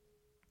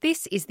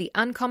This is the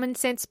Uncommon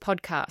Sense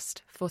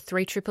podcast for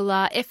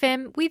 3RRR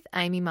FM with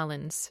Amy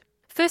Mullins.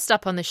 First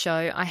up on the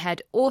show, I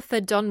had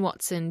author Don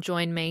Watson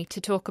join me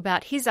to talk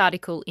about his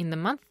article in The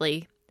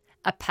Monthly,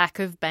 A Pack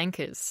of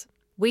Bankers.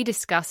 We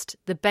discussed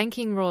the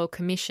Banking Royal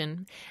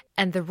Commission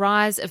and the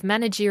rise of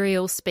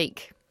managerial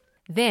speak.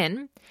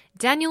 Then,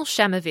 Daniel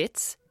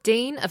Chamovitz,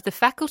 Dean of the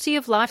Faculty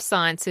of Life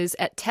Sciences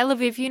at Tel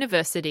Aviv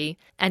University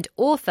and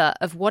author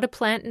of What a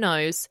Plant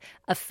Knows,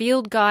 A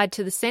Field Guide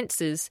to the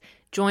Senses,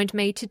 joined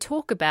me to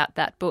talk about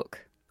that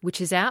book,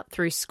 which is out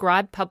through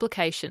Scribe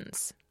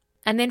Publications.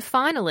 And then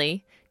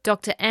finally,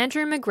 Dr.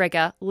 Andrew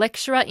McGregor,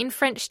 lecturer in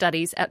French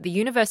Studies at the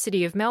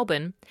University of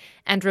Melbourne,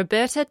 and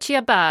Roberta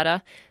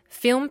Ciabarra,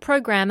 film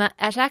programmer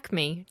at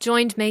ACMI,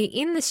 joined me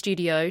in the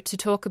studio to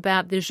talk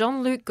about the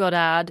Jean-Luc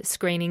Godard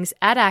screenings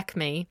at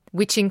ACMI,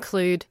 which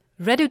include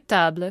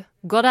Redoutable,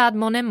 Godard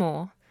Mon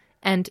Amour,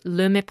 and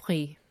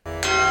Mpris.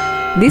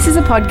 This is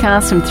a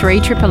podcast from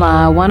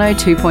 3RRR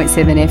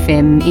 102.7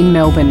 FM in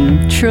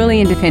Melbourne, truly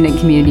independent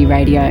community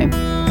radio.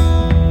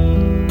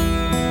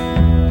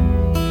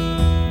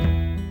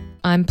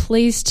 I'm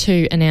pleased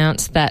to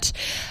announce that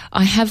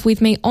I have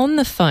with me on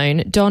the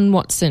phone Don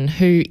Watson,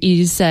 who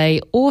is an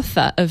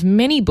author of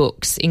many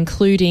books,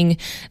 including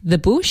The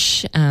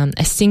Bush,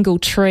 A Single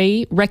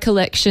Tree,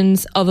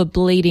 Recollections of a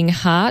Bleeding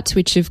Heart,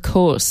 which of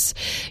course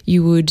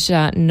you would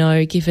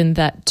know given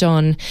that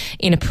Don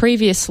in a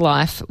previous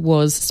life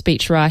was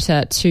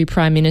speechwriter to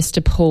Prime Minister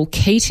Paul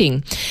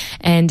Keating.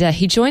 And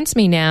he joins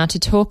me now to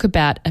talk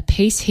about a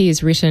piece he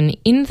has written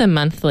in The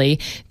Monthly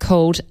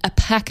called A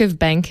Pack of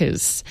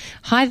Bankers.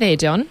 Hi there,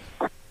 Don.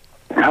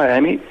 Hi,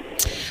 Amy.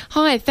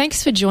 Hi,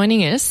 thanks for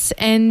joining us.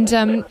 And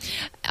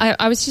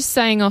I was just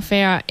saying off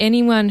air,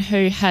 anyone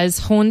who has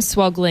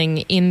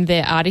hornswoggling in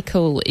their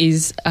article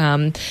is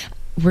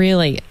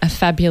really a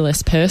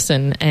fabulous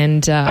person,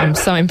 and I'm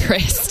so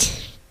impressed.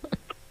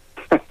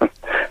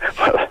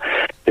 Well,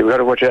 you've got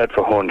to watch out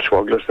for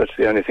hornswogglers. That's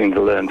the only thing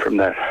to learn from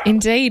that.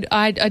 Indeed.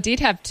 I did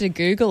have to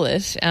Google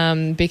it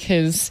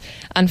because,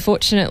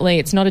 unfortunately,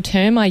 it's not a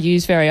term I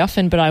use very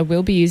often, but I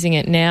will be using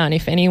it now. And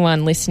if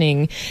anyone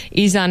listening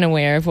is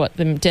unaware of what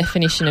the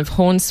definition of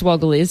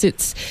hornswoggle is,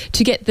 it's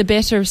to get the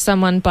better of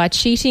someone by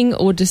cheating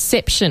or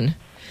deception.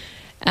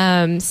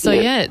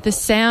 The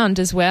sound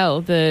as well,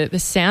 the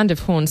sound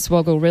of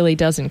hornswoggle really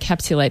does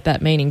encapsulate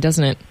that meaning,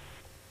 doesn't it?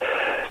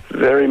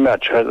 Very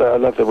much. I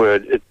love the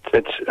word.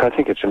 I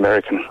think it's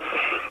American.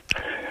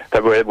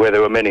 Where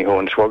there were many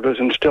hornswogglers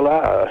and still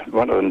are.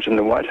 One of them's in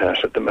the White House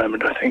at the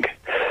moment, I think.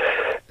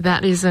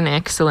 That is an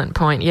excellent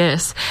point,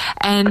 yes.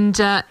 And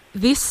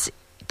this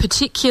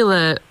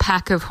particular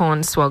pack of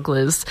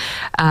hornswogglers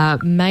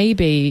may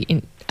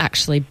be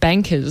actually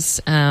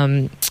bankers.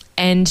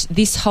 And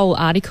this whole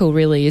article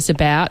really is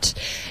about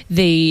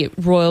the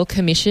Royal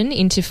Commission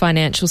into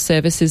Financial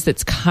Services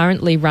that's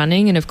currently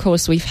running. And, of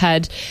course, we've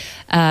had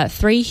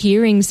 3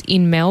 hearings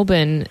in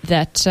Melbourne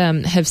that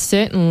have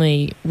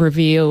certainly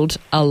revealed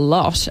a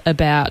lot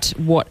about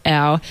what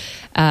our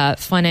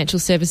financial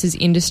services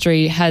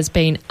industry has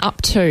been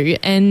up to.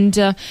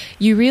 And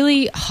you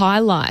really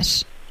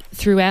highlight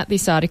throughout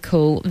this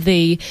article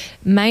the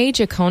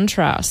major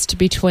contrast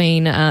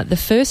between the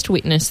first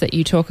witness that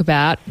you talk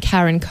about,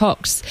 Karen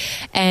Cox,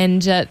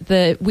 and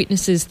the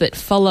witnesses that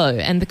follow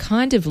and the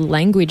kind of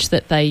language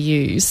that they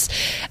use.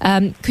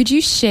 Could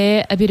you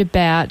share a bit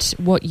about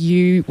what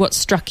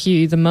struck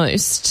you the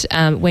most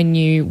when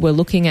you were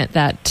looking at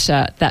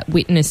that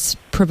witness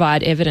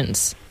provide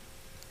evidence?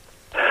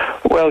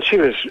 Well, she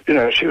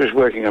was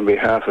working on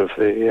behalf of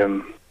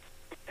the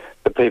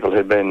people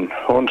who'd been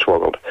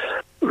hornswoggled,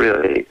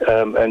 really,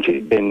 and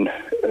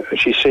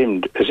she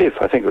seemed as if,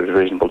 I think it was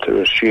reasonable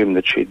to assume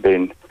that she'd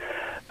been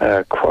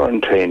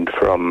quarantined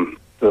from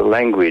the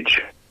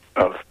language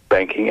of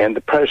banking and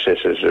the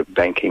processes of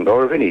banking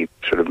or of any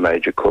sort of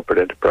major corporate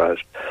enterprise.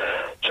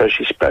 So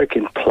she spoke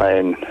in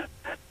plain,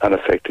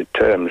 unaffected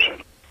terms.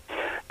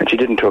 And she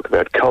didn't talk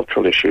about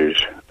cultural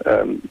issues.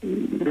 If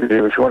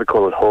you want to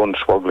call it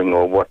hornswoggling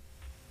or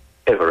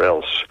whatever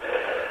else,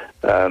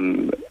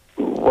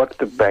 what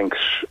the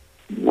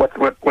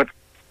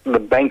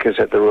bankers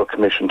at the Royal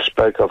Commission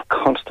spoke of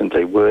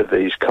constantly were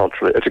it's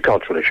a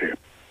cultural issue.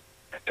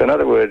 So in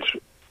other words,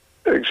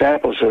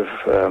 examples of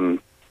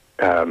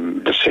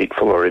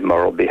deceitful or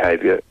immoral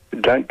behaviour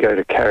don't go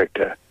to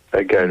character,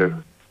 they go to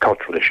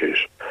cultural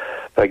issues.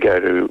 They go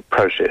to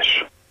process,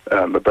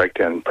 a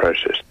breakdown in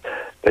process.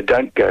 They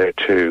don't go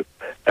to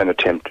an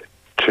attempt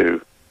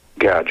to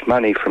gouge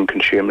money from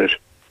consumers.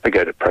 They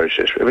go to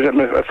process. It was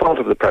a fault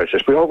of the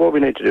process. All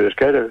we need to do is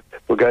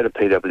we'll go to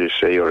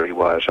PwC or EY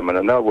or someone,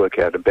 and they'll work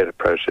out a better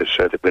process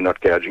so that we're not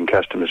gouging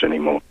customers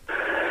anymore.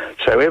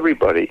 So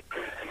everybody,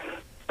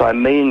 by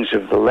means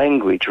of the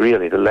language,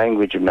 really, the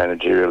language of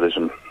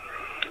managerialism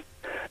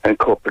and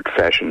corporate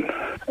fashion,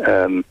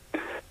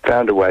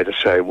 found a way to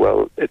say,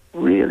 well, it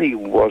really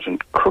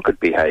wasn't crooked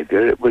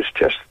behaviour. It was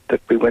just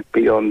that we went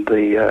beyond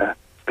the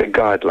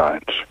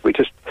guidelines. We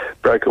just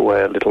broke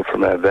away a little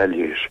from our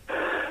values.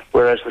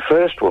 Whereas the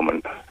first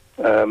woman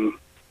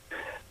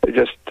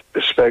just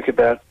spoke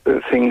about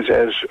things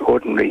as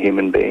ordinary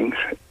human beings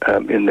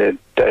in their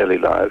daily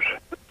lives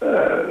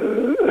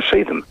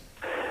see them,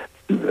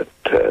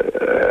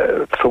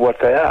 for what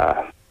they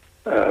are.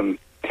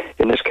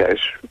 In this case,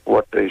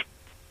 what these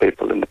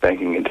people in the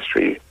banking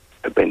industry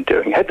have been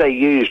doing. Had they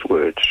used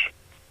words,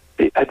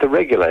 had the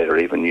regulator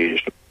even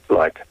used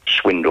like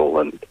swindle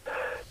and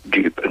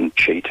dupe and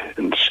cheat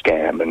and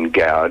scam and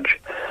gouge,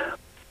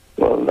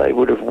 well, they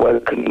would have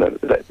woken.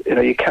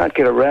 You can't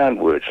get around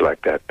words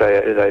like that.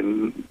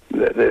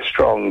 They're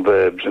strong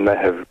verbs and they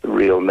have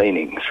real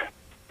meanings.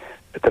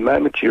 At the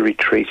moment you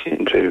retreat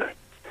into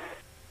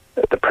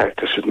the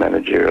practice of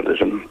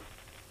managerialism,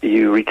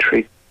 you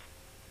retreat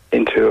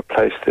into a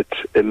place that's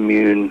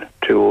immune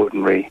to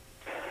ordinary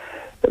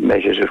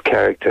measures of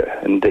character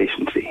and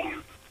decency.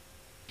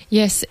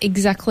 Yes,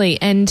 exactly.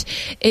 And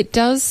it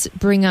does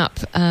bring up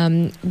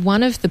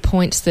one of the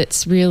points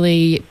that's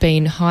really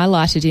been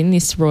highlighted in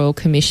this Royal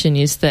Commission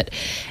is that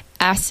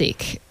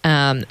ASIC,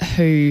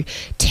 who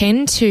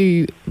tend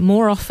to,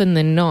 more often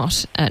than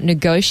not,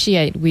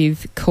 negotiate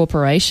with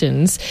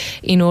corporations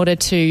in order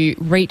to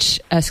reach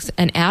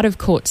an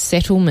out-of-court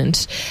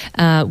settlement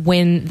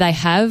when they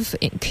have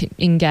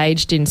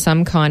engaged in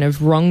some kind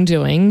of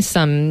wrongdoing,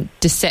 some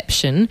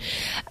deception.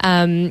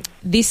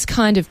 This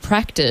kind of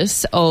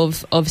practice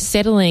of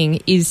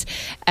settling is,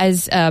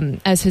 as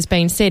has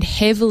been said,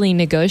 heavily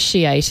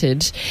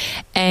negotiated,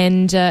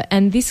 and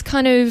this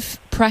kind of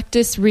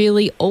practice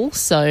really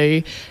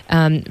also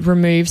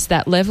removes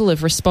that level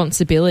of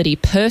responsibility,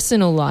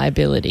 personal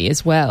liability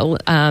as well,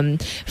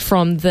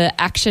 from the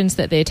actions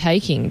that they're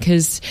taking,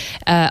 because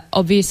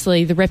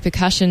obviously the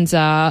repercussions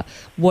are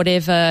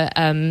whatever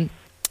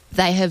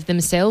they have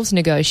themselves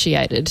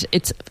negotiated.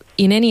 It's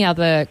in any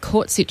other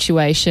court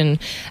situation,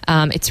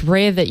 it's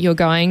rare that you're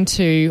going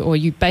to, or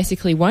you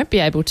basically won't be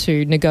able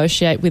to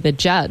negotiate with a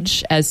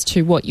judge as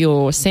to what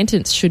your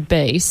sentence should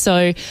be.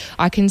 So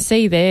I can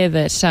see there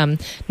that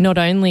not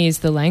only is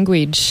the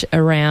language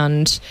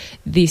around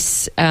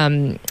this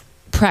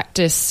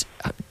practice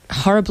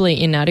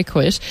horribly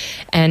inadequate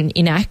and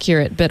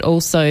inaccurate, but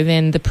also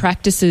then the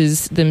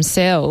practices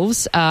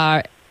themselves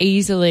are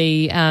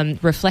easily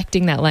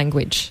reflecting that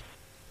language.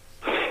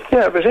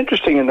 Yeah, it was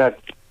interesting in that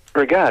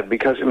regard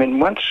because, I mean,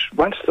 once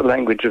the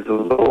language of the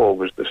law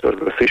was the sort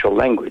of official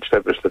language,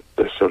 that was the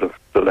sort of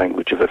the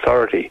language of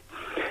authority.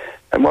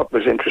 And what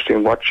was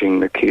interesting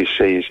watching the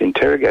QCs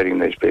interrogating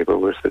these people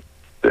was that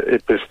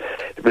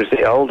it was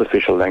the old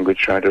official language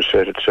trying to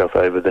assert itself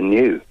over the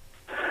new.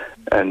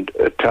 And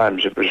at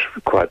times it was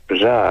quite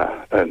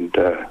bizarre, and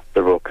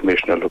the Royal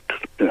Commissioner looked,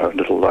 a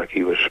little like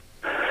he was,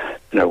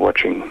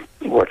 watching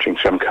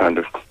some kind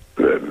of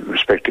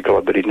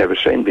spectacle that he'd never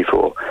seen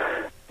before.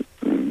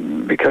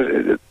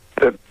 Because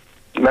the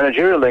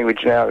managerial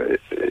language now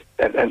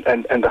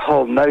and the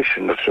whole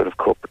notion of sort of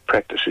corporate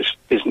practice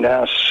is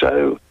now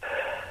so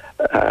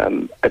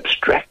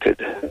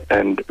abstracted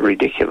and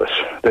ridiculous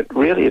that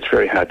really it's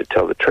very hard to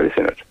tell the truth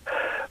in it,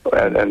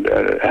 and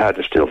hard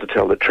to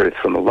tell the truth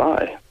from a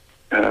lie.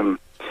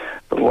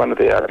 One of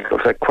the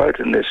articles I quote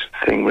in this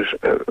thing was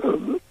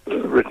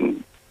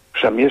written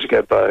some years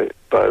ago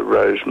by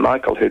Rose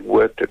Michael, who'd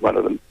worked at one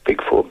of the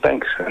big four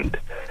banks, and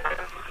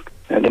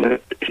in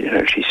it,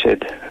 she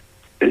said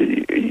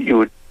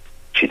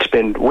she'd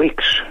spend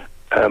weeks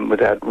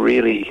without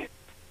really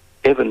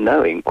ever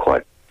knowing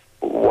quite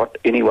what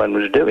anyone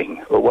was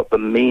doing or what the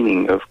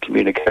meaning of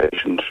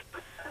communications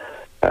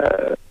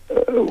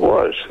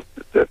was.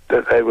 That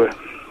they were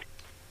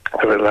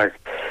like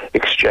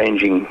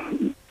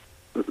exchanging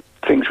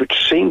things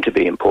which seemed to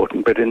be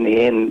important, but in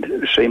the end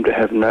seemed to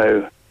have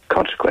no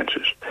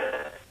consequences.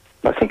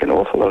 I think an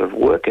awful lot of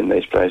work in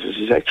these places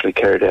is actually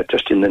carried out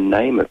just in the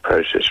name of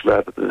process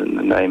rather than in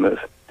the name of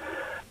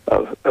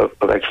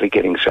actually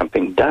getting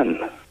something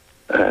done.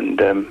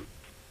 And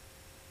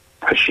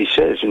as she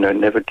says,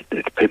 never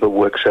did people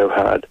work so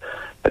hard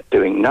at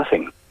doing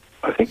nothing.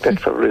 I think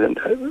that's probably,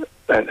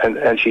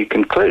 and she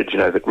concludes,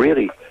 that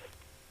really,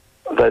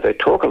 though they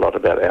talk a lot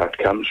about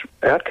outcomes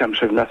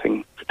have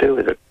nothing to do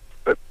with it.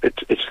 But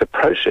it's the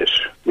process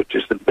which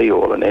is the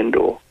be-all and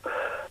end-all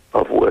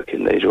of work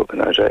in these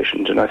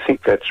organisations, and I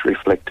think that's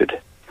reflected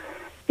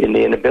in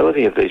the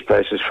inability of these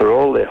places, for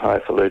all their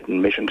highfalutin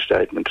mission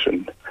statements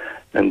and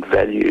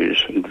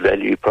values and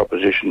value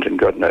propositions and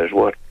God knows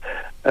what.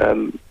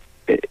 In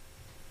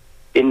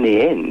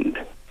the end,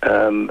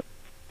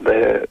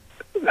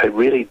 they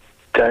really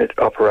don't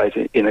operate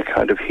in a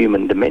kind of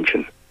human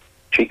dimension.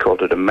 She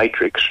called it a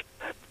matrix,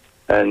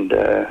 and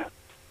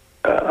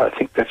I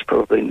think that's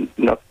probably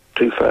not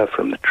too far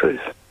from the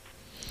truth.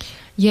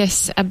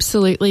 Yes,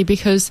 absolutely,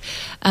 because,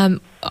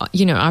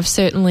 I've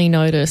certainly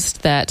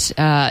noticed that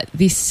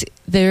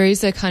there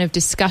is a kind of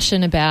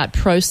discussion about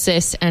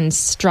process and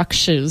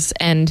structures,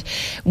 and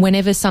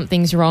whenever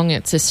something's wrong,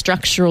 it's a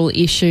structural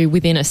issue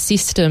within a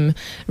system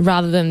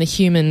rather than the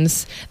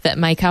humans that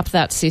make up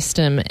that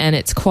system. And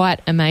it's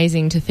quite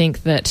amazing to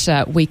think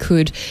that we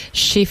could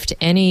shift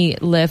any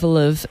level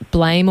of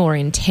blame or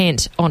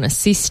intent on a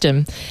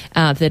system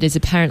that is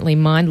apparently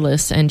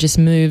mindless and just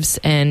moves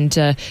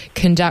and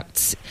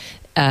conducts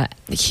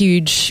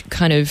huge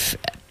kind of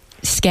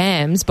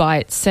scams by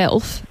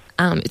itself.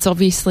 It's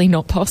obviously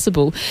not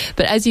possible.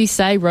 But as you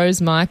say,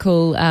 Rose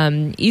Michael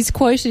is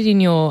quoted in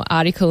your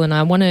article, and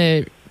I want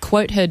to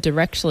quote her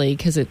directly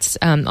because it's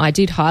I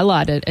did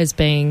highlight it as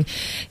being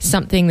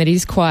something that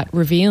is quite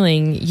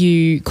revealing.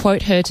 You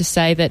quote her to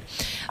say that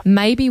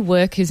maybe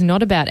work is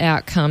not about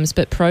outcomes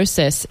but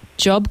process,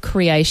 job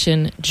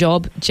creation,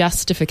 job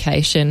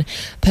justification.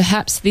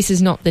 Perhaps this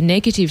is not the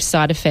negative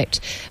side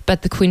effect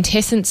but the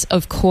quintessence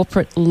of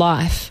corporate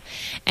life.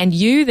 And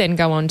you then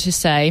go on to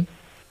say,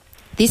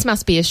 this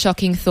must be a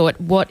shocking thought.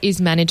 What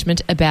is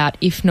management about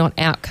if not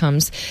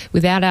outcomes?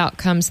 Without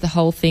outcomes, the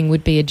whole thing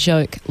would be a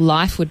joke.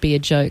 Life would be a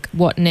joke.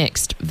 What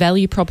next?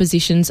 Value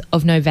propositions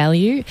of no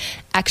value?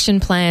 Action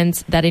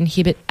plans that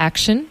inhibit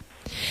action?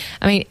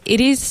 I mean,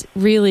 it is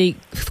really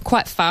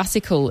quite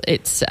farcical.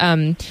 It's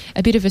a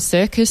bit of a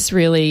circus,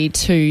 really,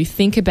 to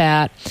think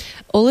about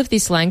all of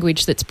this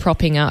language that's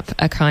propping up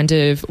a kind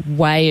of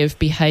way of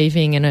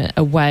behaving and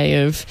a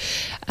way of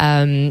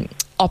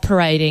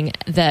operating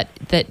that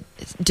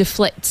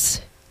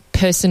deflects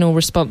personal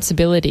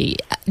responsibility.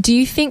 Do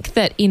you think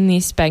that in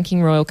this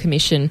Banking Royal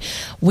Commission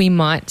we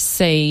might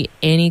see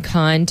any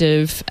kind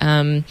of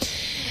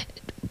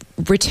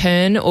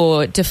return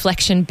or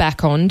deflection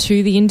back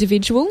onto the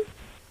individual?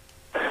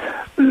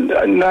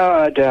 No,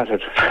 I doubt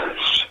it.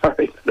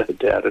 Sorry, but I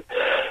doubt it.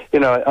 You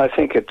know, I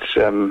think it's.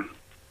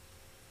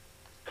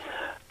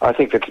 I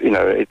think that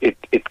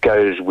it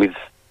goes with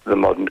the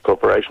modern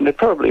corporation. It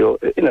probably,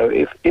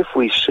 if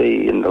we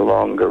see in the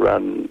longer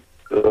run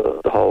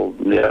the whole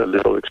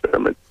neoliberal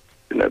experiment,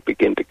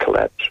 begin to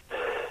collapse,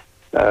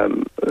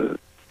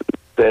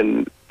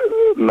 then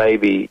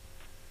maybe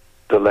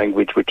the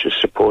language which has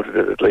supported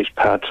it, at least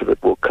parts of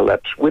it, will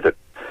collapse with it.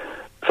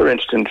 For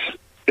instance,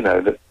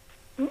 the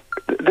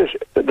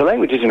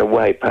language is in a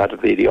way part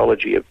of the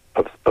ideology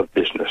of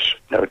business.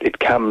 It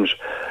comes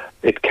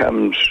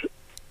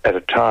at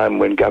a time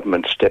when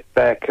government stepped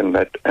back and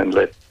let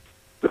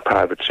the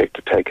private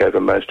sector take over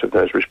most of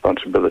those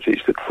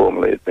responsibilities that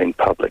formerly had been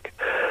public.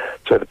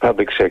 So the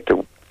public sector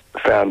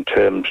found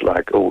terms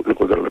like, we've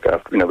got to look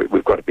after,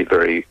 we've got to be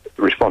very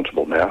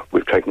responsible now.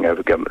 We've taken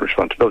over government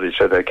responsibility.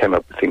 So they came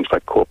up with things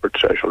like corporate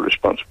social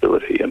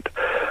responsibility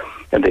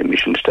and their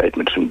mission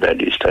statements and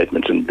value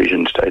statements and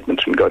vision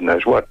statements and God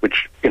knows what,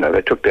 which,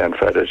 they took down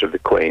photos of the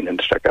Queen and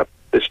stuck up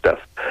this stuff.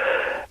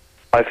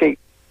 I think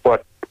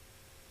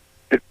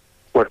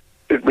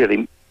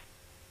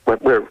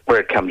where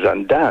it comes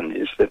undone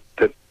is that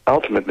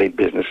ultimately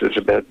business is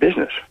about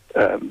business.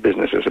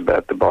 Business is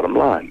about the bottom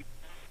line.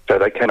 So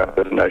they came up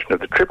with the notion of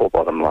the triple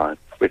bottom line,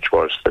 which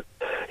was that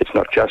it's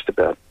not just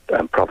about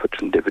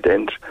profits and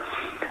dividends.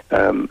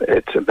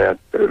 It's about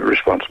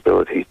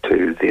responsibility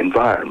to the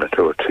environment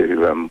or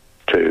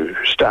to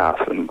staff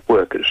and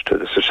workers, to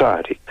the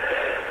society.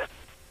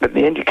 But in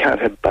the end, you can't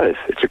have both.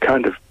 It's a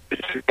kind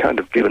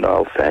of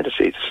juvenile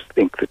fantasy to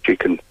think that you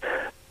can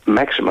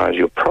maximise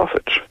your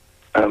profits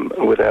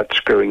without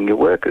screwing your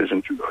workers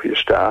and your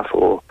staff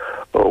or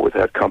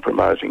without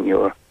compromising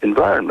your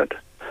environment.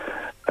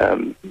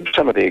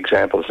 Some of the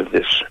examples of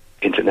this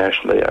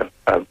internationally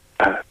are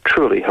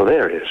truly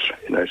hilarious.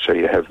 So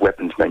you have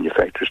weapons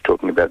manufacturers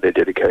talking about their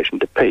dedication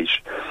to peace,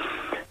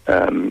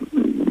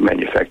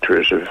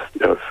 manufacturers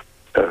of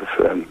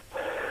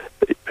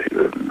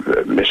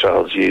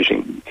missiles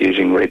using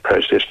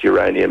reprocessed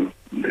uranium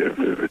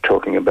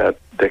talking about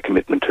their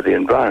commitment to the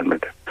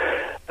environment,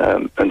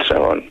 and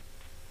so on.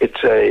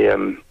 It's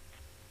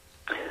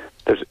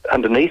there's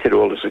underneath it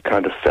all is a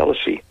kind of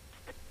fallacy,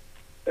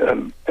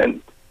 and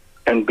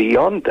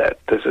beyond that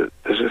there's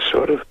a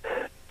sort of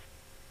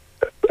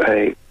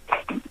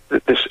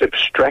this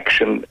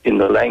abstraction in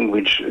the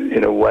language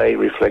in a way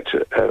reflects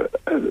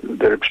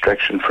their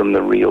abstraction from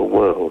the real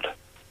world,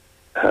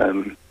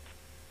 and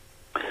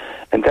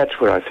that's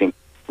where I think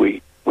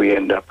we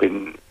end up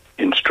in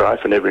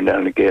strife. And every now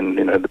and again,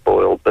 the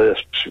boil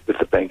bursts with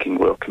the Banking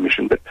Royal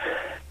Commission, but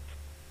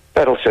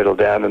that'll settle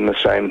down, and the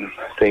same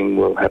thing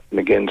will happen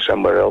again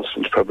somewhere else,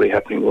 and it's probably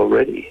happening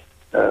already.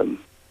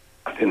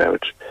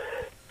 It's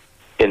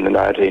in the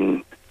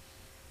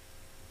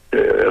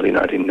early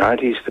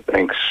 1990s, the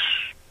banks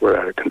were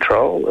out of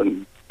control,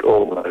 and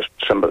almost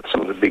some of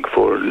the big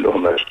four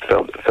almost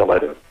fell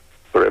out of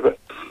forever.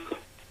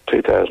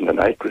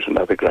 2008 was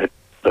another great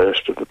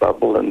burst of the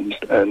bubble,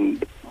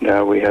 and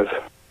now we have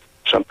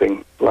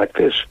something like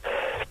this.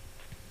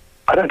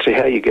 I don't see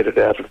how you get it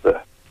out of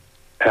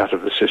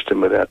the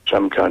system without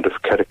some kind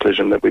of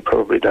cataclysm that we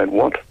probably don't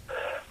want.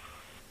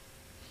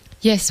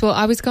 Yes, well,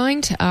 I was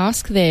going to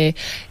ask there,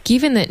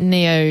 given that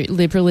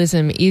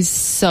neoliberalism is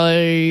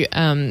so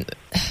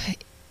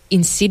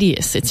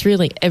insidious. It's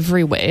really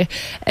everywhere.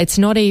 It's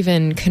not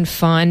even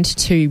confined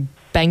to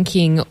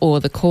banking or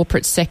the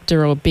corporate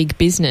sector or big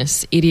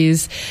business. It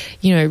is,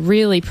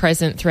 really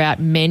present throughout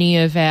many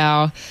of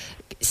our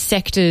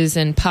sectors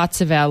and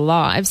parts of our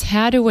lives.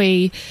 How do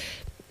we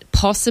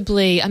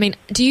possibly,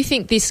 do you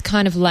think this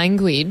kind of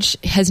language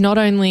has not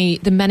only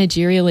the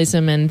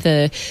managerialism and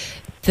the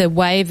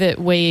way that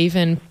we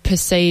even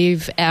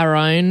perceive our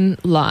own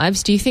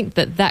lives, do you think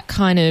that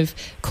kind of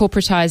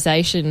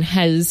corporatisation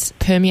has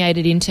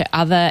permeated into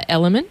other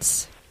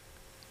elements?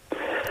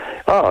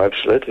 Oh,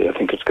 absolutely. I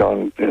think it's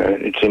gone.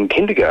 It's in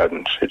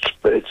kindergartens. It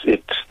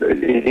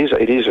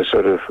is a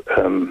sort of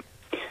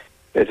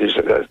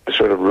the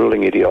sort of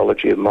ruling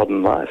ideology of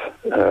modern life.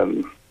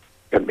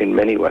 In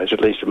many ways,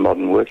 at least of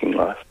modern working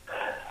life.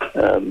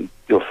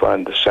 You'll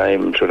find the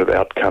same sort of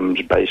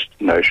outcomes-based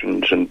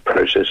notions and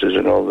processes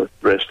and all the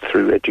rest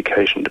through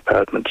education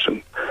departments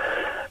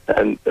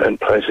and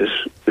places,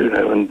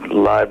 and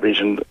libraries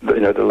and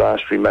the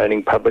last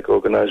remaining public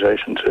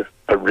organisations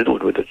are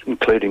riddled with it,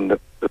 including the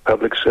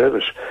public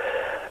service.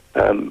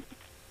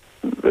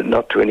 But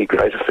not to any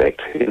great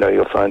effect.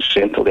 You'll find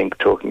Centrelink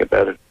talking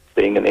about it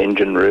being an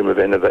engine room of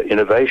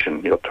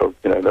innovation.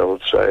 They'll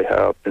say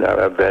how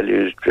our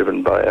values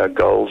driven by our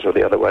goals are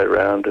the other way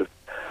around of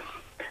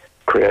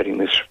creating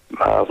this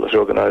marvellous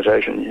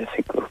organisation. You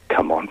think, well,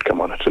 come on,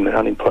 it's an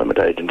unemployment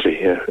agency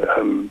here.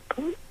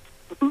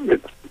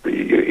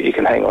 You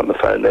can hang on the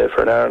phone there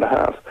for an hour and a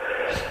half,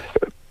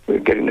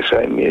 getting the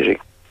same music.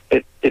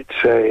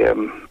 It's a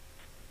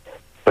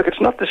look.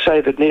 It's not to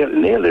say that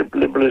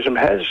neoliberalism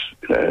has.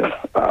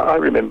 I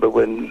remember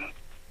when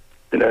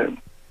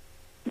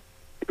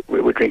we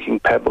were drinking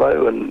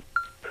Pablo and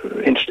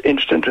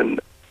instant and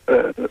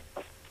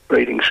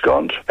reading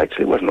scones.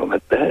 Actually, it wasn't all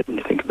that bad when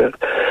you think about it.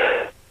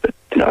 But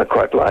I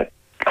quite like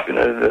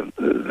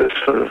the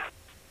sort of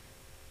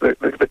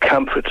the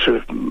comforts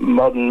of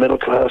modern middle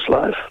class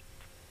life.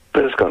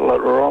 But it's got a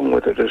lot wrong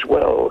with it as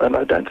well. And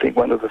I don't think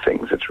one of the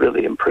things that's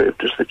really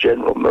improved is the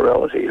general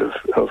morality of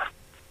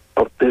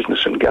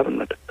business and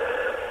government.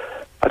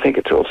 I think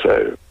it's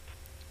also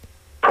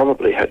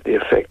probably had the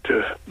effect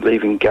of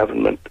leaving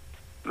government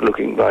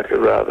looking like a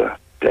rather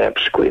damp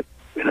squib.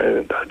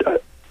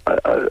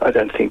 I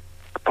don't think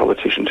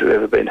politicians have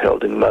ever been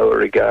held in lower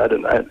regard,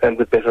 and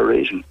with better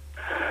reason,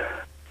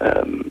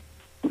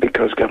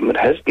 because government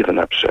has given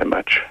up so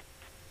much.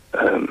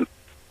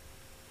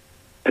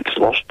 It's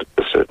lost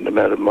a certain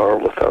amount of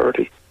moral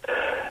authority,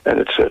 and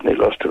it's certainly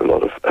lost a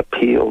lot of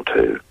appeal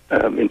to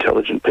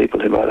intelligent people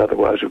who might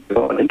otherwise have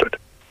gone into it.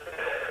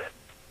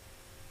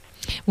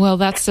 Well,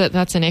 that's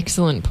an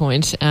excellent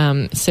point.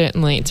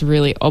 Certainly, it's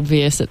really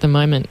obvious at the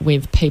moment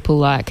with people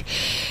like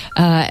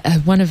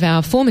one of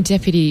our former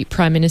Deputy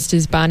Prime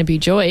Ministers, Barnaby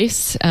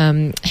Joyce,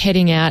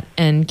 heading out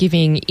and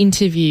giving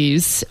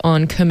interviews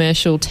on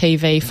commercial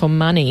TV for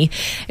money.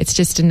 It's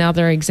just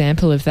another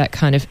example of that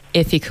kind of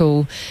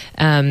ethical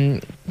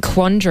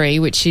quandary,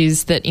 which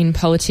is that in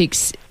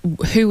politics,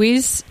 who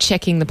is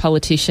checking the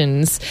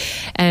politicians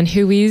and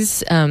who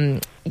is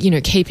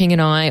keeping an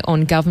eye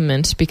on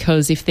government,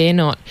 because if they're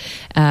not,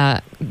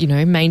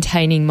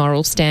 maintaining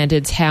moral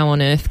standards, how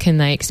on earth can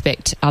they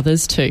expect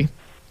others to?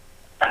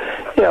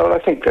 Yeah, well, I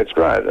think that's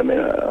right. I mean,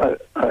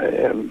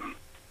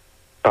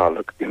 I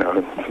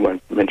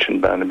won't mention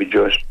Barnaby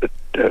Joyce, but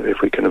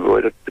if we can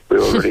avoid it, we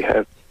already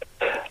have.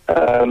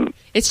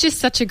 It's just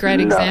such a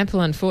great example,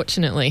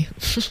 unfortunately.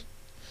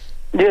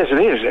 Yes, it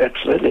is,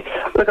 absolutely.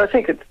 Look, I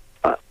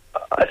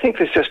think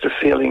there's just a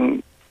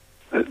feeling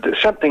that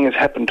something has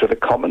happened to the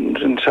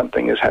commons, and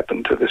something has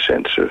happened to the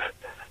sense of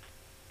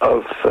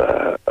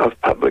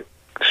public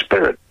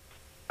spirit.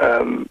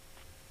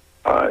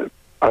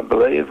 I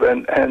believe,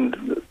 and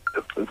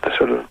the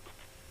sort of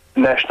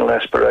national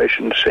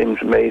aspiration seems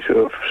to me to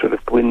have sort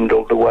of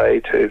dwindled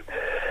away to.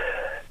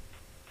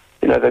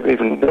 They've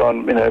even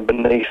gone,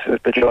 beneath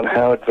the John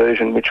Howard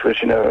version, which was,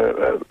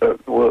 the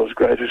world's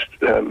greatest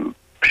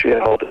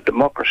shareholder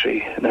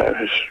democracy.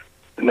 Is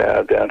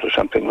now down to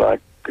something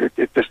like.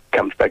 It just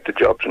comes back to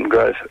jobs and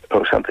growth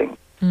or something.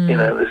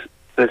 There's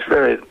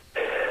very...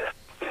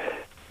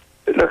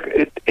 Look,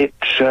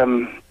 it's...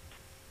 the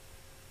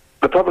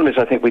problem is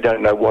I think we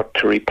don't know what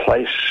to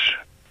replace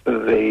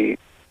the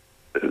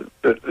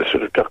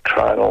sort of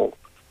doctrinal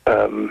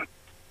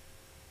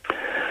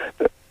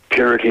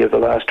purity of the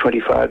last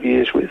 25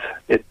 years with.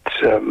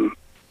 It's...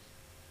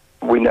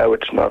 we know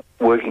it's not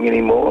working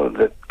anymore,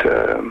 that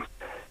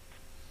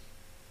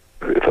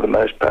for the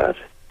most part.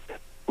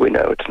 We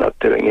know it's not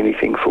doing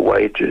anything for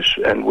wages,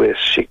 and we're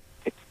sick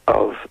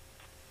of,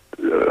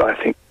 I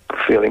think,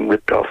 feeling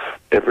ripped off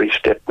every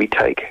step we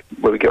take.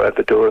 When we go out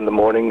the door in the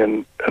morning,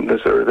 and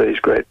there are these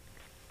great,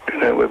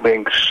 we're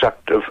being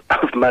sucked of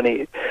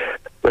money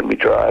when we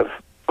drive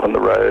on the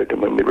road, and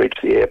when we reach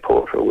the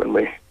airport, or when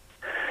we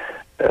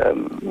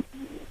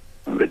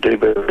do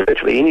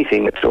virtually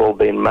anything. It's all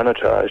been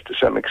monetised to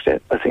some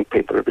extent. I think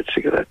people are a bit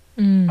sick of that.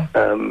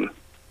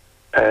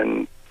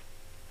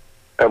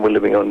 And we're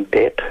living on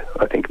debt.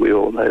 I think we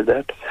all know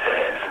that.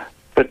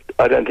 But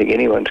I don't think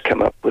anyone's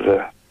come up with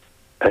a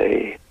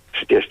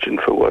suggestion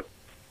for what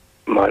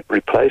might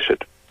replace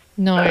it.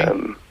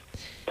 No.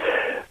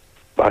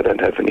 I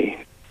don't have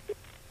any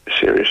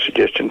serious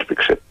suggestions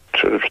except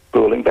sort of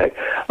spooling back.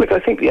 Look, I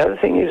think the other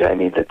thing is,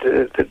 Amy,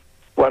 that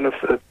one of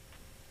the,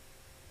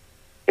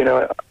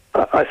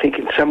 I think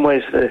in some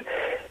ways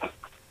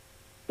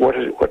what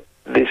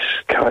this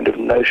kind of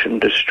notion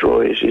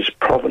destroys is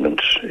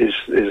provenance, is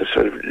a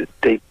sort of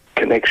deep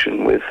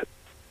connection with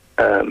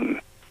our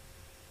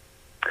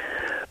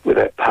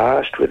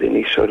past, with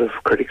any sort of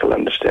critical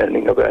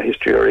understanding of our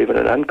history, or even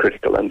an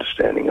uncritical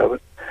understanding of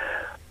it,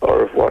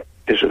 or of what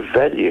is of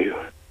value.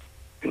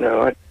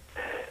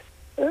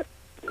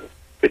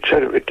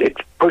 It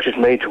pushes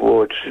me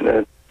towards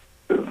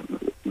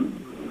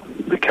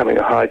becoming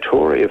a high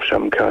Tory of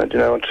some kind.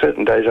 On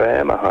certain days I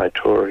am a high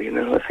Tory.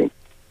 I think,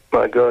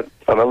 my God,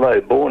 I'm a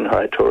low-born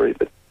high Tory,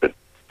 but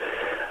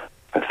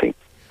I think,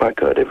 my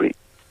God,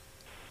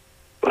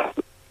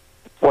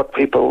 what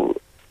people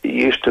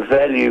used to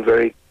value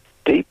very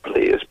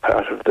deeply as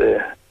part of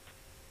their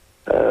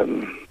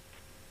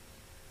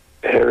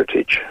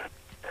heritage,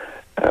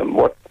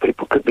 what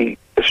people could be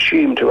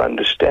assumed to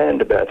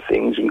understand about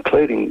things,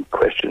 including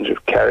questions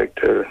of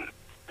character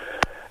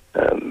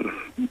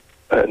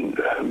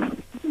and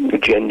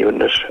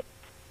genuineness,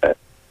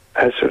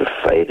 has sort of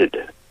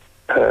faded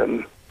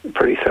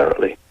pretty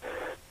thoroughly.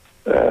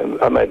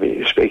 I may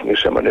be speaking as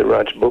someone who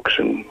writes books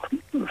and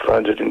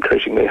finds it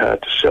increasingly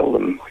hard to sell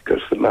them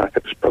because the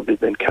market has probably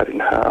been cut in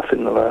half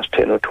in the last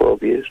 10 or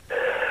 12 years.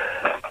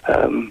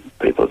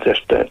 People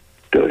just don't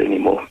do it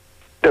anymore.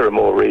 There are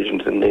more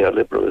reasons than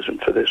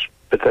neoliberalism for this,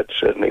 but that's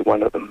certainly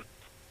one of them.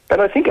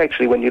 And I think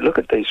actually when you look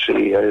at these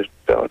CEOs,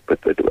 I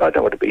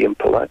don't want to be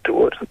impolite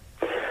towards them,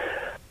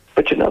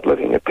 but you're not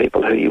looking at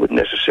people who you would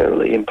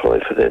necessarily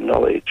employ for their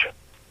knowledge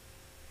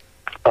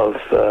of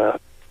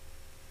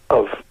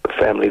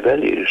family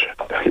values,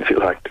 if you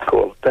like to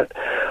call it that,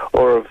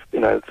 or of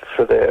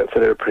for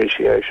their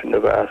appreciation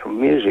of art or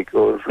music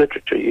or of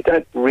literature. You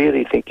don't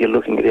really think you're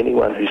looking at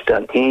anyone who's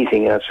done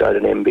anything outside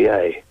an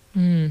MBA.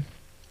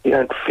 You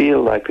don't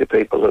feel like they're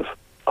people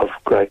of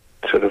great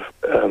sort of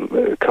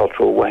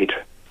cultural weight.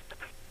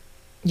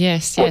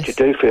 Yes. What you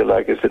do feel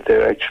like is that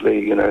they're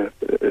actually,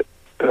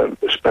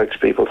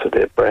 spokespeople for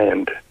their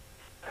brand,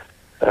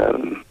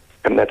 and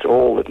that's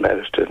all that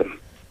matters to them.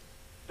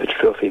 It's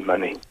filthy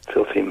money,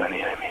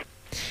 Amy.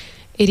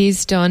 It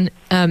is, Don.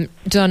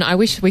 Don, I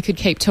wish we could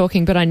keep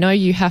talking, but I know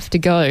you have to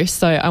go,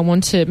 so I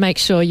want to make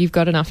sure you've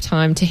got enough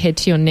time to head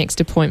to your next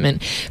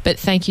appointment. But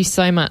thank you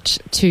so much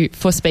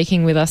for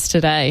speaking with us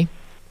today.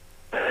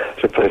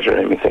 It's a pleasure,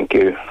 Amy. Thank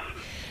you.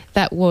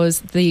 That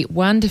was the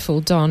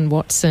wonderful Don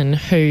Watson,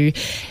 who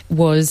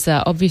was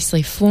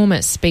obviously former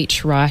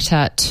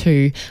speechwriter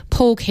to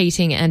Paul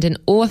Keating and an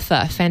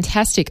author,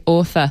 fantastic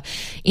author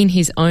in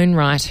his own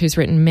right, who's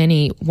written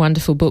many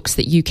wonderful books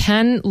that you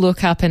can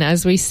look up, and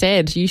as we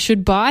said, you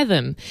should buy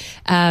them.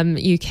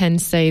 You can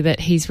see that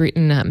he's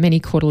written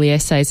many quarterly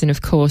essays, and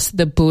of course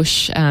The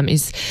Bush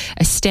is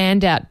a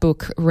standout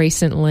book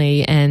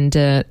recently, and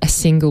A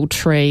Single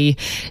Tree.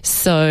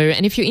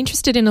 And if you're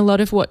interested in a lot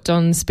of what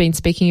Don's been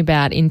speaking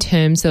about in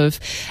terms of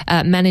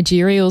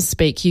managerial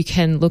speak, you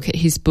can look at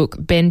his book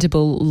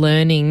Bendable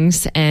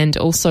Learnings and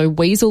also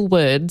Weasel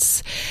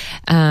Words.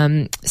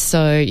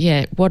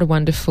 What a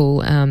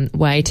wonderful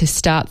way to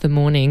start the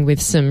morning with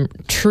some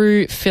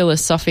true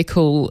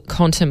philosophical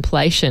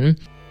contemplation.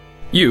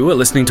 You are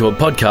listening to a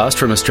podcast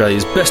from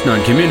Australia's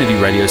best-known community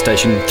radio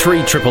station,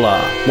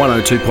 3RRR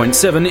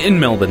 102.7 in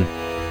Melbourne.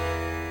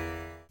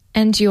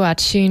 And you are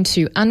tuned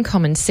to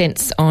Uncommon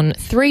Sense on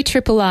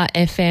 3RRR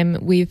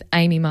FM with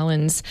Amy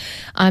Mullins.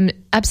 I'm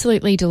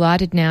absolutely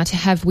delighted now to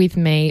have with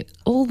me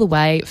all the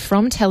way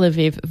from Tel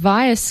Aviv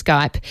via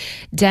Skype,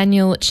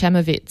 Daniel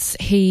Chamovitz.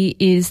 He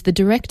is the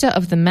director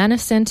of the Manor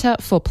Centre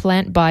for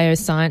Plant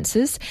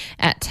Biosciences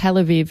at Tel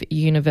Aviv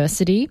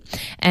University,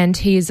 and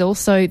he is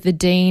also the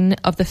Dean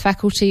of the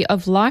Faculty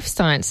of Life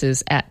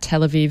Sciences at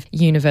Tel Aviv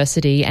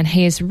University, and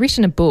he has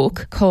written a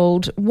book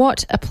called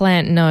What a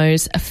Plant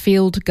Knows, A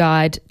Field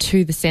Guide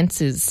to the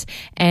Senses.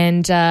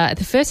 And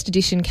the first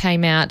edition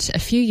came out a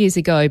few years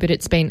ago, but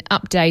it's been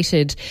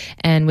updated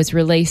and was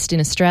released in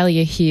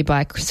Australia here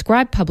by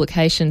Scribe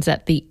Publications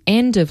at the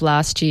end of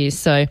last year.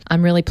 So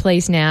I'm really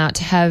pleased now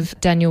to have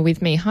Daniel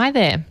with me. Hi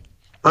there.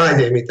 Hi,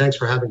 Amy. Thanks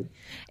for having me.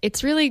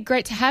 It's really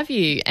great to have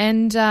you,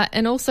 and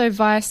also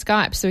via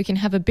Skype, so we can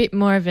have a bit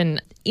more of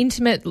an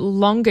intimate,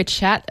 longer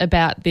chat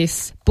about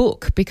this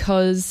book,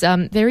 because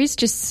there is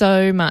just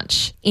so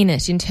much in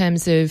it in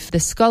terms of the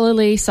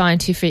scholarly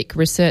scientific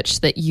research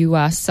that you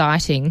are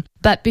citing.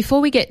 But before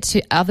we get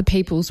to other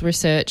people's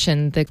research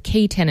and the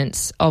key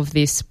tenets of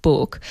this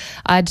book,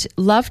 I'd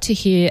love to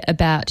hear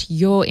about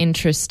your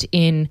interest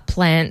in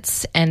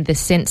plants and the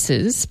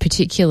senses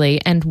particularly,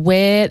 and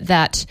where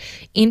that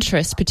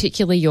interest,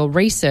 particularly your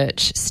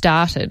research,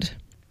 started.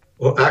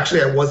 Well,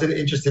 actually, I wasn't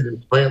interested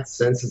in plant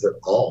senses at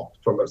all,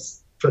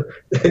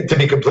 to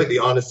be completely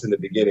honest, in the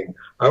beginning.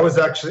 I was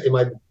actually,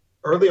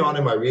 early on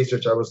in my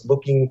research, I was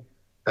looking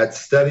at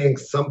studying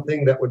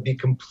something that would be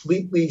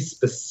completely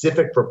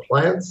specific for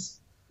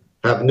plants,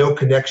 have no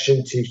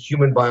connection to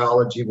human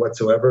biology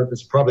whatsoever.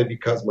 This is probably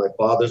because my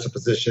father's a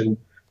physician,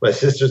 my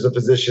sister's a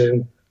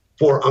physician,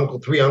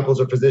 three uncles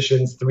are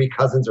physicians, 3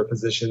 cousins are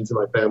physicians in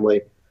my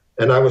family.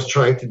 And I was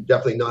trying to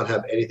definitely not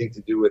have anything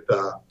to do with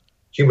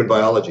human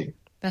biology.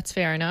 That's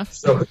fair enough.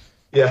 So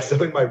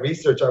in my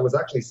research, I was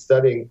actually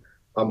studying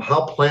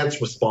how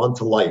plants respond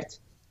to light.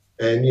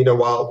 And,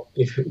 while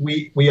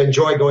we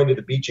enjoy going to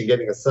the beach and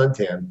getting a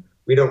suntan,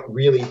 we don't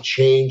really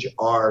change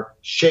our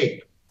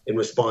shape in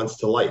response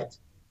to light.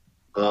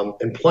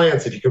 And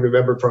plants, if you can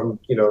remember from,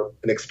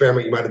 an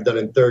experiment you might have done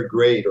in 3rd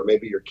grade, or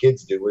maybe your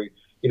kids do, where,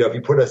 if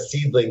you put a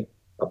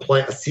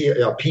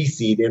pea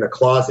seed in a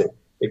closet,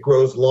 it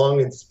grows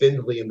long and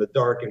spindly in the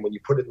dark. And when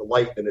you put it in the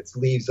light, then its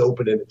leaves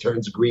open and it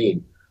turns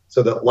green.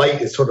 So that light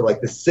is sort of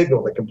like the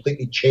signal that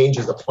completely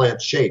changes a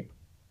plant's shape.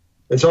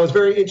 And so I was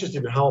very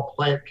interested in how a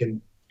plant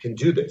can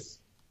do this.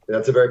 And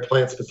that's a very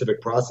plant-specific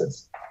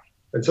process.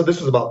 And so this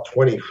was about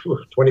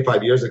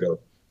 25 years ago.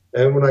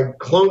 And when I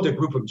cloned a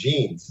group of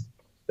genes,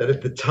 that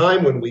at the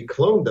time when we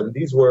cloned them,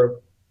 these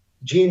were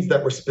genes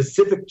that were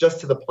specific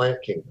just to the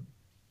plant kingdom,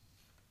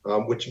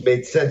 which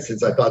made sense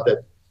since I thought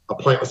that a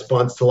plant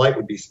response to light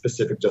would be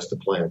specific just to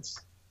plants.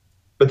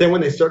 But then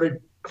when they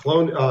started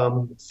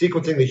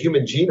sequencing the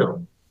human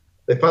genome,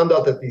 they found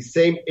out that these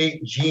same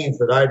 8 genes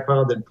that I had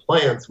found in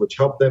plants, which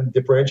help them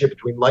differentiate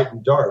between light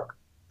and dark,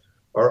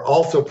 are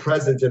also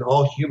present in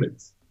all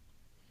humans,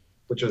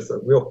 which was a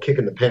real kick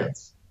in the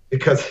pants.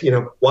 Because,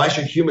 why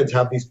should humans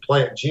have these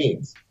plant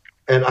genes?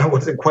 And I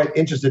wasn't quite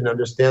interested in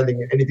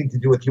understanding anything to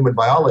do with human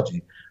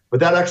biology.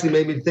 But that actually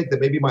made me think that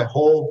maybe my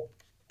whole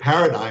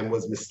paradigm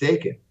was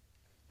mistaken,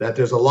 that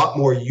there's a lot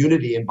more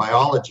unity in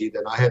biology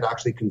than I had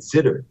actually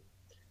considered.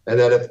 And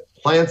that if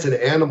plants and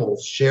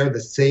animals share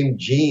the same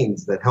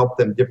genes that help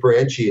them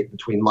differentiate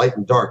between light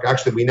and dark,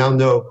 actually we now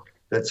know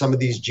that some of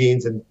these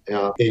genes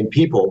in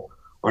people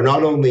are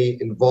not only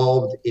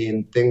involved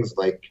in things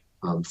like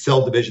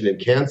cell division in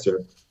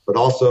cancer, but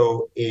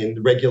also in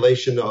the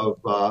regulation of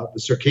the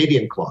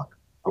circadian clock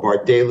of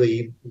our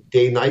daily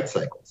day-night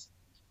cycles.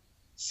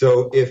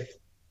 So if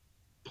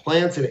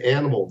plants and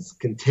animals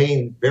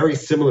contain very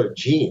similar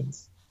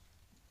genes,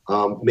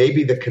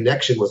 maybe the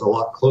connection was a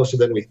lot closer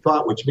than we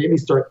thought, which made me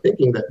start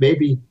thinking that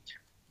maybe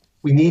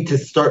we need to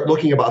start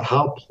looking about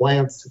how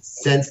plants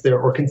sense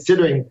or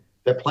considering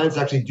that plants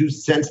actually do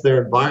sense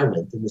their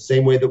environment in the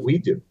same way that we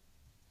do.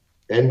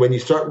 And when you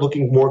start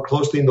looking more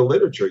closely in the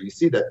literature, you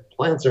see that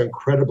plants are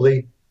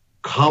incredibly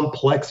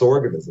complex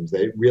organisms.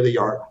 They really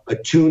are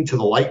attuned to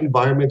the light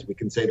environment. We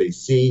can say they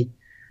see,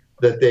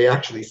 that they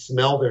actually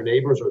smell their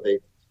neighbors, or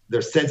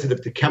they're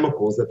sensitive to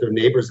chemicals that their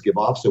neighbors give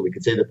off. So we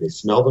could say that they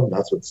smell them.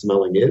 That's what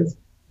smelling is.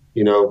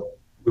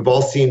 We've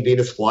all seen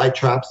Venus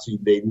flytraps. So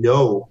they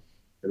know,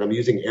 and I'm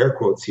using air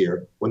quotes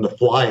here, when the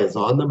fly is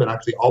on them, and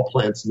actually all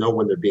plants know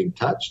when they're being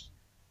touched.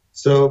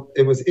 So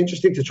it was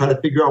interesting to try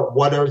to figure out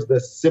what are the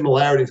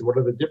similarities, what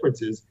are the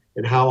differences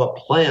in how a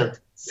plant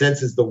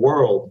senses the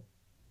world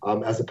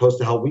as opposed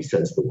to how we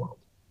sense the world.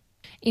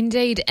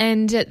 Indeed,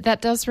 and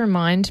that does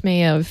remind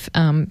me of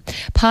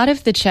part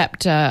of the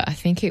chapter, I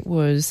think it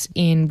was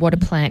in What a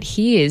Plant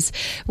Hears,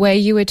 where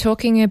you were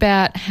talking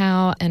about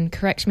how, and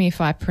correct me if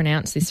I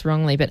pronounce this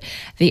wrongly, but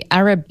the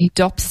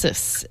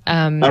Arabidopsis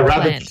plant.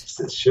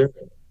 Arabidopsis, sure.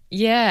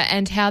 Yeah,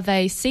 and how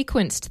they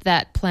sequenced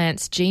that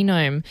plant's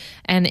genome,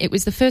 and it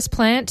was the first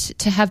plant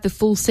to have the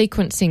full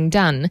sequencing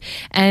done.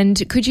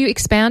 And could you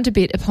expound a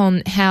bit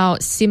upon how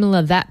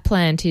similar that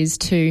plant is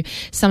to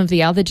some of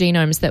the other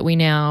genomes that we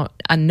now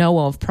know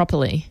of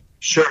properly?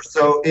 Sure.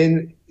 So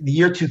in the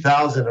year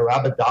 2000,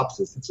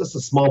 Arabidopsis, it's just a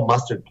small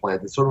mustard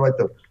plant. It's sort of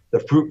like the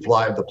fruit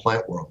fly of the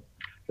plant world.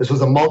 This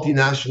was a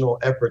multinational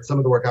effort, some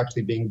of the work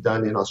actually being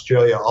done in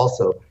Australia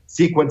also,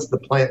 sequenced the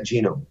plant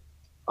genome.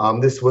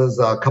 This was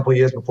a couple of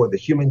years before the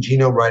human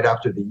genome, right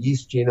after the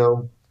yeast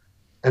genome.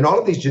 And all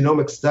of these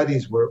genomic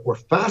studies were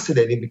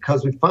fascinating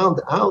because we found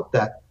out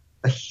that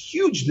a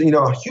huge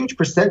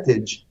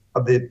percentage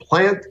of the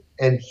plant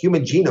and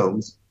human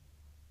genomes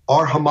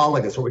are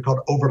homologous, what we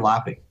call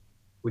overlapping.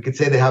 We could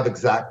say they have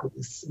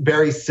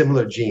very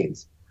similar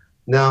genes.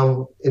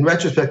 Now, in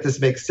retrospect, this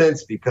makes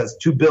sense because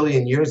 2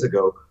 billion years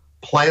ago,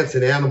 plants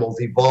and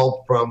animals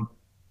evolved from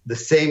the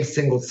same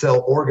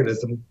single-cell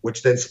organism,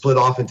 which then split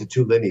off into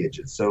 2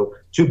 lineages. So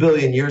 2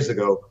 billion years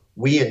ago,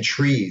 we and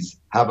trees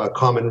have a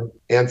common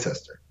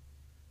ancestor.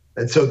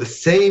 And so the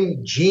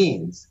same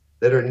genes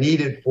that are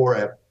needed for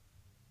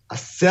a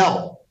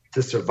cell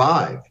to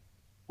survive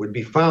would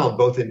be found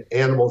both in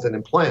animals and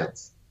in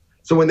plants.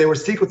 So when they were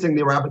sequencing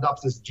the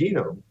Arabidopsis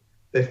genome,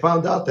 they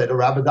found out that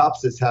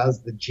Arabidopsis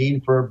has the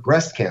gene for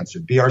breast cancer,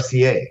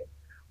 BRCA,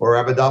 or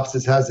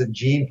Arabidopsis has a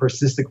gene for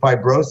cystic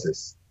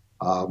fibrosis,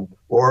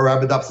 or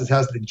Arabidopsis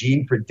has the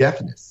gene for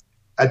deafness.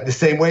 At the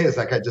same way as,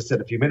 like I just said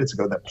a few minutes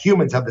ago, that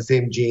humans have the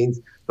same genes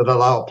that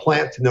allow a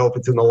plant to know if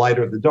it's in the light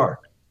or the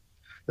dark.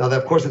 Now,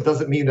 of course, it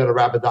doesn't mean that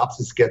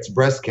Arabidopsis gets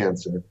breast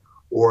cancer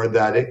or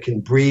that it can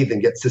breathe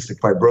and get cystic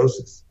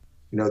fibrosis.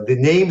 The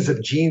names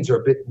of genes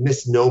are a bit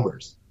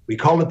misnomers. We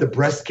call it the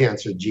breast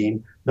cancer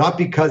gene, not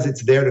because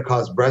it's there to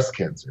cause breast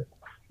cancer,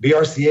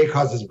 BRCA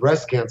causes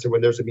breast cancer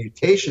when there's a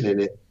mutation in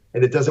it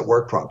and it doesn't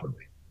work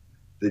properly.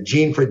 The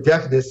gene for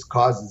deafness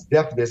causes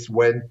deafness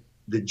when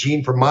the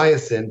gene for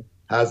myosin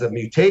has a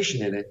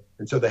mutation in it,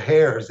 and so the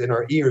hairs in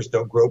our ears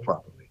don't grow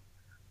properly.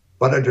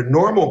 But under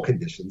normal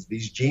conditions,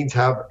 these genes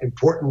have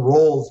important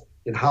roles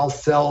in how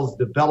cells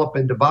develop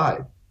and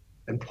divide.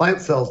 And plant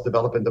cells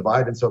develop and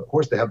divide, and so of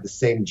course they have the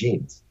same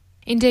genes.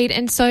 Indeed.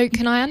 And so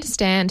can I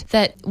understand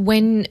that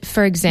when,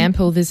 for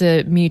example, there's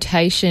a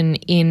mutation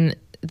in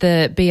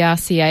the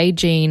BRCA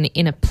gene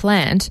in a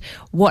plant,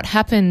 what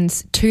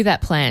happens to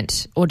that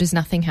plant, or does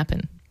nothing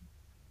happen?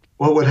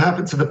 Well, what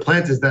happens to the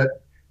plant is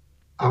that,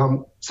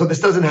 so this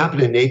doesn't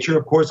happen in nature,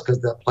 of course, because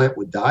that plant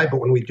would die,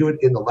 but when we do it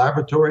in the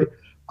laboratory,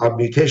 a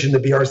mutation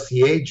in the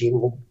BRCA gene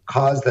will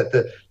cause that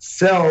the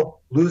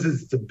cell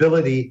loses its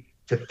ability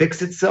to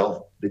fix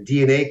itself. The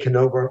DNA can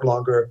no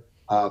longer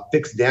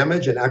fix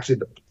damage, and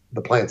actually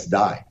the plants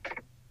die.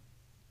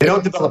 They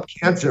don't develop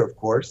cancer, of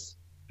course,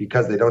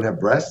 because they don't have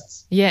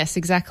breasts. Yes,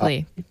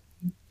 exactly.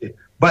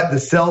 But the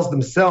cells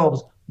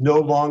themselves no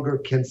longer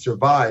can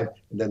survive,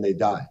 and then they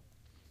die.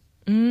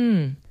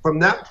 From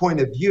that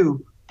point of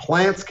view,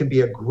 plants can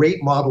be a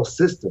great model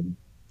system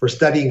for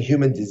studying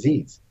human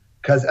disease,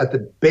 because at the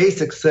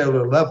basic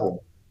cellular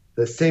level,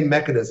 the same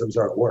mechanisms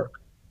are at work.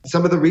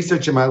 Some of the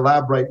research in my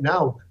lab right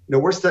now,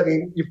 we're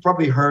studying, you've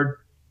probably heard,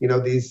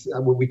 these,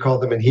 what we call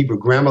them in Hebrew,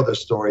 grandmother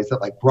stories,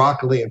 that like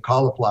broccoli and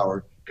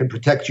cauliflower can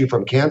protect you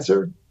from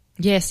cancer.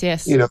 Yes.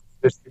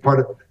 There's part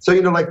of, so,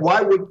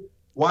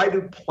 why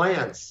do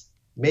plants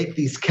make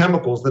these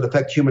chemicals that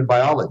affect human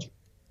biology?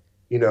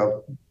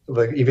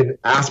 Like even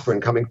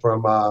aspirin coming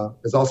from,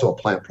 is also a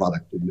plant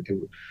product.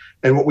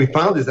 And what we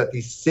found is that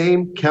these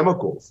same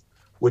chemicals,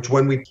 which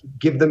when we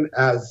give them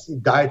as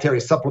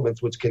dietary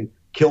supplements, which can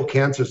kill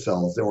cancer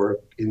cells, or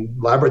in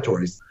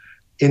laboratories,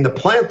 in the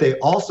plant, they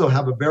also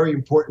have a very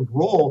important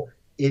role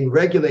in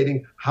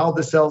regulating how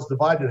the cells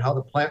divide and how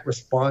the plant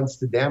responds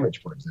to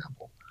damage, for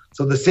example.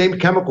 So the same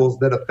chemicals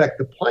that affect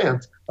the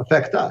plant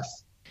affect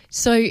us.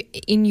 So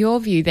in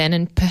your view then,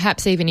 and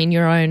perhaps even in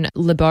your own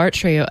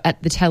laboratory or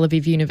at the Tel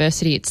Aviv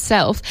University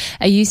itself,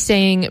 are you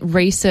seeing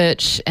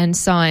research and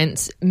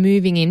science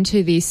moving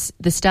into the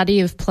study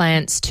of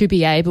plants to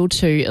be able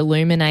to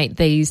illuminate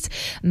these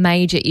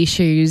major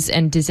issues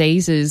and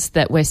diseases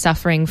that we're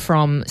suffering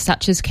from,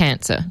 such as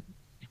cancer?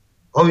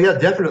 Oh, yeah,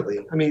 definitely.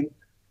 I mean,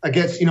 I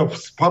guess,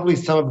 probably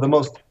some of the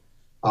most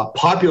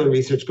popular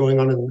research going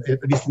on,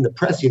 at least in the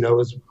press,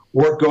 is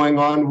work going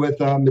on with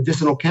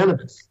medicinal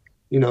cannabis.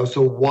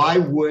 So why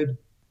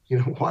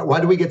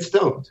do we get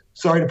stoned?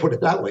 Sorry to put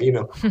it that way.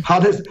 How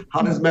does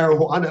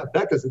marijuana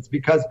affect us? It's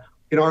because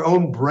in our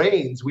own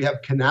brains, we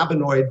have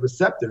cannabinoid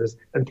receptors,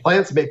 and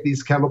plants make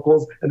these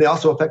chemicals, and they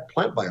also affect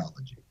plant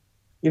biology.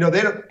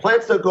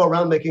 Plants don't go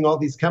around making all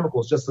these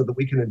chemicals just so that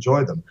we can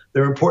enjoy them.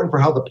 They're important for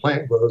how the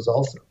plant grows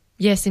also.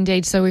 Yes,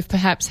 indeed. So we've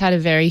perhaps had a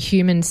very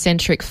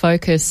human-centric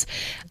focus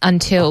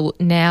until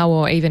now,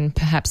 or even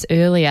perhaps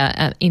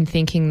earlier, in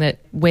thinking that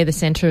we're the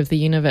centre of the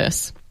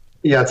universe.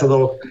 Yeah, it's a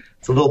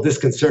little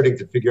disconcerting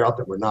to figure out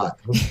that we're not.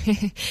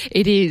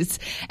 It is.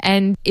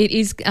 And it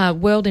is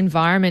World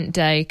Environment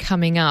Day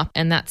coming up,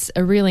 and that's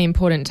a really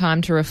important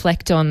time to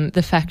reflect on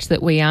the fact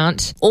that we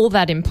aren't all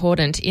that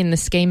important in the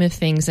scheme of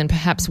things, and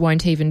perhaps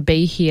won't even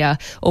be here,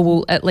 or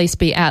will at least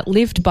be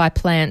outlived by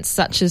plants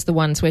such as the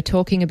ones we're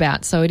talking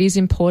about. So it is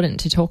important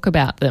to talk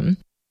about them.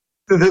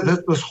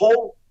 This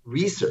whole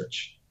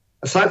research,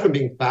 aside from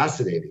being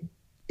fascinating,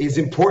 is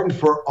important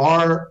for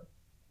our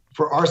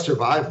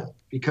survival.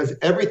 Because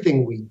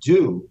everything we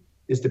do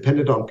is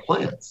dependent on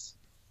plants.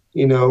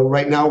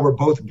 Right now we're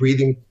both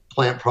breathing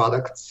plant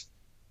products.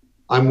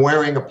 I'm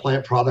wearing a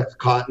plant product,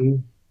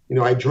 cotton.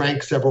 I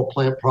drank several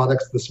plant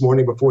products this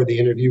morning before the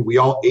interview. We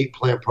all ate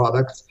plant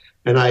products,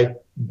 and I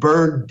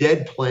burned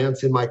dead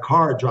plants in my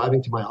car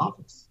driving to my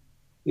office.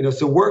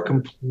 So we're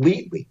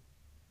completely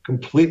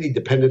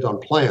dependent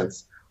on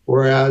plants,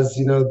 whereas,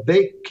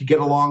 they could get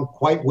along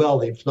quite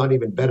well, if not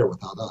even better,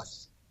 without us.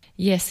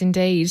 Yes,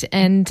 indeed.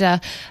 And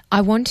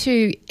I want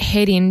to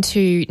head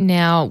into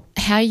now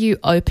how you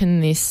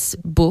open this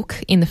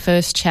book in the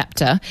first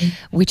chapter,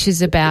 which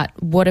is about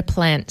what a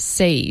plant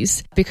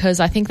sees, because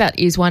I think that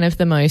is one of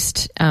the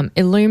most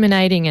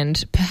illuminating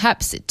and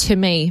perhaps, to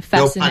me,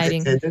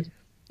 fascinating. No pun intended?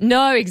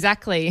 No,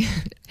 exactly.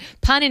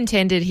 Pun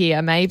intended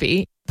here,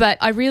 maybe. But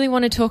I really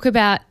want to talk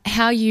about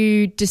how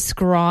you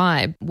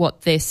describe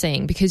what they're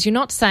seeing, because you're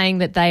not saying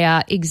that they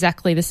are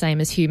exactly the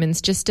same as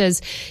humans, just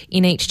as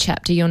in each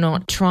chapter you're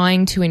not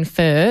trying to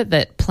infer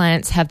that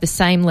plants have the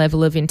same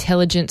level of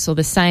intelligence or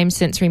the same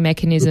sensory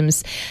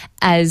mechanisms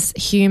as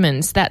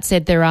humans. That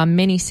said, there are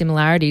many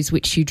similarities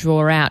which you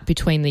draw out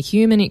between the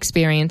human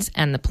experience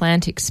and the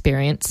plant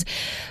experience.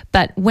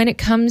 But when it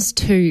comes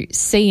to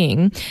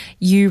seeing,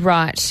 you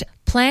write,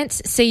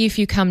 plants see if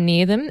you come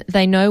near them.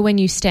 They know when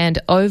you stand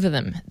over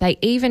them. They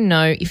even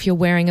know if you're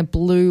wearing a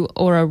blue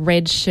or a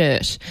red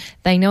shirt.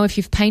 They know if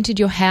you've painted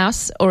your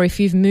house or if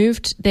you've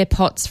moved their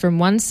pots from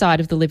one side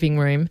of the living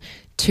room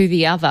to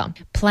the other.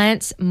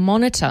 Plants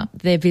monitor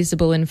their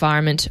visible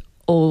environment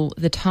all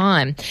the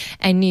time.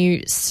 And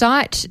you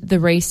cite the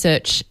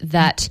research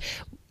that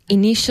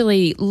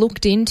initially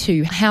looked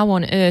into how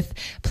on earth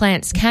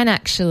plants can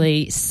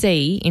actually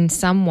see in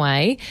some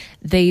way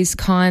these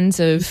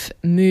kinds of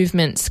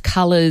movements,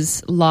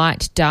 colours,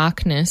 light,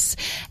 darkness.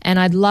 And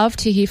I'd love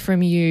to hear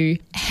from you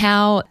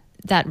how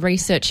that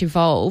research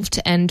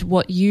evolved and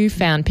what you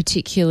found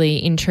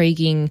particularly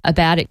intriguing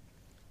about it.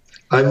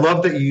 I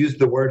love that you used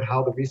the word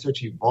how the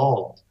research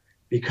evolved,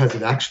 because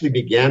it actually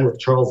began with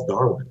Charles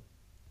Darwin.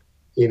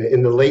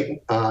 In the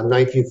late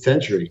 19th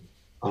century,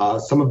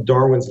 some of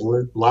Darwin's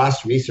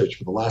last research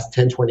for the last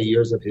 10, 20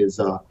 years of his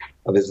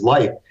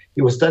life,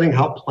 he was studying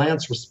how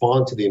plants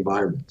respond to the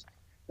environment.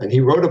 And he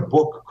wrote a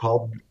book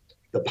called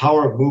The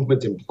Power of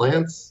Movement in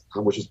Plants,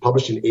 which was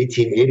published in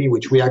 1880,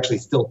 which we actually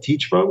still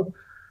teach from,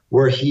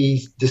 where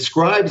he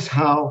describes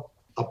how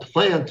a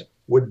plant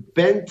would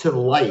bend to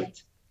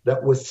light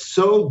that was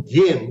so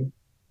dim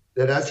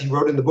that, as he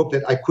wrote in the book,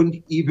 that I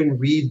couldn't even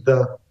read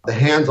the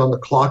hands on the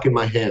clock in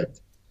my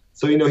hand.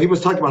 So, he was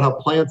talking about how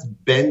plants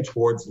bend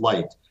towards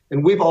light.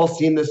 And we've all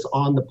seen this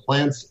on the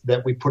plants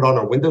that we put on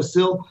our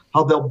windowsill,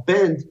 how they'll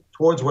bend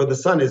towards where the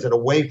sun is and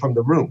away from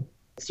the room.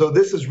 So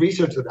this is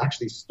research that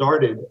actually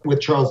started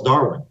with Charles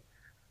Darwin.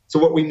 So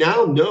what we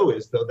now know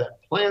is, though,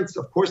 that plants,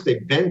 of course, they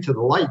bend to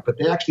the light, but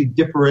they actually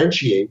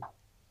differentiate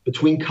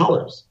between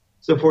colors.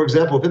 So, for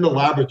example, if in the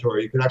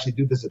laboratory, you can actually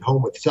do this at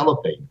home with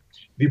cellophane.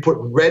 If you put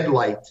red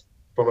light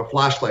from a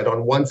flashlight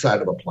on one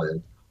side of a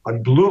plant,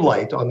 on blue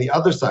light on the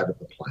other side of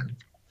the plant,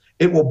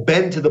 it will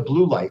bend to the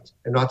blue light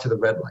and not to the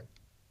red light.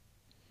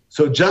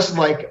 So just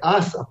like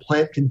us, a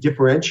plant can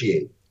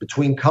differentiate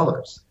between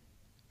colors.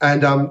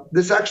 And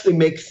this actually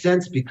makes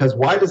sense, because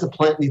why does a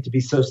plant need to be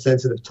so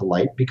sensitive to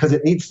light? Because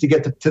it needs to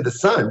get to the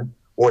sun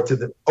or to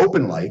the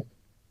open light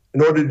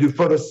in order to do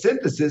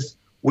photosynthesis,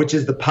 which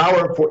is the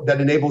power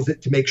that enables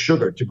it to make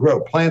sugar, to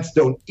grow. Plants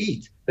don't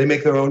eat. They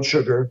make their own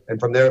sugar, and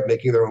from there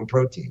making their own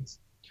proteins.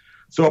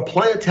 So a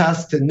plant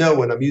has to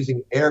know, and I'm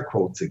using air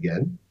quotes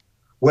again,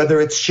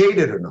 whether it's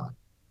shaded or not.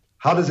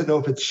 How does it know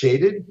if it's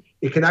shaded?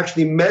 It can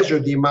actually measure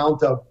the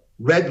amount of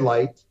red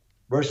light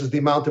versus the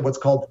amount of what's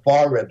called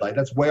far red light.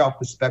 That's way off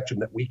the spectrum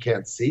that we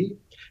can't see.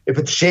 If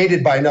it's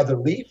shaded by another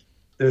leaf,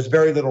 there's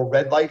very little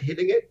red light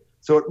hitting it,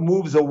 so it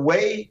moves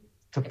away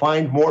to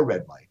find more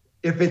red light.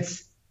 If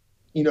it's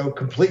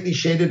completely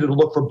shaded, it'll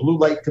look for blue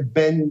light to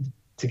bend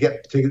to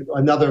get to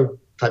another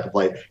type of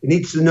light. It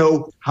needs to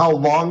know how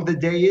long the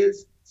day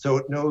is, so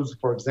it knows,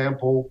 for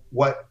example,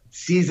 what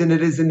season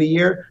it is in the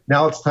year.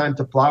 Now it's time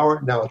to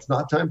flower. Now it's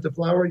not time to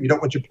flower. You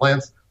don't want your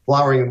plants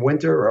flowering in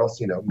winter, or else,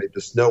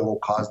 the snow will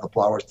cause the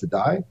flowers to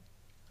die.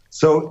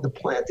 So the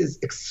plant is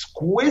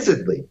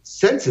exquisitely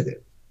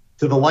sensitive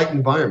to the light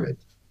environment.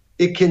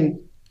 It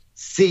can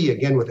see,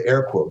 again with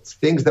air quotes,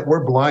 things that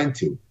we're blind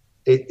to.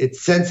 It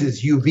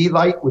senses UV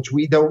light, which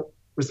we don't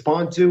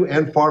respond to,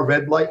 and far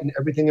red light and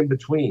everything in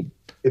between.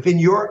 If in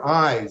your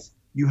eyes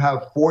you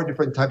have 4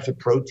 different types of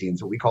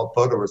proteins, what we call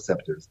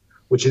photoreceptors,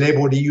 which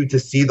enable you to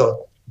see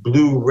the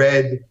blue,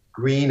 red,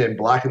 green, and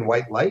black and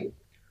white light,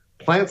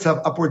 plants have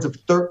upwards of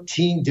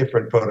 13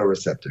 different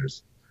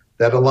photoreceptors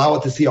that allow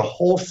it to see a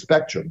whole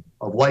spectrum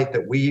of light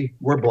that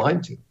we're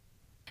blind to.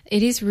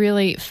 It is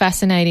really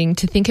fascinating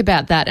to think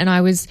about that. And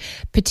I was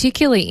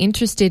particularly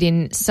interested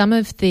in some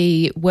of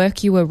the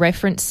work you were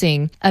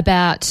referencing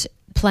about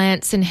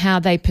plants and how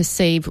they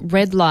perceive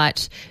red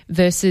light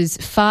versus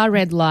far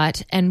red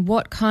light, and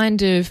what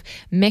kind of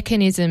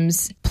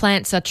mechanisms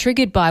plants are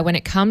triggered by when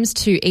it comes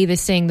to either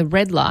seeing the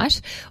red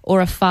light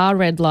or a far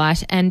red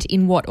light, and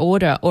in what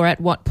order or at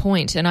what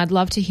point. And I'd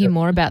love to hear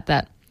more about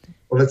that.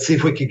 Well, let's see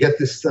if we can get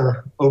this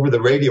over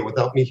the radio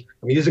without me.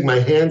 I'm using my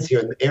hands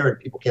here in the air and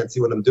people can't see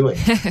what I'm doing.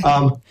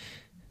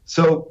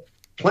 So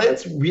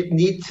plants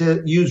need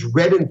to use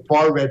red and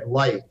far red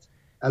light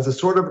as a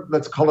sort of,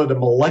 let's call it a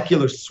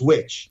molecular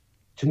switch,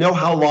 to know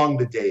how long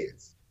the day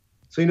is.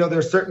 So, there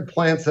are certain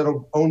plants that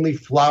will only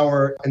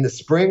flower in the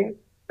spring,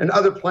 and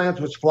other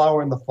plants which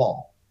flower in the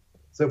fall.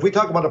 So if we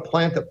talk about a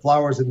plant that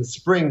flowers in the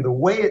spring, the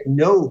way it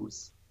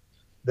knows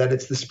that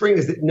it's the spring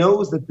is it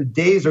knows that the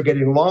days are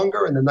getting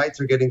longer and the nights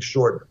are getting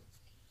shorter.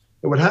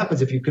 And what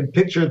happens, if you can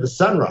picture the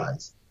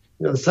sunrise,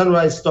 the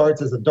sunrise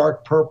starts as a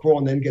dark purple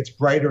and then gets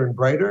brighter and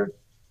brighter.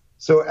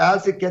 So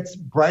as it gets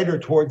brighter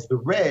towards the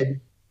red,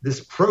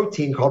 this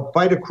protein called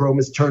phytochrome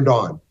is turned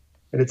on.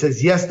 And it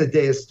says, yes, the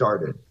day has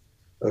started.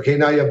 Okay,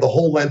 now you have the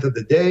whole length of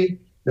the day.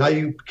 Now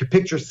you can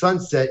picture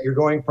sunset. You're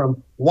going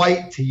from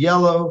white to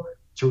yellow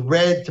to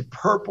red to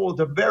purple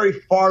to very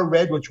far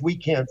red, which we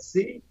can't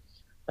see.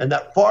 And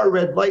that far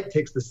red light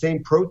takes the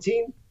same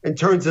protein and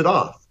turns it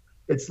off.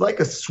 It's like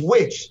a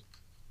switch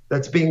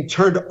that's being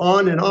turned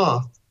on and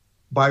off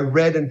by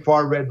red and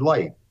far red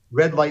light.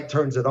 Red light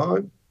turns it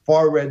on,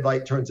 far red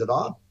light turns it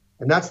off.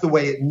 And that's the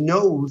way it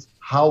knows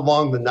how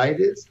long the night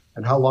is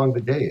and how long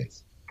the day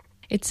is.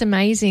 It's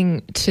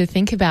amazing to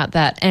think about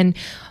that. And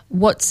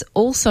what's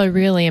also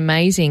really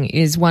amazing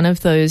is one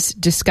of those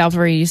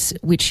discoveries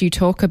which you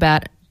talk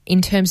about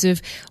in terms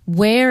of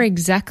where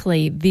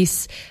exactly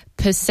this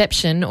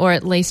perception, or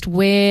at least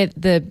where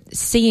the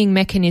seeing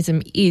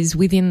mechanism is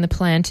within the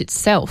plant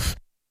itself?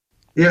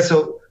 Yeah,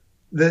 so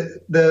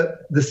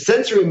the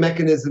sensory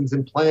mechanisms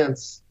in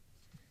plants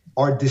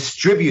are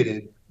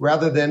distributed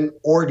rather than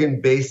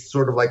organ-based,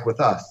 sort of like with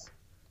us.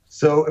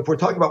 So if we're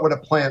talking about what a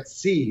plant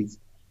sees,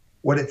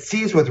 what it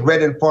sees with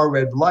red and far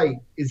red light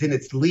is in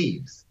its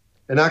leaves.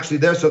 And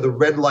actually so the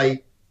red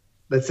light,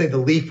 let's say the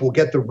leaf will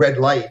get the red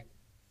light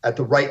at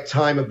the right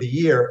time of the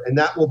year, and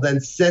that will then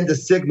send a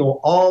signal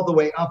all the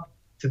way up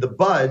to the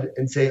bud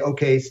and say,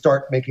 okay,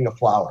 start making a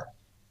flower.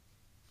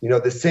 You know,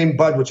 the same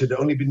bud which had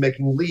only been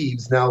making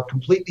leaves now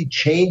completely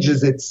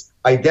changes its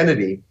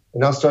identity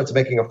and now starts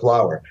making a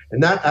flower.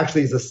 And that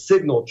actually is a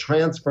signal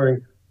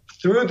transferring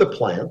through the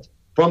plant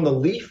from the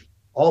leaf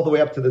all the way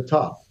up to the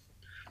top.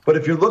 But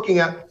if you're looking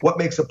at what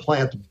makes a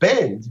plant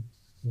bend,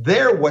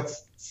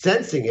 what's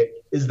sensing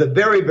it is the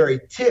very,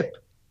 very tip.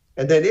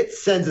 And then it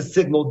sends a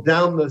signal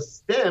down the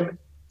stem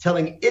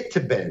telling it to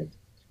bend.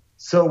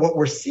 So what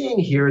we're seeing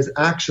here is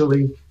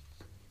actually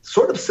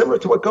sort of similar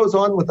to what goes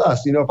on with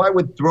us. You know, if I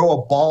would throw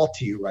a ball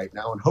to you right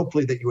now and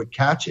hopefully that you would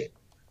catch it,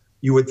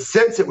 you would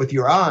sense it with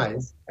your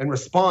eyes and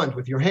respond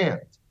with your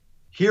hand.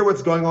 Here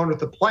what's going on with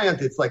the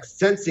plant, it's like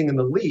sensing in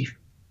the leaf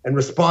and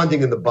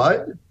responding in the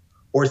bud,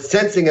 or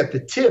sensing at the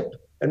tip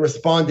and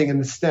responding in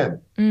the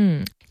stem.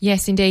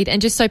 Yes, indeed.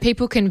 And just so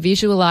people can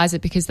visualise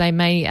it, because they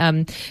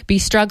may be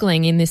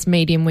struggling in this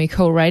medium we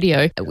call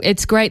radio.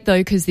 It's great, though,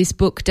 because this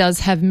book does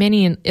have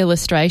many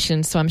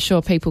illustrations, so I'm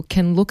sure people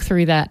can look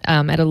through that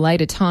at a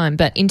later time.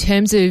 But in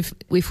terms of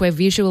if we're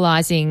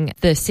visualising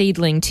the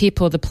seedling tip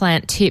or the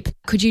plant tip,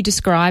 could you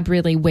describe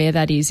really where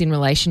that is in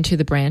relation to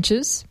the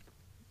branches?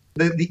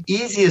 The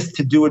easiest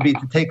to do would be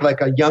to take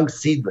like a young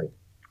seedling,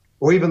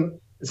 or even,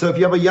 so if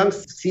you have a young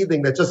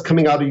seedling that's just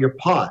coming out of your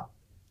pot,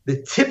 the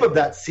tip of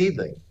that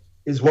seedling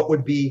is what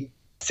would be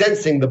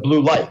sensing the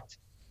blue light.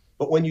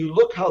 But when you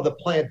look how the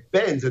plant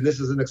bends, and this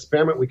is an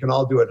experiment we can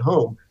all do at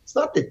home, it's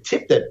not the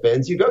tip that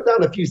bends. You go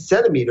down a few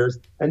centimeters,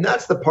 and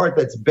that's the part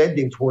that's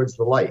bending towards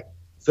the light.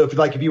 So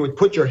if you would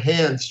put your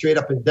hand straight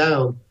up and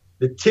down,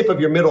 the tip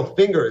of your middle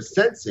finger is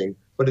sensing,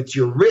 but it's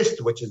your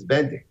wrist which is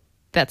bending.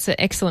 That's an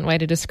excellent way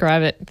to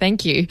describe it.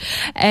 Thank you.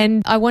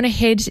 And I want to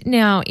head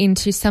now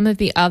into some of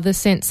the other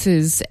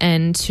senses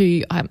and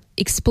to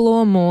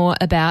explore more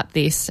about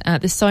this.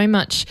 There's so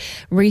much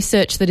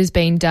research that has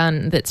been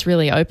done that's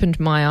really opened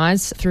my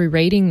eyes through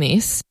reading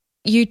this.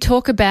 You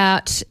talk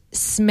about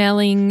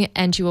smelling,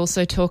 and you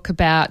also talk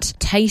about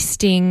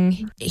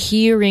tasting,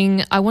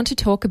 hearing. I want to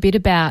talk a bit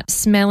about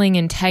smelling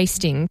and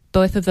tasting.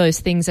 Both of those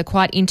things are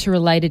quite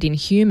interrelated in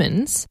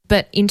humans.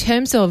 But in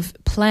terms of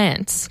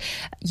plants,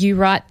 you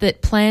write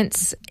that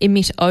plants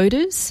emit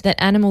odours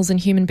that animals and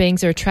human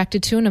beings are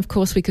attracted to. And of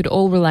course, we could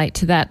all relate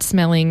to that,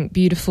 smelling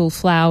beautiful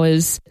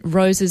flowers.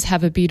 Roses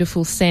have a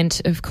beautiful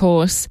scent, of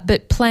course.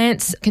 But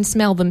plants can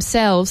smell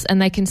themselves,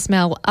 and they can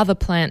smell other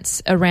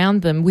plants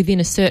around them within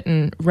a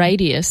certain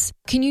radius.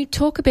 Can you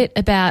talk a bit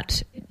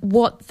about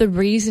what the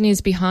reason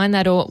is behind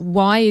that, or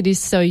why it is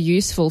so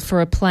useful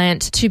for a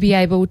plant to be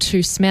able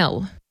to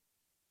smell?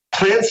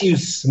 Plants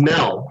use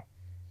smell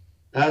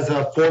as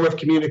a form of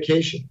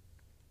communication.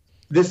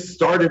 This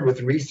started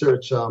with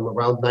research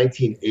around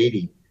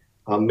 1980,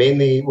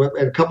 mainly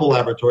at a couple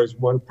laboratories.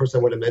 One person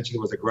I want to mention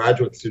who was a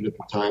graduate student at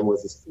the time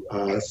was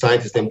a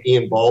scientist named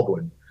Ian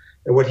Baldwin.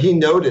 And what he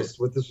noticed,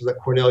 this was at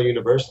Cornell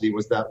University,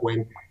 was that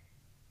when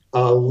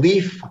a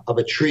leaf of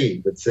a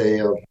tree, let's say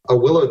a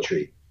willow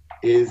tree,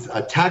 is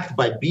attacked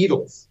by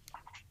beetles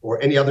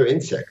or any other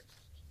insect,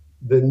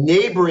 the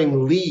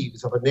neighboring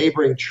leaves of a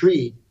neighboring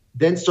tree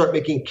then start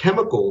making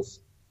chemicals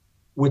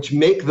which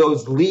make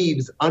those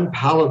leaves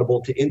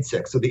unpalatable to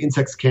insects, so the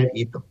insects can't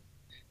eat them.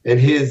 And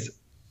his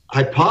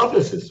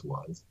hypothesis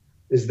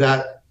is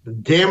that the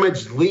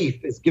damaged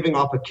leaf is giving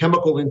off a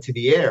chemical into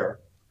the air,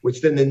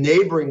 which then the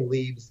neighboring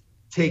leaves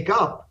take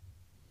up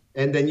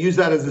and then use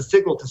that as a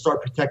signal to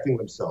start protecting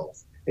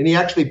themselves. And he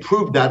actually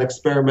proved that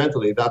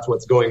experimentally. That's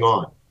what's going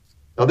on.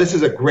 Now, this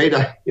is a great,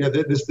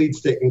 this leads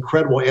to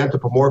incredible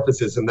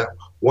anthropomorphism, that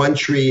one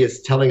tree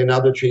is telling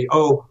another tree,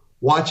 oh,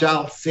 watch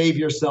out, save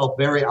yourself,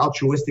 very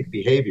altruistic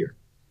behavior.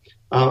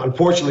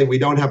 Unfortunately, we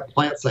don't have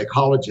plant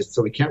psychologists,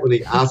 so we can't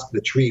really ask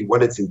the tree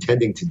what it's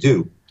intending to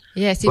do.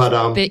 Yes,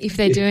 if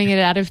they're doing it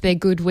out of their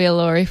goodwill,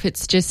 or if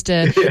it's just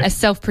a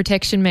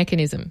self-protection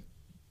mechanism.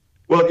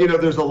 Well,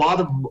 there's a lot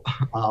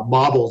of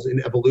models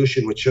in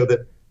evolution which show that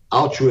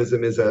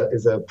altruism is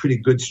a pretty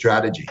good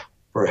strategy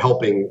for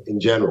helping in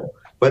general.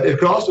 But it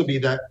could also be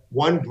that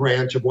one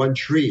branch of one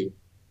tree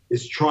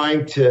is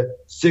trying to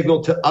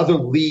signal to other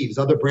leaves,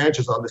 other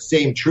branches on the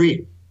same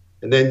tree.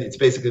 And then it's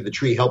basically the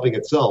tree helping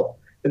itself.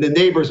 And the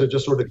neighbors are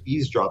just sort of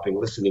eavesdropping,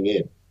 listening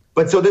in.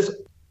 But so this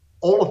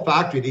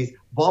olfactory, these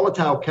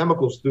volatile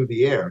chemicals through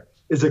the air,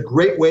 is a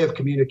great way of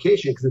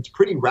communication because it's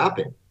pretty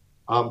rapid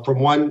from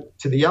one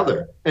to the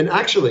other. And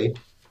actually,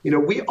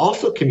 we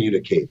also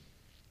communicate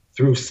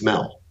through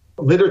smell.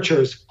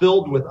 Literature is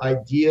filled with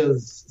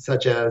ideas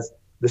such as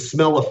the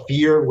smell of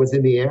fear was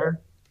in the air,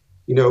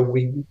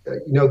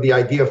 the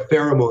idea of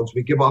pheromones.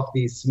 We give off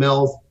these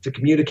smells to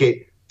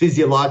communicate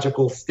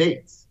physiological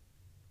states.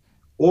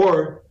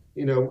 Or,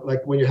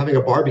 like when you're having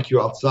a barbecue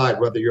outside,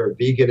 whether you're a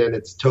vegan and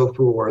it's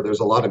tofu or there's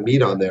a lot of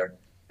meat on there,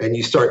 and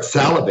you start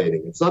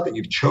salivating. It's not that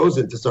you've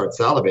chosen to start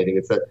salivating.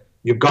 It's that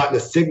you've gotten a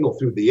signal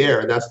through the air,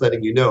 and that's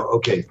letting you know,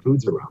 okay,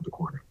 food's around the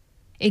corner.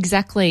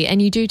 Exactly.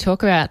 And you do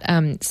talk about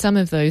some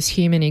of those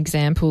human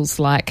examples,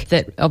 like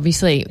that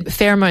obviously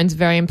pheromones are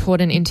very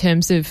important in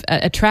terms of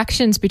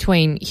attractions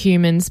between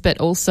humans, but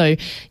also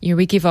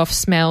we give off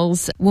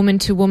smells woman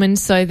to woman,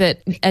 so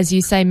that, as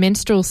you say,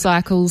 menstrual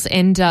cycles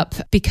end up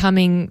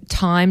becoming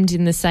timed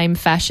in the same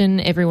fashion.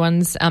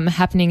 Everyone's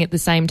happening at the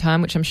same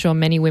time, which I'm sure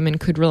many women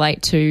could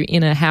relate to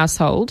in a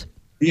household.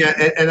 Yeah,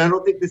 and I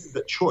don't think this is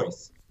a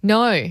choice.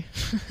 No,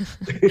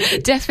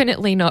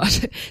 definitely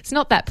not. It's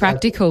not that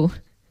practical.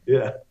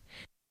 Yeah.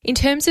 In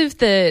terms of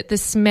the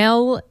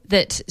smell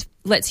that,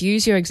 let's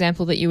use your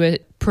example that you were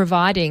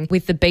providing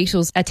with the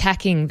beetles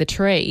attacking the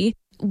tree,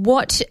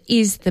 what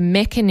is the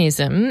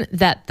mechanism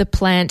that the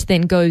plant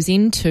then goes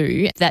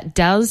into that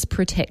does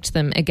protect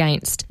them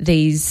against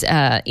these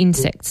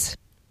insects?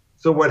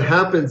 So what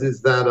happens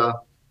is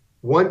that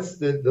once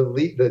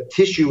the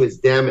tissue is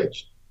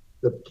damaged,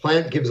 the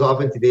plant gives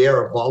off into the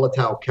air a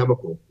volatile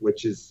chemical,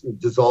 which is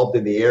dissolved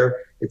in the air.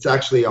 It's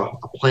actually a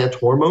plant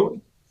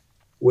hormone,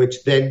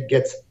 which then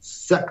gets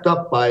sucked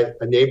up by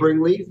a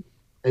neighboring leaf.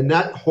 And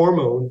that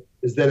hormone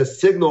is then a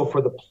signal for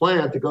the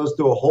plant that goes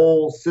through a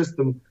whole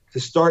system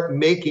to start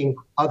making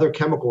other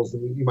chemicals.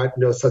 You might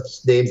know such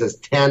names as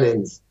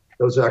tannins.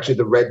 Those are actually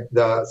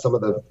some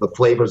of the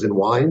flavors in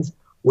wines,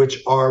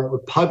 which are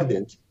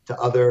repugnant to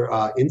other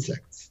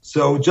insects.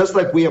 So just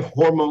like we have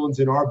hormones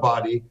in our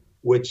body,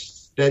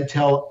 which then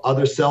tell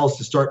other cells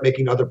to start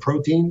making other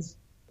proteins,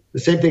 the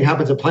same thing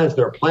happens in plants.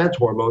 There are plant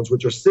hormones,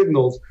 which are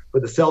signals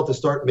for the cell to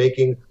start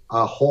making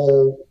a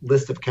whole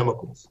list of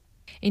chemicals.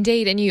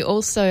 Indeed, and you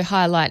also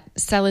highlight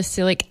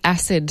salicylic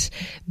acid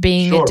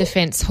being a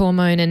defense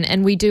hormone,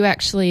 and we do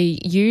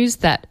actually use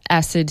that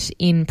acid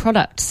in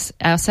products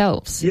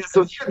ourselves. Yeah,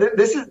 so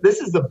this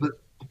is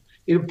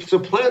so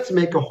plants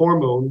make a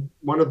hormone.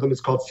 One of them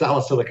is called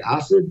salicylic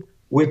acid,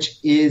 which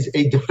is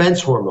a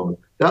defense hormone.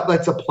 That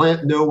lets a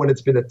plant know when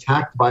it's been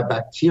attacked by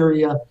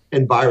bacteria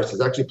and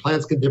viruses. Actually,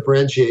 plants can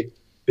differentiate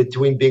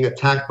between being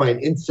attacked by an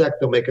insect,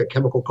 they'll make a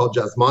chemical called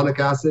jasmonic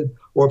acid,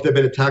 or if they've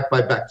been attacked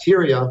by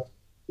bacteria,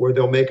 where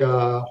they'll make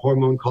a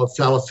hormone called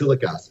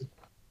salicylic acid.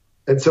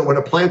 And so when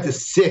a plant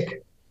is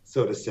sick,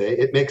 so to say,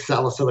 it makes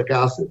salicylic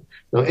acid.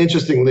 Now,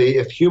 interestingly,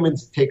 if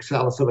humans take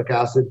salicylic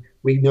acid,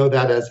 we know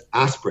that as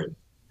aspirin,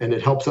 and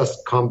it helps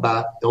us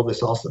combat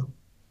illness also.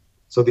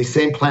 So these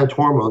same plant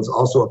hormones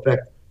also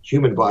affect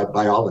human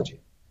biology.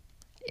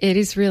 It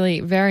is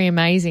really very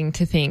amazing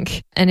to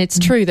think. And it's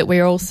true that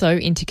we're also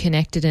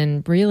interconnected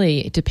and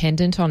really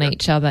dependent on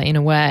each other in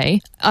a way.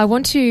 I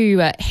want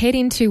to head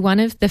into one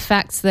of the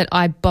facts that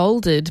I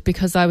bolded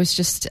because I was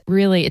just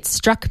really, it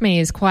struck me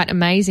as quite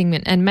amazing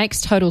and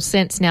makes total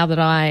sense now that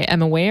I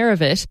am aware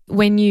of it.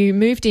 When you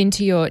moved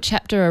into your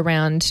chapter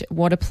around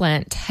what a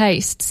plant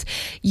tastes,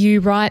 you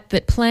write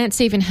that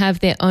plants even have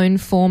their own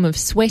form of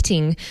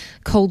sweating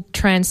called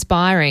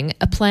transpiring.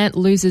 A plant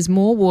loses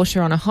more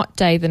water on a hot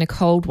day than a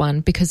cold one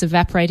because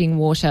evaporating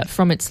water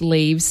from its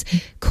leaves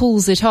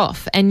cools it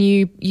off. And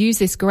you use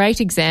this great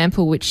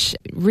example, which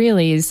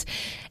really is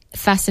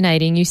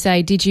fascinating. You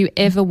say, did you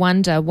ever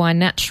wonder why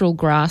natural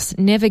grass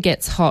never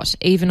gets hot,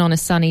 even on a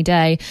sunny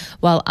day,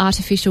 while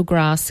artificial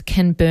grass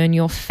can burn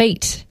your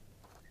feet?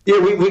 Yeah,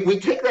 we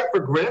take that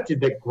for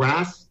granted, that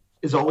grass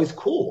is always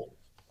cool.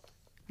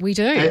 We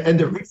do. And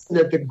the reason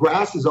that the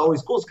grass is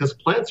always cool is because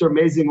plants are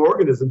amazing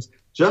organisms,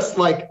 just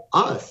like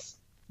us.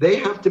 They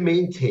have to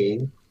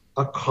maintain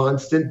a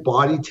constant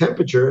body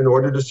temperature in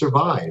order to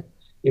survive.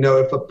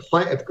 If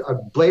a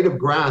blade of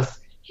grass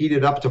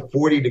heated up to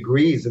 40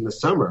 degrees in the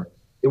summer,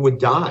 it would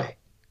die.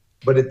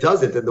 But it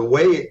doesn't. And the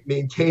way it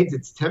maintains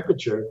its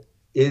temperature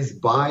is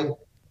by,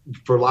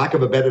 for lack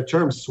of a better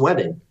term,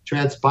 sweating,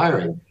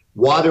 transpiring.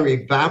 Water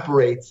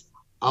evaporates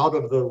out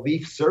of the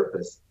leaf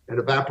surface. And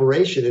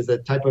evaporation is a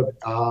type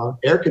of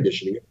air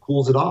conditioning. It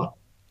cools it off.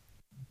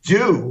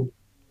 Dew,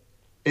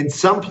 in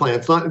some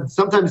plants,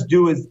 sometimes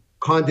dew is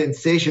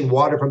condensation,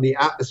 water from the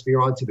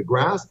atmosphere onto the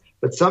grass,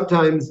 but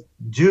sometimes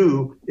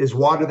dew is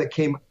water that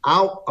came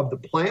out of the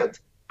plant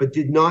but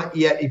did not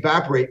yet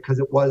evaporate because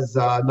it was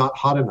not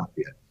hot enough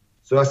yet.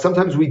 So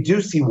sometimes we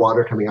do see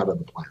water coming out of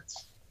the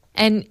plants.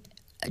 And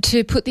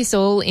to put this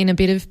all in a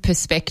bit of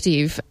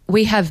perspective,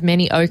 we have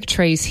many oak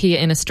trees here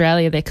in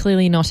Australia. They're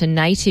clearly not a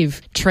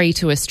native tree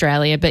to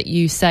Australia, but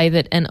you say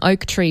that an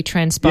oak tree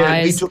transpires...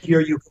 Yeah, we took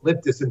your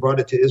eucalyptus and brought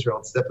it to Israel.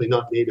 It's definitely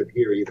not native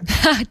here either.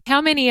 How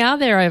many are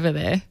there over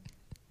there?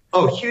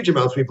 Oh, huge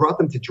amounts. We brought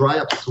them to dry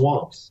up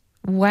swamps.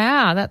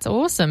 Wow, that's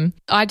awesome.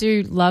 I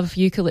do love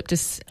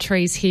eucalyptus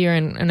trees here,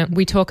 and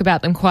we talk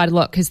about them quite a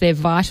lot because they're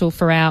vital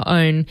for our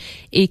own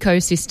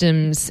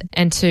ecosystems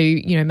and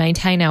to,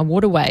 maintain our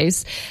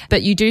waterways.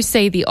 But you do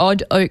see the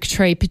odd oak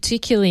tree,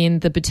 particularly in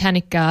the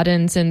botanic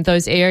gardens and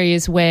those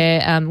areas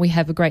where we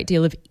have a great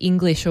deal of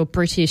English or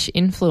British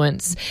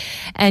influence.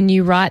 And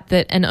you write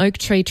that an oak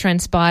tree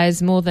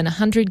transpires more than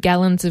 100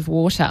 gallons of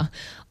water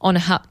on a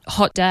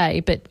hot day,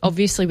 but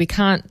obviously we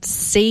can't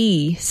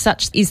see,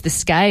 such is the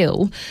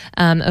scale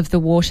of the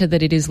water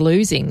that it is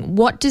losing.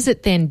 What does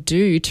it then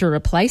do to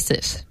replace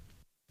it?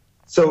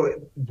 So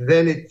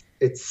then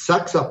it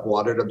sucks up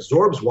water, it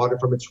absorbs water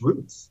from its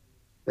roots.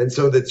 And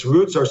so its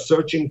roots are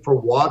searching for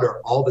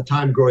water all the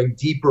time, growing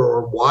deeper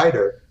or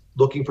wider,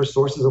 looking for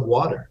sources of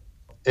water.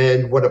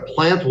 And what a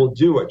plant will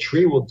do, a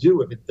tree will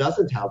do if it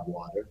doesn't have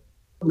water,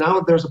 now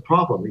there's a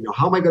problem.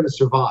 How am I going to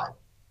survive?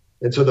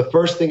 And so the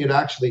first thing it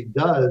actually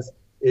does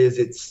is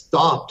it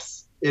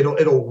stops.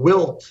 It'll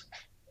wilt.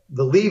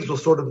 The leaves will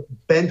sort of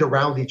bend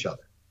around each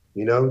other.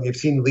 You've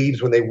seen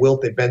leaves when they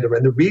wilt, they bend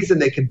around. The reason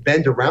they can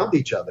bend around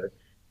each other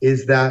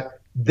is that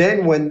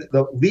then when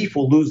the leaf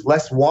will lose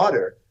less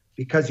water,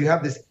 because you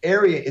have this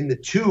area in the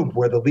tube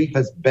where the leaf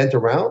has bent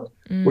around,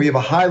 where you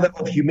have a high level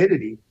of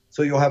humidity,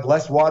 so you'll have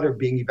less water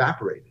being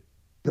evaporated.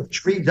 The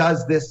tree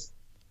does this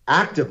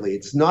actively.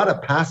 It's not a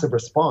passive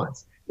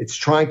response. It's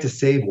trying to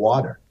save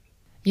water.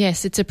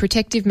 Yes, it's a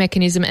protective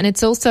mechanism, and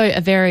it's also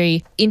a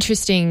very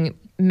interesting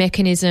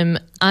mechanism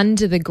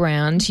under the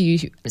ground.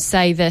 You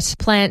say that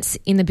plants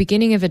in the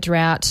beginning of a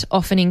drought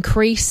often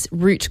increase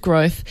root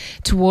growth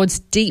towards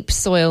deep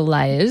soil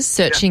layers,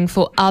 searching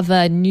for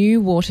other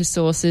new water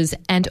sources,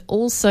 and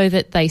also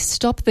that they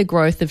stop the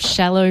growth of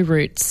shallow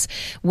roots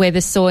where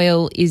the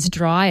soil is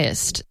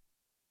driest.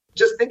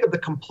 Just think of the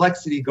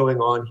complexity going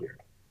on here.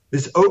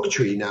 This oak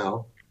tree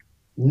now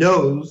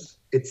knows,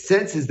 it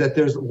senses that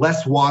there's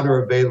less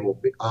water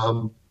available.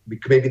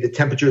 Maybe the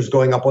temperature is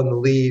going up on the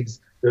leaves.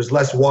 There's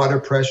less water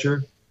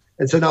pressure.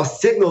 And so now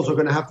signals are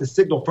going to have to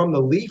signal from the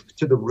leaf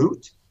to the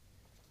root.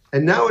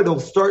 And now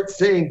it'll start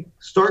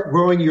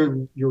growing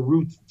your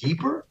roots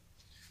deeper.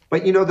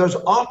 But, there's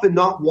often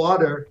not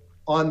water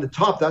on the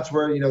top. That's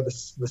where,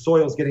 the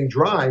soil is getting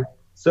dry.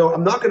 So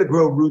I'm not going to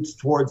grow roots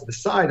towards the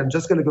side. I'm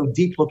just going to go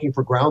deep looking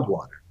for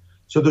groundwater.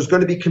 So there's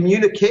going to be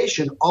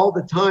communication all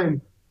the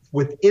time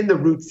within the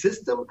root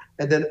system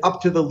and then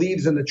up to the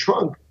leaves and the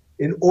trunk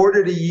in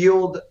order to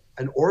yield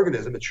an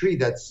organism, a tree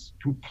that's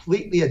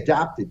completely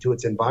adapted to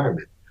its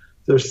environment.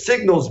 There's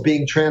signals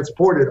being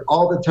transported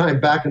all the time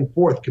back and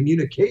forth,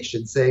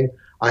 communication saying,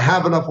 I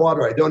have enough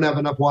water, I don't have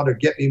enough water,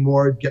 get me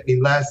more, get me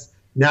less.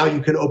 Now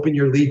you can open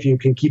your leaf and you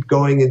can keep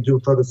going and do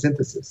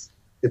photosynthesis.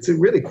 It's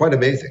really quite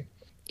amazing.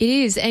 It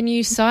is, and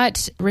you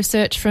cite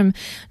research from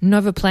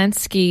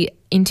Novoplansky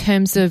in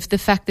terms of the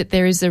fact that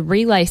there is a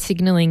relay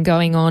signalling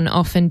going on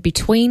often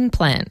between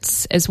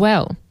plants as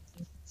well.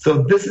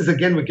 So this is,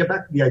 again, we get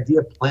back to the idea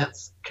of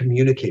plants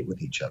communicate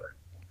with each other,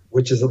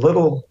 which is a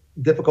little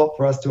difficult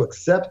for us to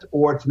accept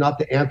or to not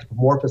to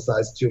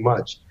anthropomorphize too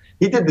much.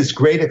 He did this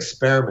great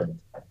experiment.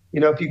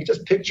 If you could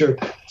just picture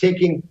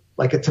taking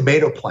like a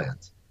tomato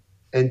plant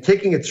and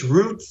taking its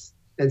roots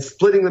and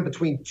splitting them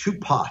between two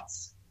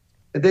pots,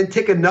 and then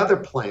take another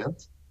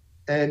plant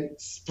and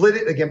split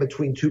it again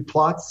between two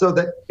plots so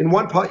that in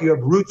one pot you have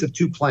roots of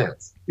two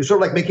plants. You're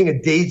sort of like making a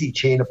daisy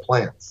chain of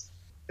plants.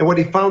 And what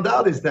he found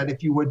out is that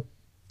if you would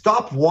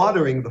stop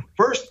watering the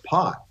first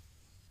pot,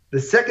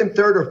 the second,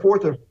 third, or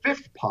fourth, or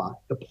fifth pot,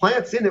 the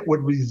plants in it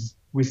would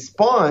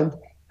respond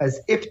as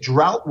if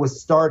drought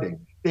was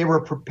starting. They were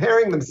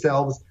preparing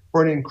themselves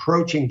for an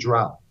encroaching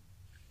drought,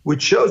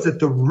 which shows that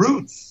the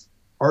roots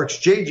are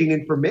exchanging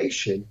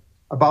information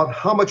about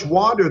how much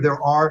water there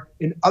are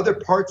in other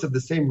parts of the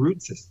same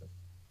root system.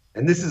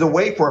 And this is a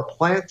way for a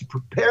plant to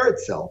prepare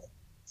itself,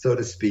 so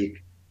to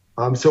speak,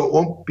 so it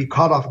won't be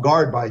caught off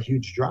guard by a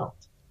huge drought.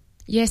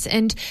 Yes,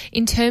 and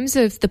in terms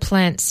of the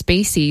plant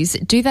species,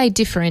 do they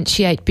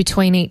differentiate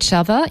between each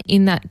other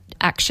in that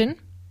action?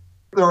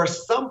 There are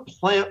some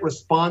plant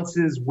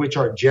responses which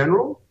are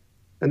general,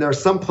 and there are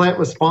some plant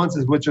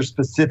responses which are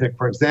specific.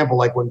 For example,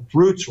 like when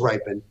fruits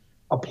ripen,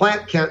 a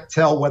plant can't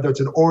tell whether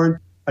it's an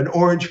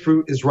orange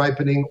fruit is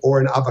ripening or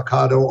an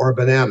avocado or a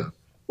banana,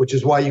 which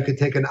is why you could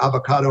take an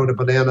avocado and a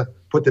banana,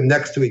 put them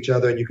next to each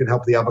other, and you can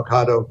help the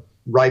avocado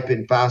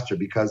ripen faster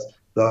because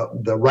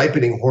the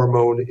ripening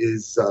hormone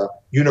is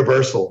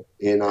universal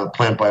in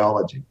plant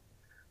biology.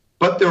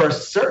 But there are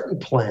certain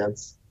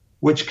plants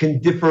which can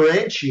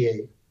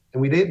differentiate,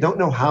 and we don't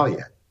know how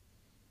yet,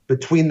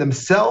 between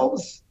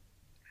themselves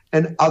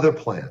and other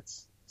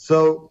plants.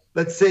 So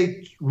let's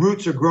say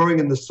roots are growing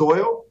in the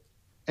soil,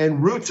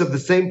 and roots of the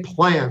same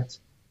plant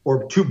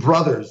or two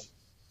brothers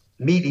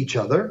meet each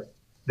other.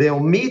 They'll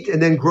meet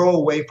and then grow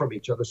away from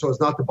each other so as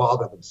not to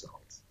bother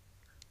themselves.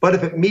 But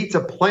if it meets a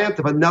plant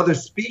of another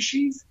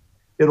species,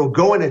 it'll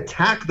go and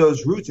attack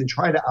those roots and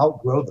try to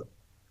outgrow them.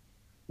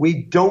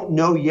 We don't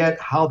know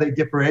yet how they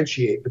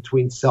differentiate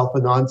between self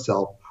and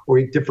non-self or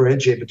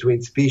differentiate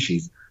between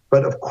species.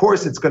 But of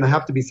course, it's going to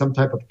have to be some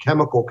type of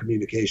chemical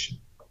communication.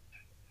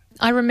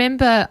 I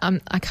remember,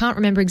 I can't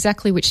remember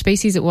exactly which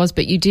species it was,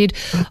 but you did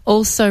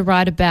also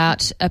write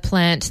about a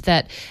plant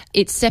that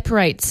it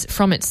separates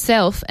from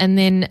itself and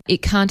then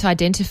it can't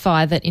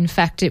identify that in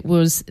fact it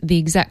was the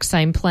exact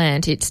same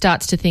plant. It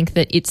starts to think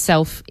that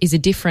itself is a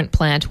different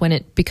plant when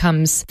it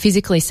becomes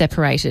physically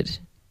separated.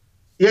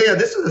 Yeah,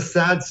 this is a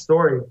sad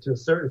story to a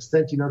certain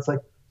extent. It's like,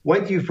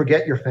 when do you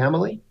forget your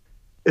family?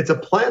 It's a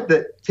plant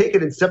that, take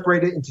it and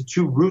separate it into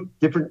two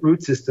different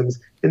root systems.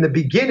 In the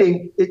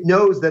beginning, it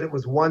knows that it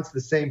was once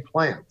the same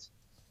plant.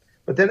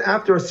 But then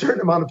after a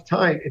certain amount of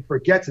time, it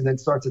forgets and then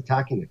starts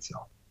attacking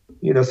itself.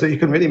 So you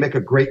can really make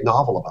a great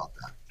novel about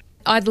that.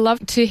 I'd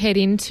love to head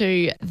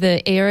into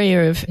the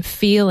area of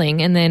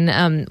feeling and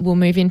then we'll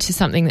move into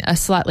something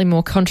slightly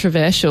more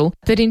controversial.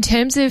 But in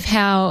terms of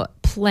how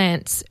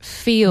plants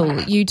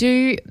feel, you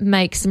do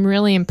make some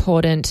really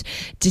important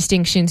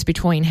distinctions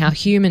between how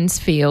humans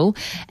feel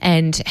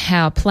and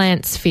how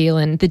plants feel,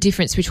 and the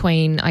difference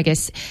between, I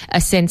guess,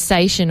 a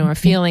sensation or a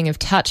feeling of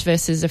touch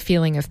versus a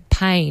feeling of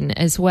pain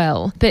as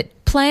well. But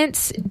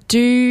plants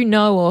do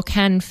know or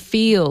can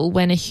feel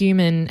when a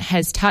human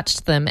has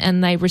touched them,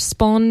 and they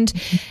respond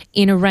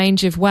in a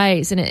range of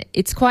ways. And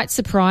it's quite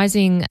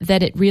surprising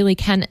that it really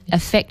can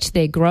affect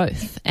their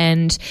growth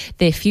and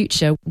their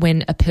future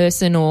when a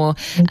person or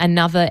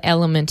another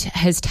element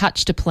has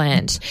touched a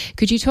plant.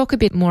 Could you talk a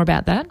bit more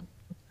about that?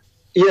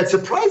 Yeah, it's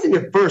surprising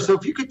at first. So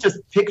if you could just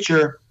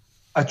picture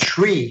a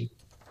tree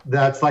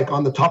that's like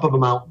on the top of a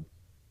mountain.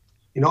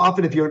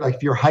 Often if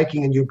you're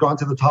hiking and you've gone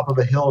to the top of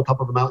a hill, top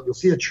of a mountain, you'll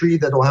see a tree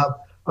that will have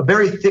a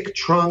very thick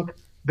trunk,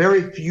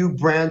 very few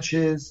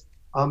branches,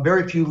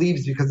 very few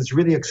leaves because it's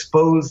really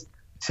exposed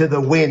to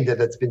the wind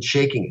that's been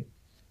shaking it.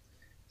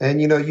 And,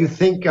 you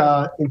think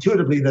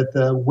intuitively that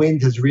the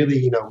wind has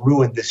really,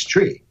 ruined this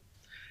tree.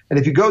 And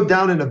if you go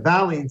down in a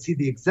valley and see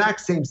the exact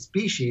same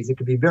species, it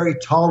could be very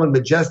tall and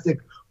majestic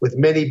with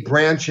many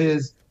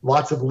branches,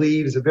 lots of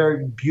leaves, a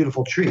very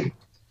beautiful tree.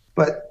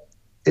 But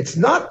it's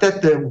not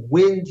that the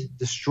wind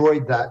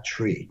destroyed that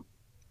tree.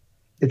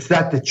 It's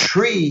that the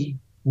tree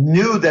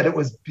knew that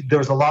there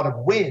was a lot of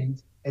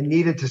wind and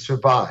needed to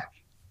survive.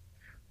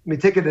 Let me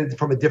take it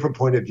from a different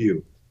point of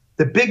view.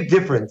 The big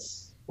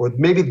difference, or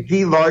maybe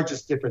the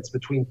largest difference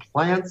between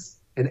plants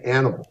and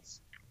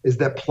animals, is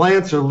that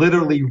plants are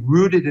literally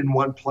rooted in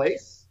one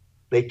place.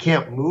 They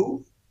can't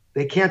move.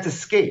 They can't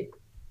escape.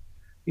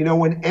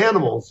 When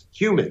animals,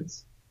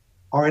 humans,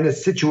 are in a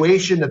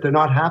situation that they're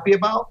not happy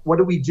about, what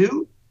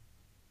do?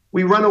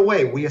 We run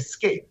away. We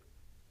escape.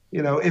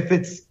 If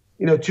it's,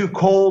 too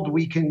cold,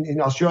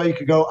 in Australia, you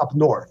could go up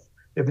north.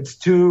 If it's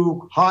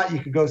too hot, you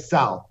could go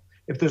south.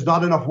 If there's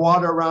not enough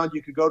water around,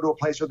 you could go to a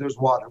place where there's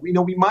water. We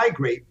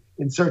migrate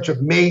in search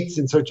of mates,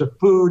 in search of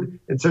food,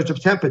 in search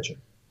of temperature.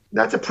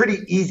 That's a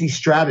pretty easy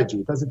strategy.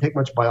 It doesn't take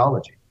much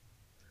biology.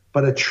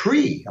 But a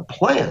tree, a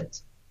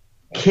plant,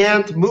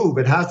 can't move.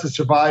 It has to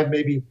survive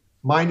maybe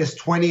minus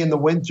 20 in the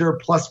winter,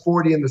 plus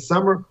 40 in the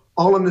summer,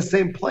 all in the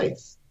same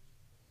place.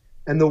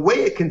 And the way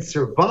it can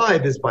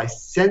survive is by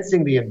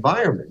sensing the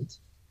environment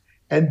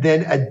and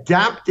then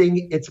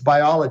adapting its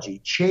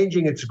biology,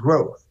 changing its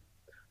growth.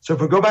 So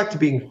if we go back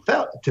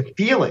to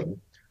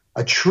feeling,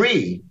 a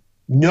tree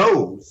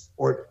knows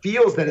or it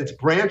feels that its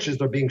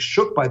branches are being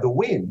shook by the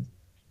wind.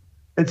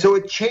 And so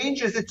it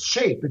changes its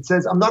shape. It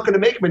says, I'm not going to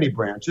make many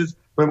branches,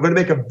 but I'm going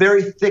to make a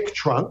very thick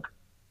trunk.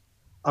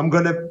 I'm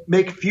going to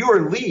make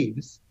fewer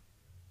leaves.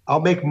 I'll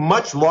make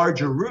much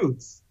larger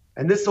roots.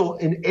 And this will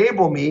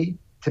enable me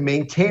to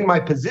maintain my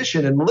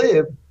position and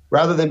live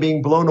rather than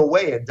being blown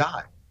away and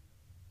die.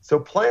 So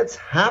plants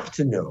have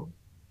to know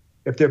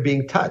if they're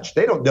being touched.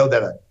 They don't know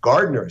that a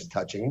gardener is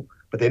touching,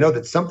 but they know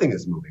that something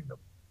is moving them.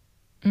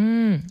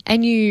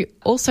 And you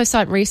also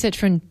cite research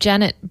from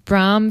Janet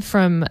Brahm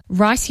from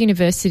Rice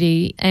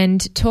University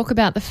and talk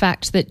about the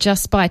fact that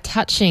just by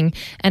touching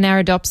an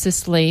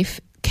Arabidopsis leaf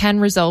can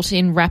result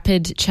in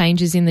rapid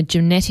changes in the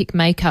genetic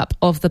makeup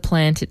of the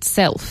plant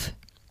itself.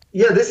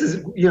 Yeah, this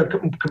is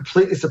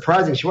completely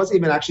surprising. She wasn't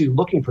even actually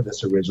looking for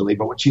this originally,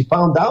 but what she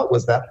found out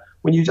was that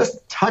when you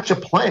just touch a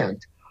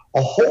plant,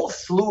 a whole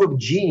slew of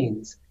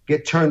genes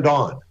get turned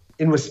on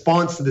in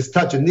response to this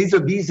touch. And these are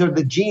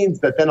the genes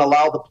that then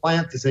allow the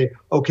plant to say,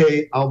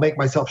 okay, I'll make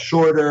myself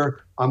shorter.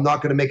 I'm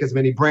not going to make as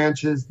many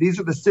branches. These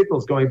are the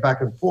signals going back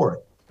and forth.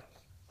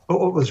 But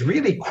what was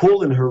really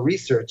cool in her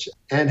research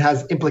and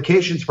has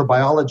implications for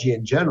biology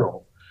in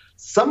general,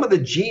 some of the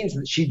genes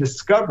that she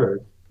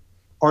discovered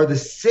are the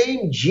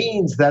same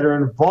genes that are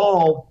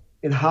involved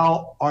in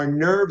how our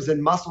nerves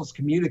and muscles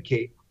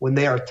communicate when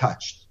they are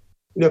touched.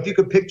 If you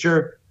could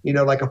picture,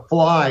 like a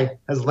fly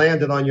has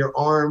landed on your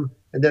arm,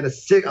 and then an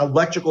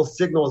electrical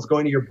signal is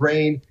going to your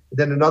brain, and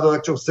then another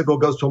electrical signal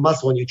goes to a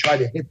muscle, and you try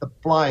to hit the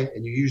fly,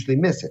 and you usually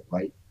miss it,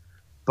 right?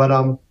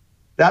 But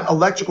that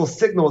electrical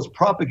signal is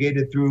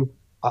propagated through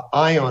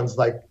ions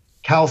like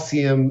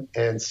calcium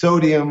and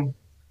sodium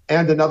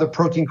and another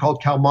protein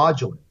called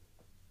calmodulin.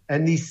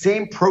 And these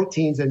same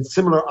proteins and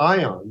similar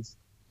ions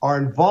are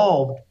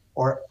involved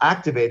or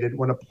activated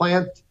when a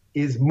plant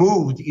is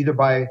moved either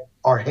by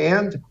our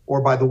hand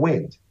or by the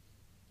wind.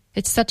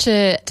 It's such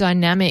a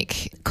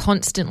dynamic,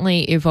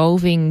 constantly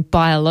evolving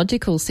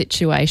biological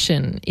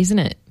situation, isn't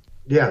it?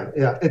 Yeah.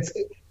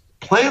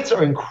 Plants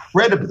are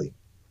incredibly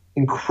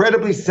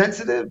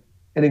sensitive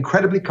and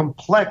incredibly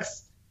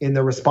complex in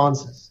their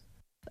responses.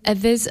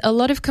 There's a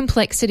lot of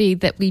complexity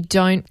that we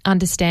don't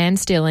understand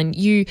still. And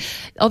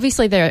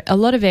obviously there are a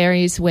lot of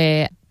areas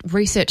where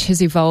research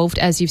has evolved,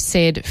 as you've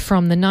said,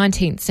 from the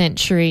 19th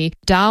century.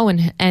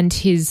 Darwin and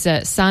his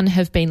son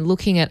have been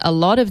looking at a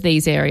lot of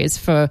these areas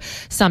for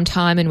some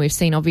time, and we've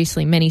seen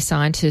obviously many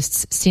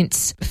scientists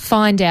since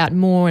find out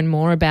more and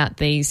more about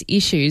these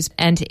issues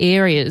and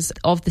areas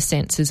of the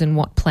senses and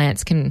what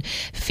plants can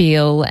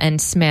feel and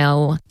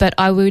smell. But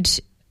I would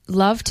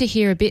love to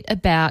hear a bit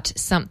about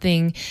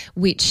something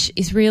which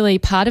is really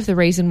part of the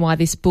reason why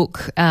this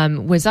book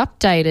was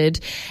updated,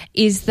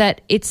 is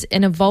that it's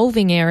an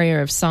evolving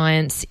area of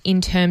science in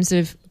terms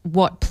of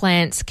what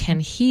plants can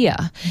hear.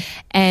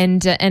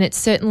 And it's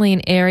certainly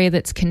an area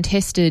that's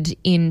contested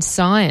in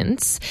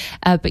science,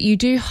 but you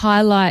do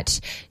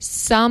highlight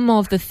some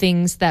of the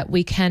things that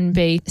we can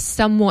be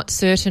somewhat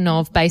certain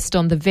of based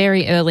on the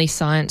very early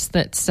science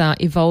that's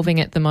evolving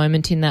at the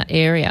moment in that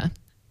area.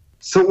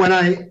 So when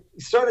I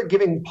started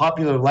giving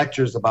popular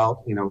lectures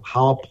about,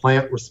 how a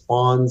plant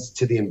responds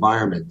to the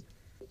environment,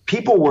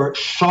 people were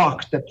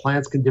shocked that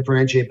plants can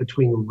differentiate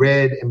between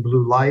red and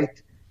blue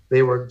light.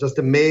 They were just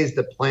amazed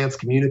that plants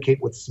communicate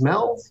with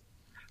smells.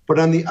 But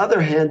on the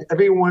other hand,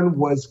 everyone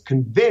was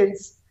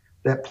convinced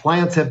that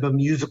plants have a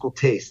musical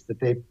taste,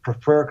 that they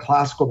prefer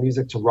classical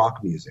music to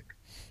rock music.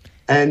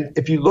 And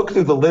if you look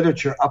through the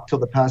literature up till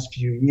the past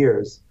few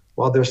years,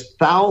 while there's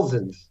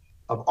thousands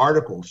of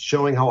articles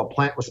showing how a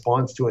plant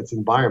responds to its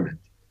environment,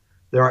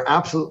 there are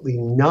absolutely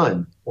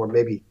none, or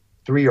maybe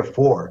 3 or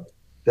 4,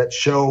 that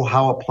show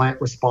how a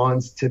plant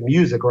responds to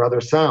music or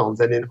other sounds.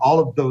 And in all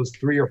of those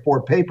 3 or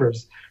 4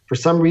 papers, for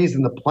some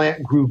reason, the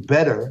plant grew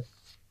better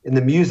in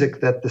the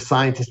music that the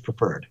scientists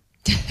preferred.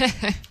 Which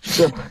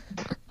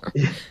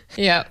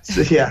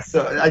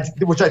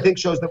I think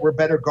shows that we're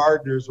better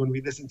gardeners when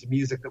we listen to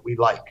music that we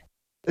like.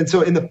 And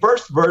so in the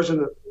first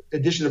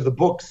edition of the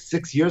book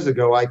 6 years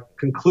ago, I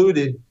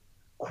concluded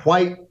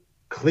quite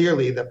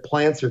clearly that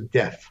plants are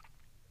deaf.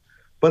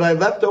 But I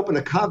left open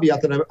a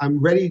caveat that I'm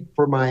ready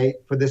for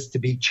this to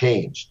be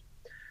changed.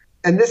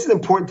 And this is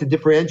important to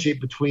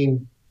differentiate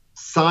between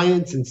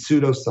science and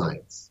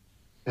pseudoscience.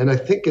 And I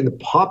think in the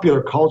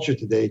popular culture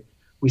today,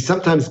 we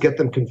sometimes get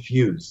them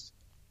confused,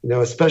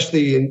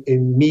 especially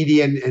in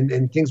media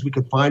and things we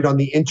could find on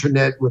the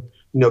internet with,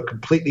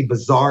 completely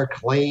bizarre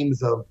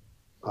claims of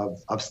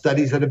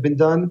studies that have been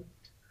done.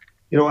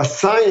 A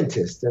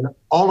scientist, and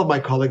all of my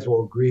colleagues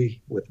will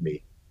agree with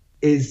me,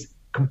 is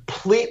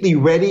completely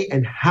ready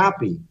and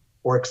happy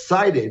or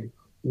excited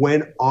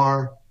when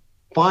our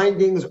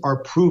findings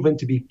are proven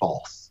to be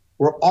false.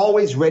 We're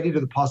always ready to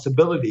the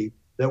possibility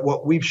that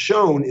what we've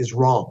shown is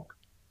wrong,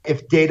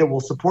 if data will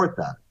support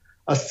that.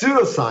 A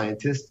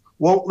pseudoscientist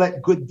won't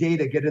let good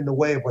data get in the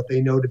way of what they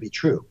know to be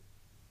true.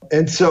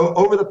 And so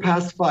over the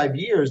past 5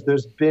 years,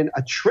 there's been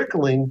a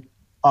trickling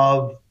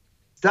of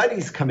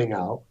studies coming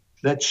out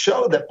that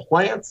show that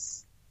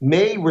plants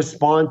may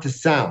respond to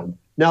sound.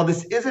 Now,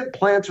 this isn't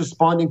plants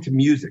responding to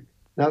music.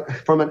 Now,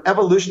 from an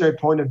evolutionary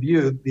point of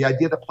view, the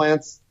idea that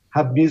plants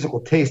have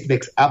musical taste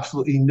makes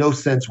absolutely no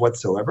sense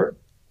whatsoever,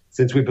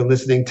 since we've been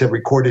listening to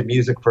recorded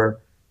music for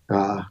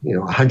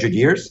 100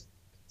 years.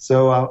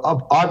 So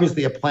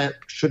obviously a plant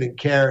shouldn't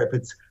care if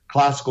it's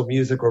classical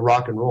music or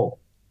rock and roll.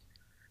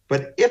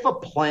 But if a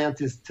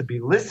plant is to be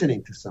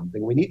listening to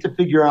something, we need to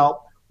figure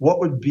out what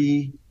would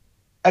be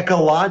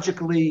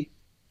ecologically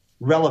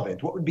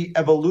relevant, what would be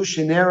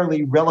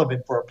evolutionarily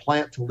relevant for a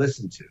plant to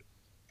listen to.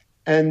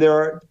 And there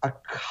are a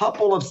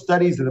couple of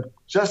studies that are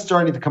just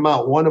starting to come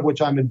out, one of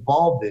which I'm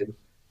involved in,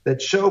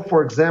 that show,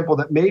 for example,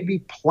 that maybe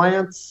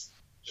plants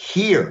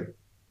hear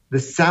the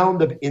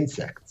sound of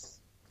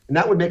insects. And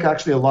that would make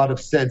actually a lot of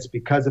sense,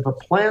 because if a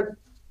plant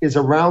is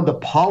around a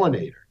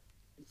pollinator,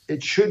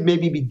 it should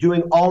maybe be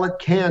doing all it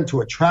can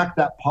to attract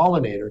that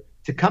pollinator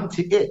to come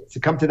to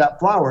that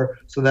flower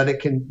so that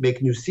it can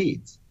make new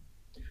seeds.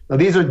 Now,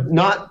 these are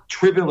not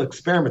trivial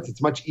experiments.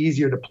 It's much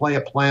easier to play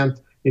a plant,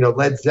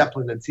 Led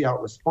Zeppelin, and see how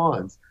it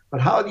responds. But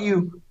how do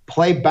you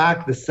play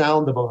back the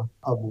sound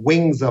of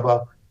wings of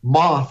a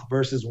moth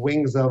versus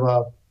wings of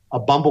a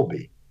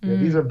bumblebee?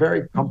 These are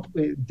very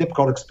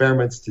difficult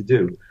experiments to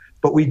do.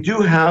 But we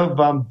do have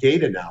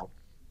data now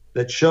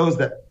that shows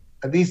that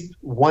at least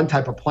one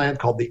type of plant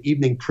called the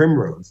evening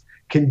primrose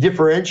can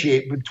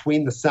differentiate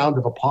between the sound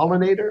of a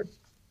pollinator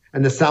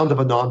and the sound of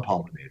a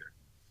non-pollinator.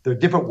 They're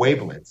different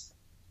wavelengths.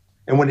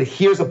 And when it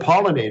hears a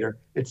pollinator,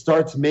 it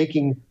starts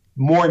making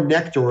more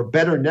nectar or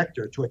better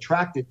nectar to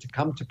attract it to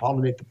come to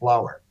pollinate the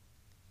flower.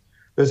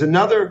 There's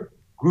another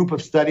group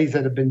of studies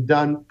that have been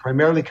done,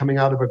 primarily coming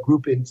out of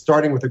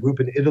starting with a group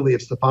in Italy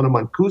of Stefano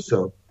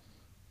Mancuso,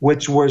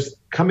 which was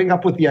coming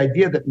up with the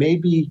idea that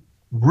maybe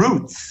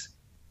roots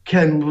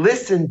can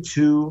listen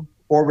to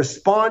or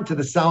respond to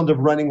the sound of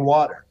running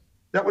water.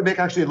 That would make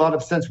actually a lot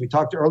of sense. We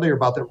talked earlier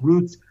about that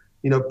roots,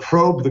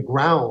 probe the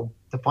ground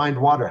to find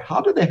water.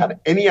 How do they have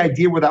any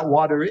idea where that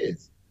water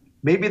is?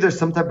 Maybe there's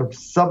some type of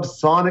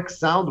subsonic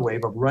sound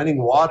wave of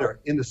running water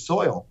in the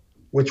soil,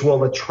 which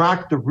will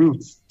attract the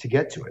roots to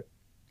get to it.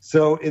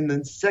 So in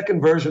the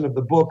second version of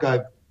the book,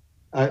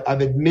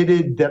 I've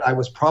admitted that I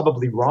was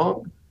probably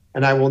wrong,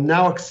 and I will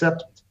now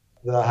accept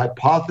the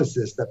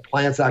hypothesis that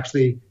plants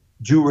actually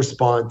do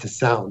respond to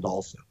sound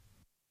also.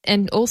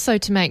 And also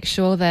to make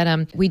sure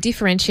that we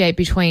differentiate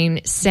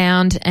between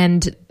sound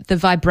and the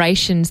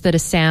vibrations that a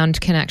sound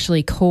can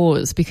actually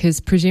cause, because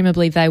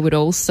presumably they would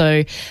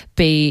also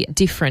be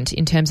different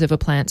in terms of a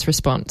plant's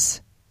response.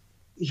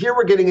 Here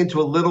we're getting into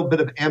a little bit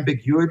of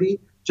ambiguity.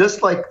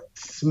 Just like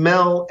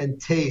smell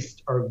and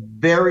taste are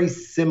very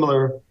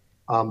similar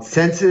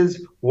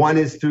senses. One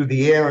is through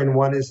the air and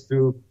one is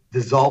through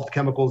dissolved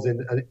chemicals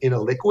in a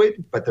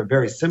liquid, but they're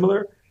very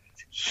similar.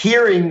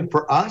 Hearing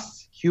for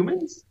us,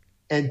 humans,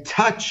 and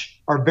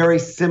touch are very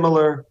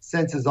similar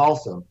senses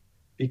also,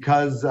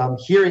 because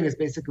hearing is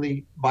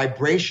basically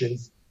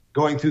vibrations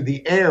going through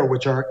the air,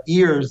 which our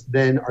ears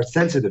then are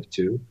sensitive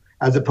to,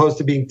 as opposed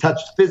to being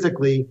touched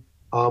physically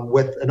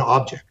with an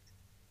object.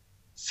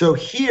 So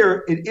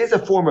here, it is a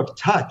form of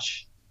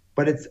touch,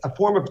 but it's a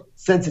form of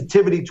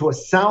sensitivity to a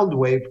sound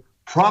wave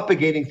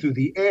propagating through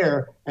the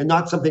air and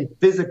not something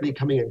physically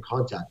coming in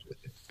contact with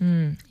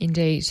it.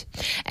 Indeed.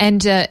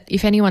 And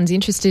if anyone's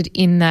interested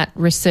in that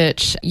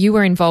research, you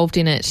were involved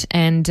in it,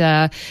 and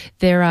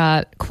there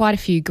are quite a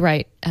few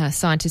great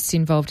scientists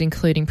involved,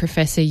 including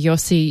Professor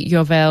Yossi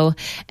Yovel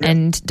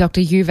and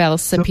Dr. Yuval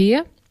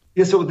Sapir.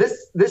 So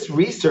this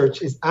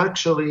research is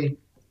actually,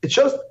 it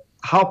shows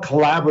how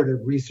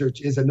collaborative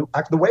research is. And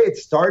the way it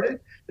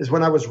started is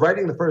when I was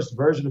writing the first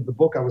version of the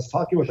book, I was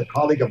talking with a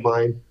colleague of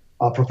mine,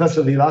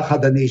 Professor Lila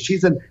Khadani.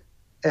 She's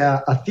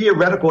a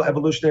theoretical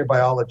evolutionary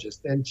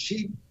biologist, and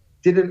she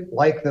didn't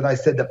like that I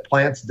said that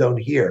plants don't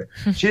hear.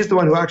 She's the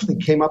one who actually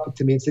came up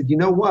to me and said, you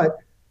know what,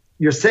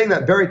 you're saying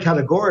that very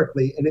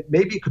categorically, and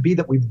maybe it could be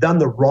that we've done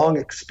the wrong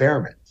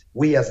experiment,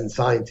 we as in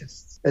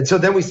scientists. And so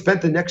then we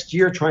spent the next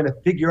year trying to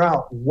figure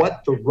out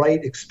what the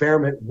right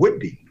experiment would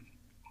be.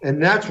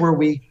 And that's where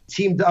we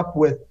teamed up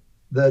with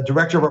the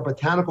director of our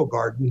botanical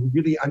garden, who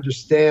really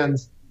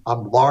understands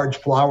large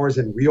flowers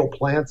and real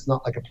plants,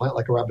 not like a plant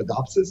like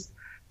Arabidopsis,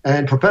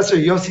 and Professor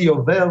Yossi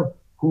Yovel,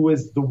 who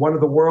is one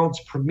of the world's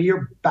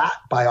premier bat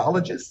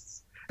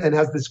biologists and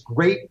has this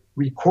great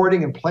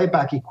recording and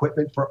playback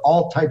equipment for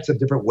all types of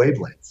different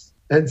wavelengths.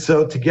 And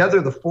so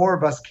together, the four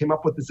of us came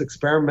up with this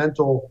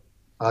experimental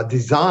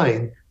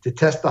design to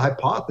test the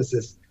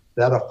hypothesis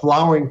that a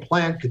flowering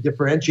plant could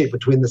differentiate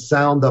between the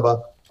sound of a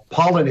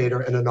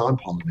pollinator and a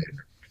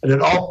non-pollinator. And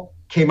it all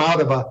came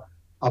out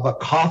of a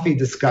coffee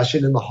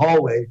discussion in the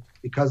hallway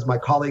because my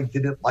colleague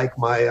didn't like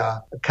my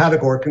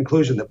categorical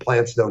conclusion that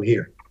plants don't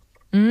hear.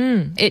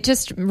 It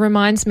just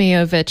reminds me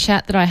of a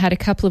chat that I had a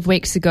couple of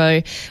weeks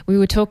ago. We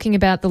were talking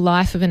about the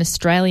life of an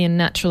Australian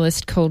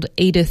naturalist called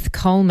Edith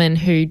Coleman,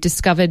 who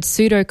discovered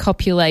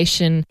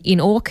pseudocopulation in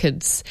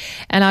orchids.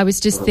 And I was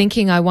just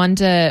thinking, I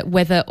wonder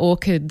whether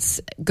orchids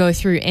go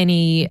through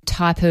any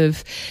type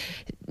of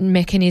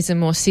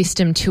mechanism or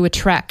system to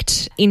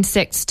attract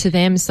insects to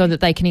them so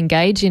that they can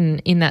engage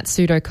in that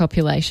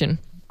pseudocopulation.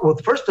 Well,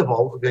 first of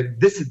all,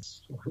 this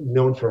is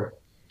known for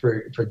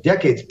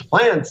decades.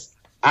 Plants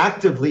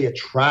actively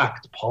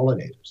attract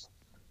pollinators.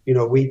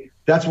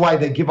 That's why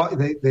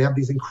they have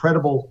these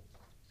incredible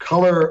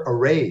color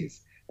arrays.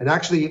 And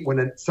actually,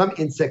 when some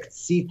insects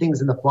see things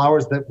in the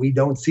flowers that we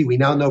don't see, we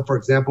now know, for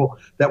example,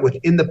 that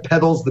within the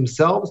petals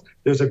themselves,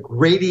 there's a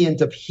gradient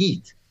of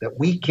heat that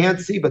we can't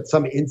see, but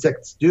some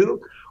insects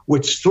do,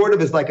 which sort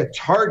of is like a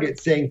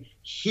target saying,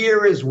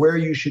 here is where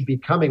you should be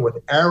coming, with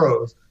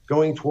arrows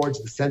going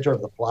towards the center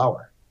of the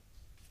flower.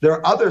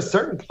 There are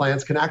certain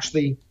plants can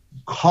actually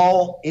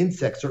call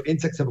insects, or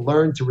insects have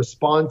learned to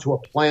respond to a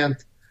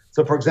plant.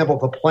 So, for example,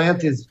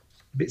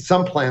 if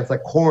some plants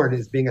like corn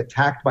is being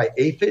attacked by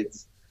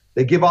aphids,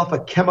 they give off a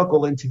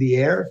chemical into the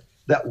air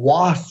that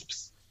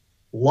wasps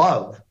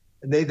love,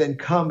 and they then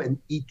come and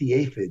eat the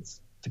aphids,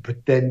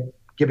 then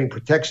giving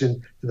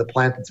protection to the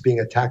plant that's being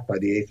attacked by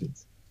the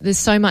aphids. There's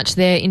so much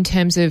there in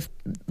terms of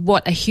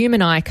what a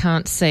human eye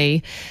can't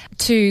see.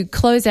 To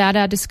close out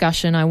our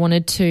discussion, I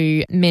wanted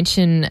to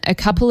mention a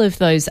couple of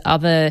those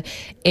other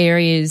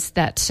areas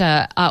that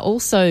are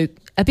also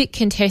a bit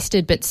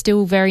contested but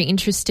still very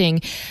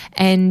interesting.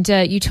 And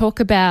you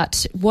talk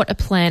about what a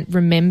plant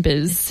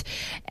remembers,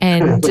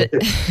 and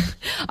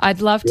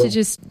I'd love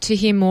to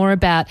hear more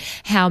about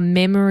how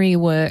memory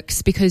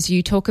works, because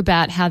you talk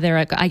about how there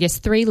are, I guess,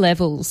 3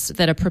 levels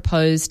that are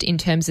proposed in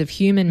terms of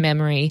human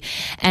memory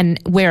and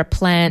where a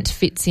plant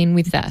fits in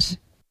with that.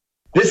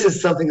 This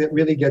is something that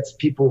really gets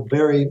people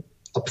very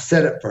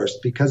upset at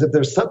first, because if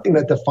there's something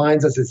that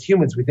defines us as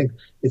humans, we think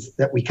it's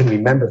that we can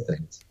remember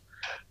things.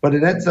 But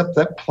it ends up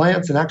that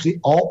plants, and actually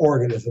all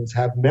organisms,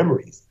 have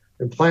memories.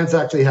 And plants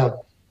actually have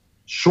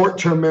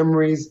short-term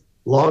memories,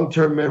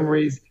 long-term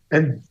memories,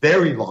 and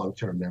very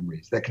long-term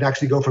memories that can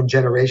actually go from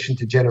generation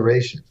to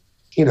generation.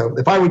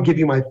 If I would give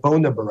you my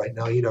phone number right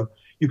now,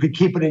 you could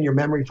keep it in your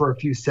memory for a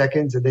few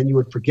seconds and then you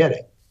would forget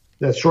it.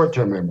 the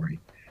short-term memory.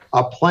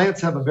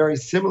 Plants have a very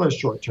similar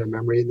short-term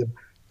memory. The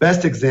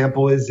best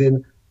example is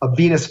in a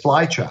Venus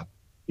flytrap.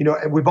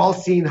 We've all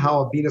seen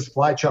how a Venus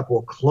flytrap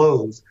will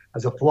close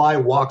as a fly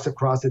walks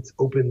across its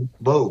open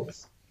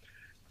lobes.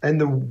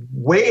 And the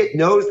way it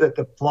knows that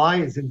the fly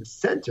is in the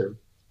center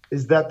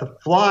is that the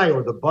fly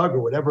or the bug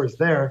or whatever is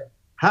there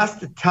has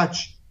to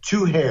touch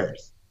two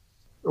hairs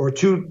or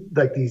two,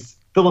 like these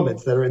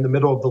filaments that are in the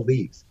middle of the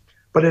leaves.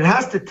 But it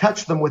has to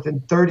touch them within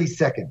 30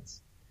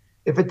 seconds.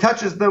 If it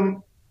touches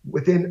them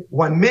within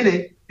 1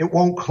 minute, it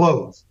won't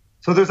close.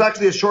 So there's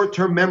actually a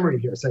short-term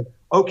memory here saying,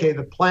 okay,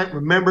 the plant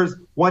remembers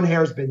one hair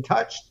has been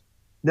touched.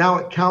 Now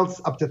it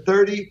counts up to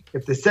 30.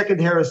 If the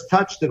second hair is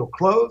touched, it'll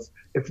close.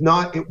 If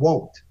not, it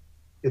won't.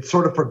 It's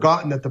sort of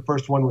forgotten that the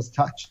first one was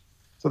touched.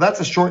 So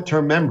that's a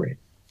short-term memory.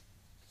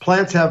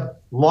 Plants have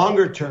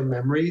longer-term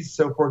memories.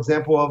 So, for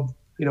example,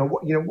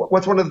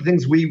 what's one of the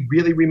things we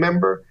really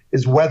remember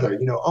is weather.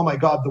 Oh my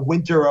God, the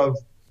winter of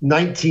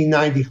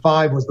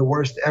 1995 was the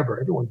worst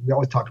ever. We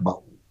always talk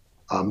about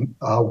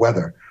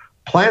weather.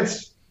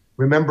 Plants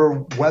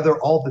remember weather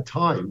all the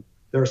time.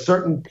 There are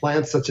certain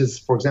plants, such as,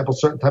 for example,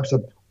 certain types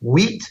of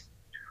wheat,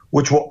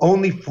 which will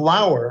only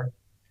flower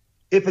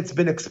if it's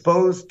been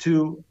exposed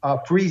to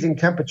freezing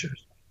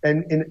temperatures.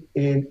 And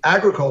in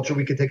agriculture,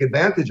 we could take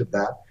advantage of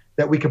that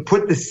we could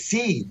put the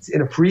seeds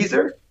in a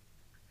freezer.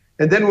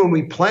 And then when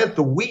we plant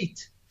the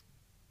wheat,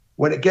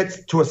 when it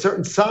gets to a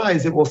certain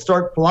size, it will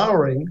start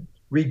flowering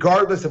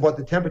regardless of what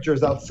the temperature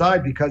is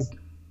outside, because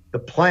the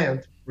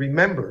plant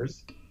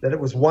remembers that it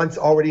was once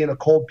already in a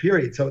cold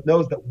period. So it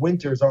knows that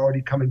winter is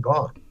already come and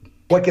gone.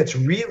 What gets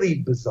really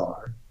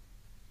bizarre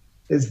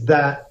is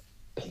that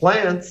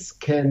plants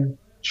can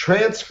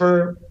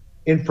transfer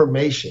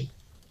information,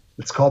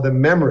 it's called the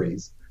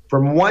memories,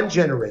 from one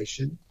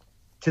generation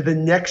to the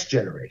next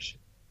generation,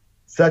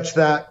 such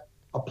that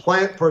a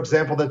plant, for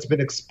example, that's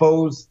been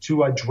exposed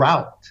to a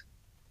drought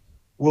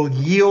will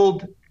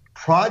yield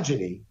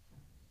progeny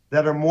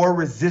that are more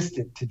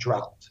resistant to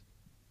drought.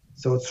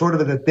 So it's sort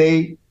of that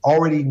they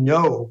already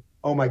know,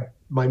 oh,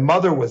 my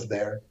mother was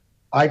there,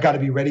 I got to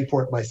be ready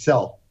for it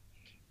myself.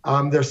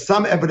 There's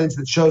some evidence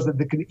that shows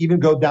that it can even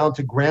go down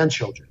to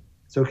grandchildren.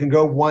 So it can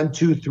go 1,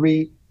 2,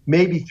 3,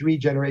 maybe 3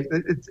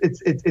 generations.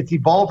 It's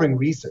evolving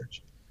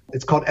research.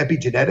 It's called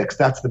epigenetics.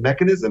 That's the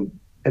mechanism.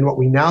 And what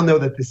we now know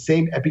that the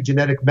same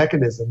epigenetic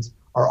mechanisms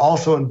are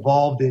also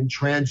involved in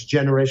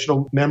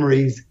transgenerational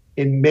memories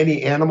in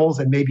many animals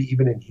and maybe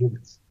even in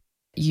humans.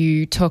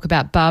 You talk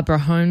about Barbara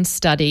Hohn's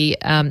study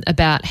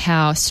about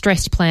how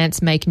stressed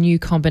plants make new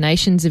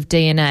combinations of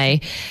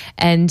DNA.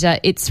 And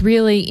it's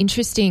really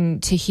interesting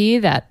to hear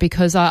that,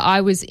 because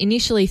I was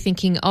initially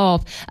thinking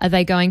of, are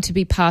they going to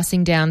be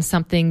passing down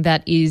something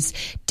that is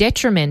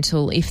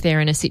detrimental if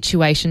they're in a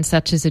situation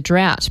such as a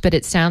drought? But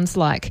it sounds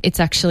like it's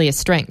actually a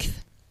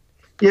strength.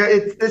 Yeah,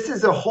 this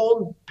is a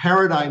whole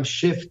paradigm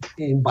shift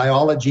in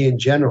biology in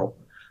general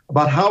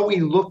about how we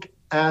look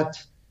at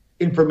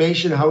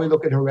information, how we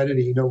look at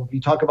heredity.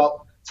 You talk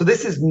about, so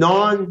this is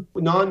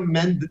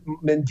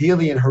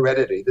non-Mendelian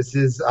heredity. This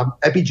is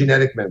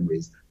epigenetic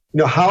memories.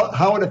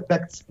 How it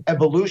affects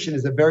evolution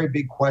is a very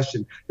big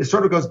question. This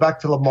sort of goes back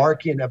to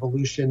Lamarckian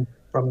evolution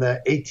from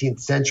the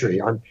 18th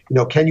century on,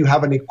 can you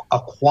have an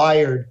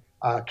acquired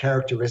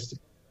characteristic?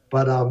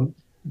 But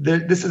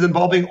this is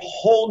involving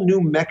whole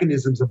new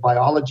mechanisms of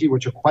biology,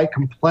 which are quite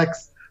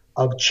complex,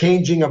 of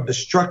changing of the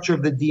structure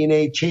of the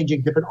DNA,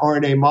 changing different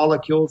RNA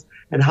molecules,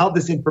 and how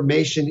this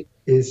information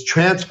is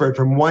transferred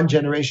from one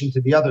generation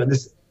to the other. And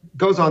this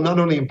goes on not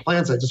only in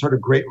plants. I just heard a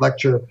great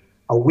lecture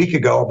a week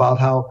ago about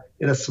how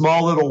in a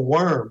small little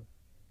worm,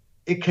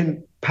 it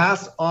can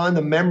pass on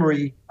the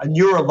memory, a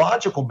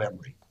neurological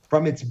memory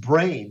from its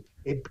brain.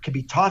 It can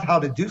be taught how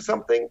to do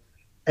something,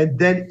 and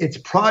then its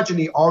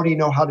progeny already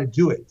know how to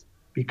do it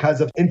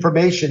because of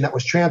information that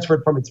was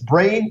transferred from its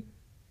brain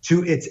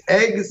to its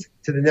eggs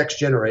to the next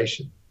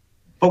generation.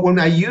 But when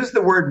I use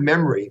the word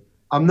memory,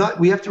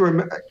 we have to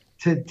remember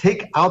to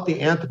take out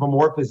the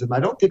anthropomorphism. I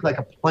don't think like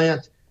a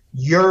plant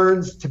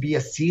yearns to be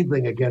a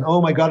seedling again.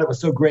 Oh my God, it was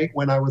so great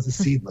when I was a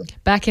seedling.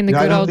 Back in the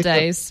good old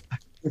days.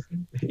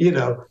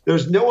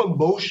 There's no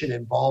emotion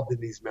involved in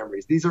these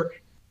memories. These are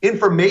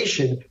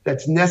information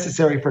that's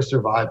necessary for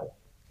survival,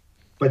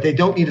 but they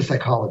don't need a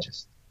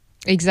psychologist.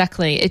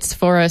 Exactly. It's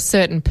for a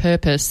certain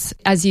purpose.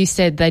 As you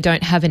said, they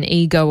don't have an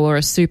ego or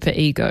a super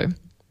ego.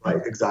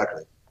 Right,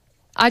 exactly.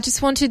 I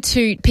just wanted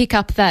to pick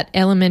up that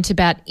element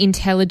about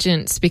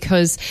intelligence,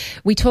 because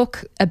we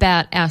talk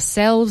about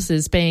ourselves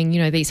as being,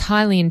 these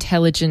highly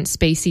intelligent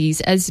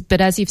species, but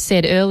as you've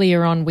said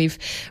earlier on, we've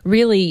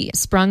really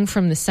sprung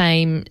from the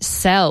same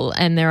cell,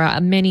 and there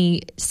are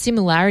many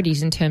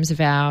similarities in terms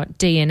of our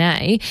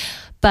DNA.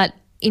 But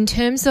in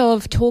terms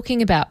of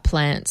talking about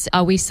plants,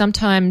 are we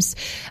sometimes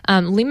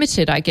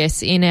limited, I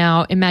guess, in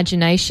our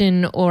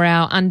imagination or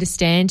our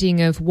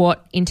understanding of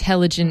what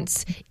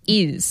intelligence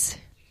is?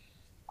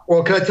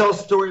 Well, can I tell a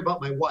story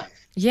about my wife?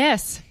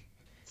 Yes.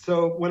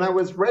 So when I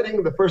was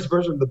writing the first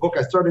version of the book,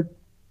 I started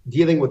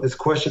dealing with this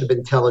question of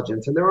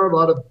intelligence. And there are a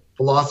lot of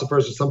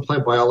philosophers or some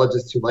plant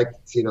biologists who like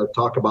to,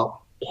 talk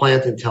about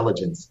plant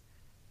intelligence.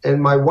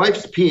 And my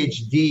wife's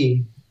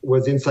PhD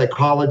was in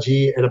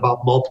psychology and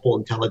about multiple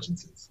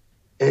intelligences.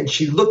 And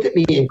she looked at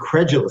me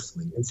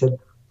incredulously and said,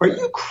 "Are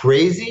you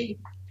crazy?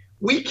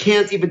 We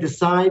can't even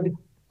decide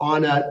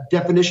on a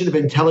definition of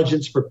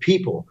intelligence for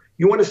people.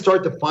 You want to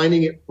start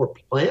defining it for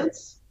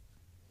plants?"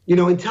 You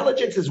know,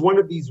 intelligence is one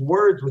of these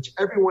words which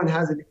everyone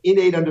has an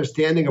innate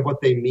understanding of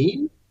what they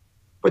mean,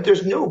 but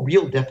there's no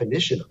real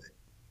definition of it.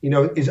 You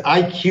know, is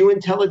IQ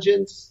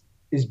intelligence?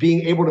 Is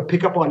being able to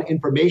pick up on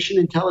information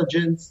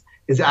intelligence?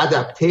 Is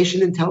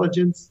adaptation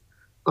intelligence?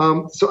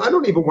 So I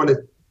don't even want to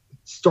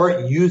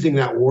start using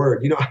that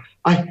word. You know,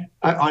 I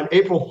on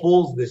April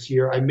Fool's this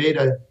year, I made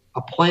a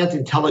plant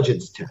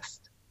intelligence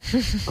test.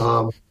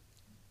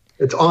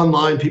 It's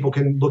online. People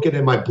can look at it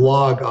in my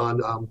blog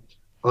on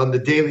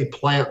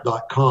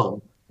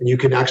thedailyplant.com, and you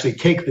can actually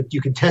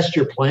you can test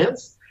your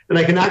plants, and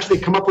I can actually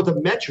come up with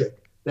a metric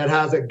that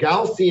has a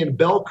Gaussian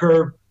bell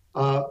curve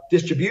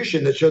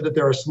distribution that showed that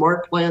there are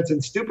smart plants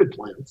and stupid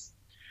plants.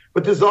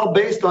 But this is all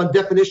based on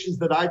definitions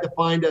that I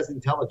defined as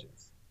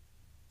intelligence.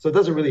 So it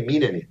doesn't really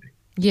mean anything.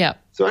 Yeah.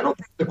 So I don't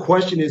think the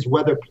question is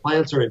whether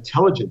plants are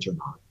intelligent or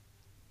not,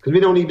 because we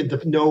don't even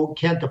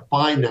can't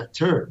define that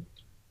term.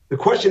 The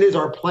question is,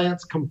 are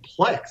plants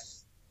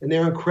complex? And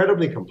they're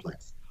incredibly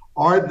complex.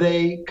 Are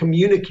they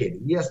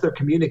communicating? Yes, they're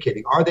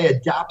communicating. Are they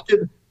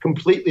adaptive?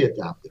 Completely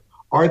adaptive.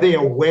 Are they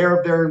aware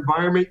of their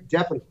environment?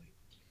 Definitely.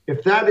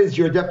 If that is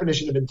your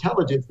definition of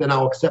intelligence, then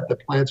I'll accept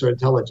that plants are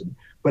intelligent.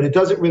 But it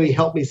doesn't really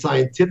help me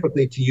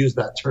scientifically to use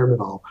that term at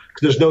all,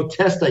 because there's no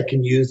test I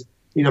can use.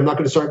 You know, I'm not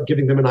going to start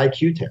giving them an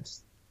IQ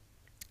test.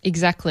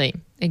 Exactly.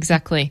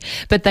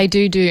 But they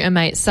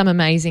do some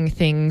amazing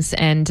things.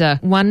 And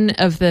one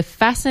of the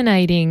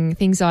fascinating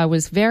things I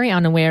was very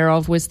unaware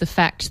of was the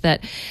fact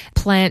that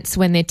plants,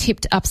 when they're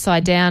tipped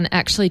upside down,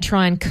 actually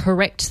try and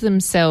correct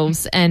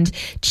themselves and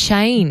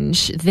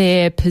change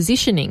their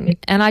positioning.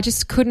 And I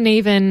just couldn't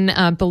even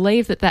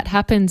believe that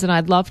happens, and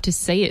I'd love to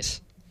see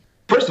it.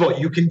 First of all,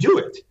 you can do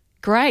it.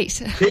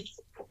 Great.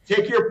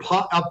 Take your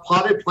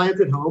potted plant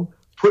at home,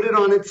 put it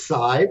on its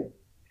side,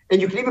 and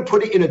you can even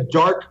put it in a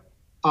dark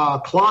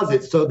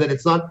closet so that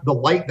it's not the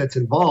light that's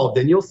involved,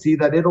 and you'll see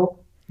that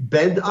it'll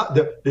bend up.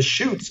 The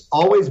shoots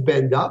always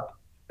bend up,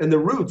 and the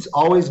roots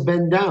always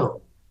bend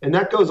down. And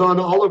that goes on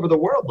all over the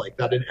world like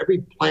that in every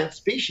plant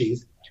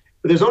species.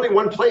 But there's only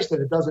one place that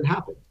it doesn't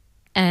happen.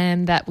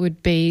 And that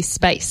would be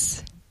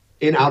space.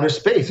 In outer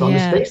space, on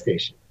the space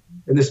station.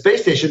 In the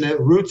space station, the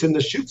roots and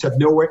the shoots have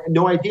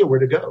no idea where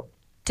to go.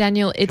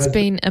 Daniel, it's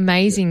been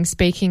amazing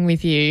speaking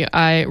with you.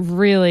 I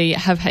really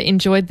have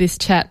enjoyed this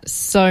chat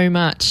so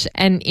much.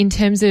 And in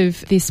terms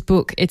of this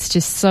book, it's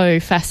just so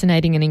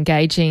fascinating and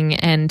engaging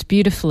and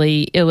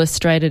beautifully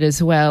illustrated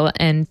as well.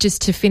 And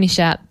just to finish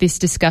out this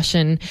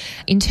discussion,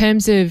 in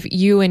terms of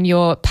you and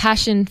your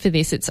passion for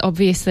this, it's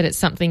obvious that it's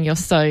something you're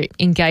so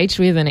engaged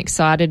with and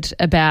excited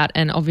about.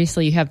 And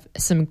obviously you have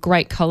some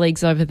great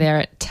colleagues over there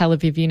at Tel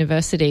Aviv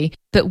University.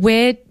 But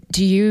where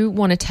do you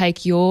want to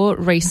take your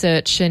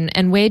research,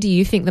 and where do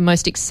you think the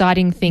most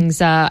exciting things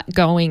are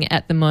going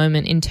at the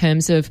moment in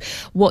terms of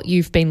what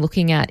you've been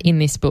looking at in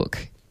this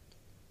book?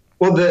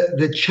 Well,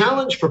 the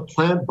challenge for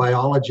plant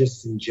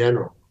biologists in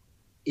general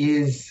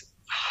is,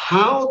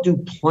 how do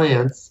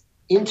plants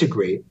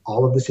integrate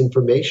all of this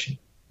information?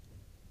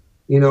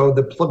 You know,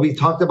 we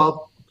talked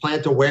about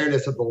plant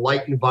awareness of the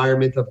light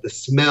environment, of the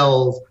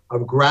smells,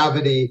 of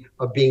gravity,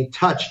 of being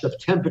touched, of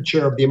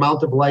temperature, of the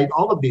amount of light,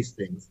 all of these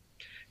things.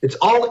 It's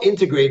all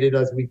integrated,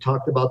 as we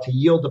talked about, to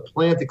yield a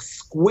plant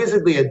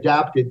exquisitely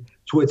adapted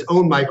to its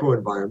own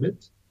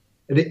microenvironment.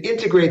 And it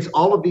integrates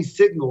all of these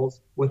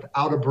signals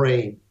without a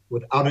brain,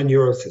 without a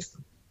neurosystem.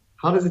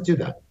 How does it do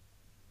that?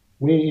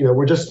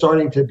 We're just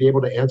starting to be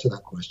able to answer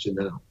that question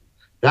now.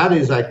 That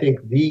is, I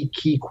think, the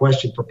key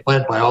question for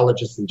plant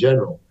biologists in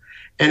general.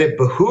 And it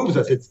behooves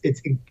us.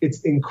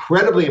 It's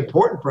incredibly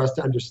important for us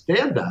to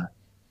understand that,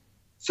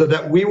 so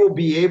that we will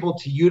be able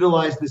to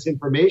utilize this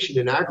information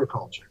in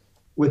agriculture.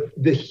 With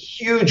the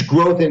huge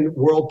growth in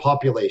world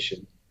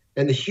population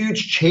and the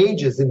huge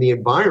changes in the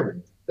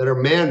environment that are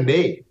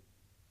man-made,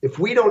 if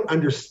we don't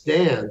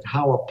understand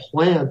how a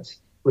plant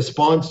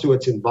responds to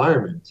its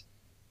environment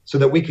so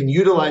that we can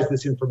utilize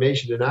this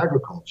information in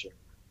agriculture,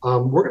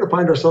 we're going to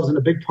find ourselves in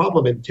a big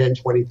problem in 10,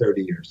 20,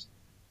 30 years.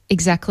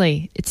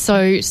 Exactly. It's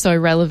so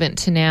relevant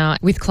to now,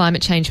 with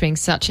climate change being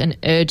such an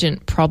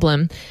urgent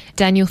problem.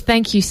 Daniel,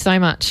 thank you so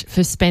much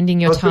for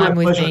spending your time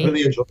with me. I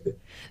really enjoyed it.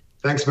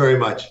 Thanks very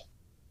much.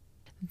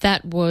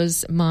 That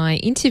was my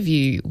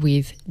interview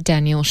with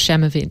Daniel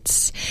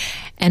Chamovitz,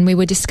 and we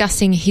were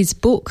discussing his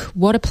book,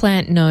 What a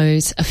Plant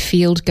Knows, A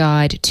Field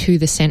Guide to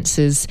the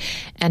Senses,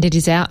 and it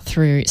is out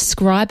through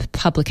Scribe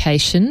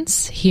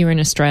Publications here in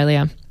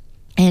Australia.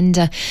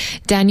 And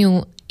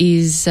Daniel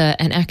is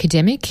an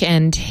academic,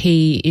 and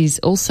he is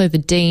also the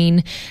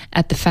Dean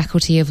at the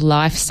Faculty of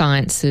Life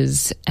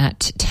Sciences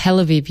at Tel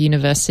Aviv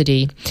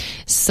University.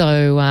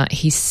 So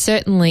he's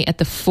certainly at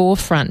the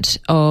forefront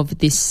of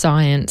this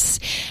science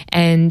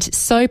and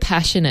so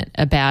passionate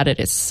about it.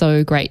 It's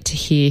so great to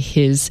hear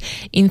his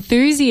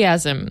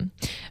enthusiasm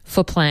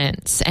for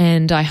plants,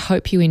 and I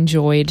hope you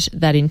enjoyed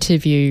that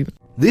interview.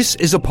 This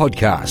is a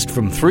podcast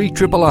from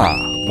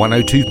 3RRR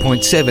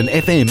 102.7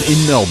 FM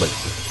in Melbourne.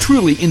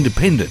 Truly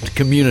independent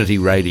community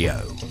radio.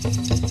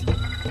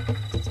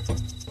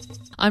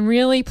 I'm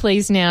really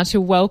pleased now to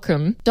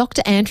welcome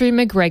Dr. Andrew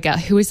McGregor,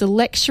 who is a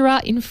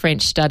lecturer in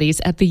French studies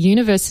at the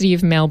University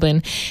of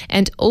Melbourne,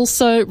 and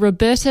also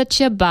Roberta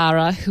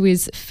Ciabarra, who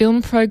is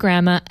film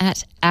programmer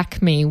at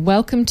ACMI.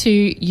 Welcome to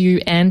you,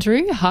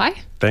 Andrew. Hi.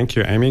 Thank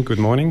you, Amy. Good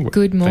morning.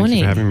 Good morning. Thank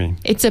you for having me.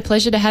 It's a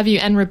pleasure to have you,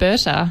 and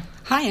Roberta.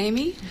 Hi,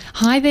 Amy.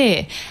 Hi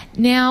there.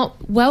 Now,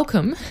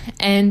 welcome,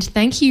 and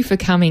thank you for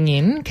coming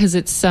in, because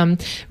it's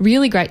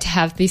really great to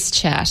have this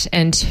chat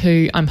and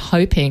to, I'm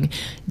hoping,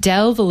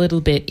 delve a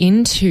little bit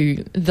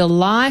into the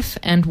life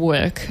and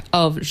work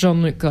of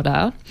Jean-Luc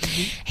Godard.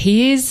 Mm-hmm.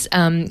 He is,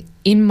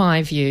 in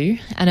my view,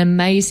 an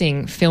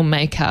amazing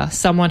filmmaker,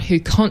 someone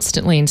who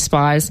constantly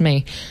inspires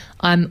me.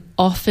 I'm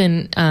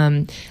often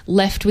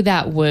left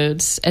without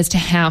words as to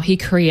how he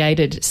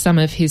created some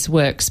of his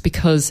works,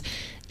 because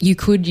you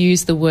could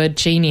use the word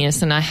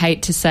genius, and I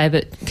hate to say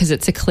that because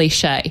it's a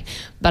cliche,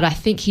 but I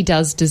think he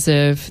does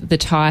deserve the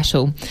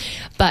title.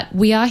 But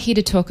we are here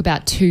to talk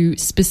about two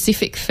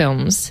specific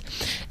films.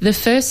 The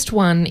first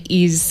one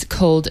is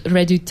called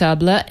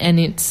Redoutable, and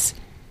it's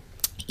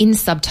in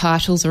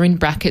subtitles or in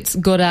brackets,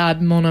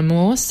 Godard Mon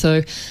Amour,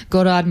 so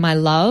Godard My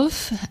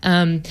Love,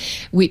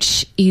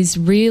 which is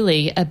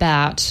really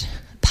about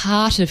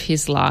part of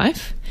his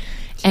life.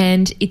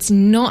 And it's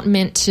not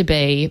meant to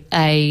be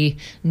a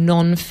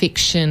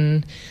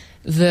non-fiction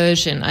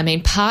version. I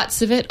mean,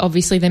 parts of it,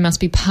 obviously there must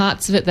be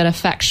parts of it that are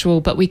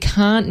factual, but we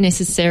can't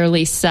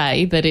necessarily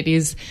say that it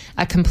is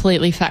a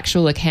completely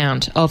factual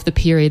account of the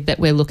period that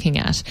we're looking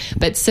at.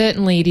 But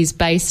certainly it is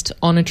based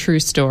on a true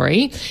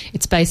story.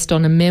 It's based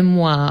on a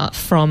memoir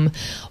from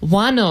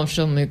one of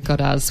Jean-Luc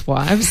Godard's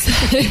wives.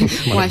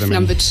 Wife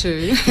number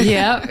 2.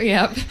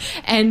 Yeah.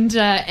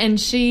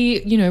 And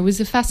she, was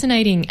a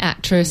fascinating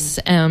actress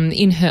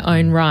in her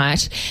own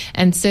right,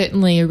 and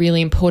certainly a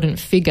really important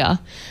figure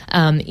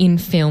in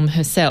film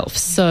herself.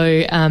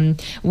 So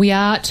we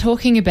are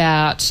talking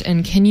about,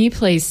 and can you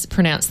please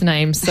pronounce the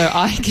name so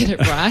I get it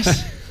right?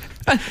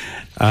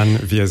 Anne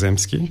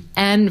Wiazemski.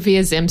 Anne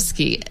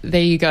Wiazemski.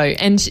 There you go.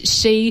 And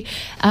she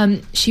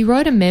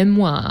wrote a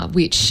memoir,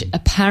 which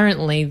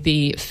apparently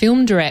the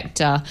film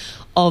director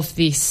of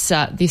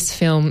this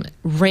film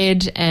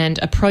read and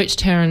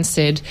approached her and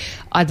said,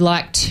 I'd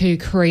like to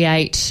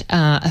create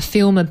a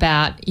film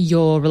about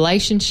your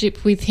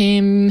relationship with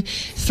him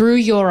through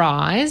your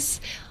eyes.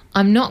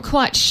 I'm not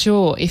quite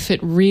sure if it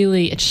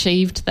really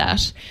achieved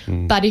that,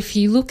 but if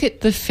you look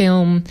at the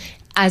film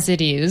as it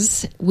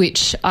is,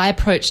 which I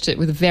approached it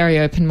with a very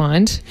open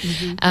mind,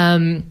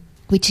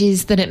 which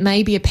is that it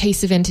may be a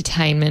piece of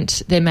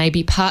entertainment. There may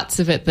be parts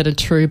of it that are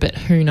true, but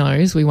who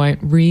knows? We won't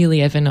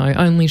really ever know.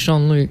 Only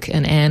Jean-Luc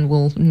and Anne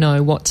will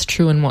know what's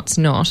true and what's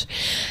not.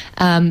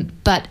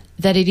 But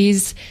that it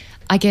is,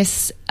 I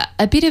guess,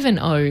 a bit of an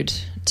ode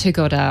to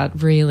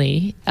Godard,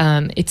 really.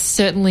 It's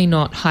certainly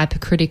not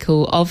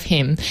hypercritical of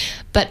him.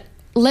 But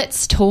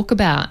let's talk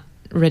about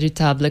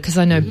Redoutable, because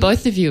I know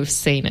both of you have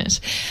seen it.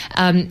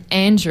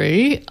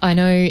 Andrew, I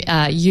know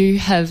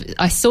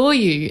I saw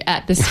you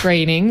at the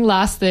screening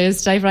last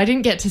Thursday, but I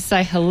didn't get to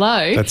say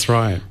hello. That's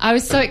right. I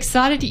was so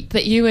excited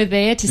that you were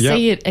there to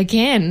see it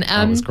again.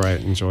 That was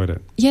great. Enjoyed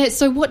it. Yeah,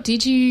 so what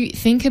did you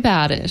think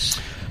about it?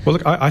 Well,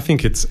 look, I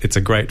think it's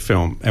a great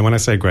film. And when I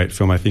say great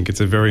film, I think it's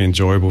a very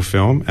enjoyable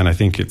film, and I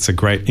think it's a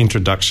great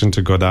introduction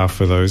to Godard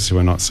for those who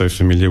are not so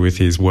familiar with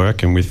his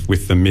work and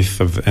with the myth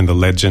and the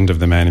legend of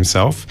the man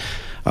himself.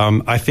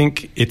 I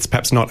think it's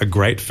perhaps not a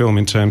great film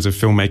in terms of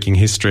filmmaking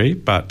history,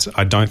 but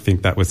I don't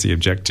think that was the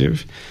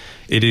objective.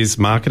 It is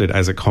marketed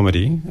as a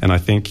comedy, and I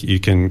think you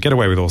can get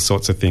away with all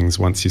sorts of things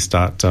once you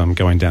start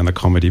going down the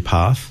comedy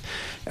path.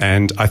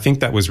 And I think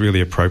that was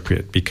really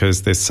appropriate,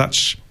 because there's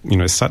such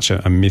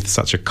a myth,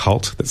 such a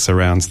cult that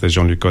surrounds the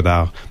Jean-Luc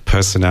Godard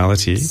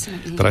personality,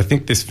 that I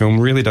think this film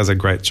really does a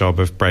great job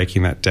of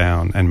breaking that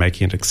down and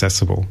making it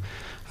accessible.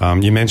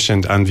 You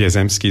mentioned Anne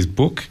Wiazemski's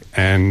book,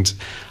 and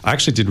I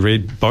actually did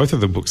read both of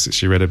the books that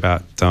she read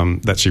about,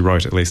 that she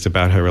wrote at least,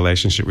 about her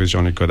relationship with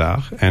Jean-Luc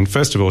Godard. And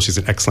first of all, she's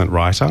an excellent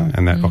writer,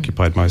 and that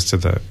occupied most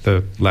of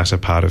the latter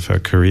part of her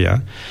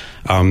career.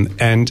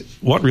 And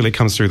what really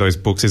comes through those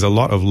books is a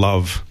lot of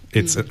love.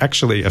 It's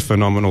actually a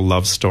phenomenal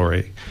love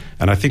story.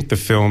 And I think the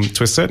film,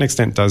 to a certain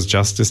extent, does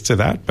justice to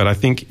that. But I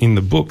think in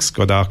the books,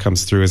 Godard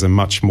comes through as a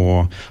much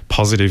more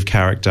positive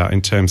character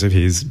in terms of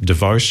his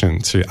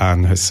devotion to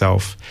Anne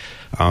herself.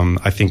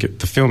 I think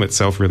the film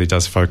itself really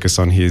does focus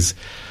on his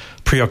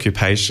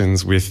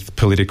preoccupations with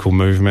political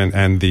movement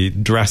and the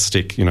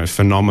drastic,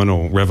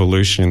 phenomenal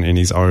revolution in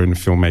his own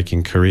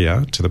filmmaking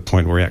career, to the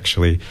point where he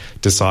actually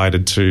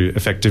decided to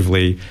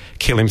effectively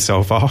kill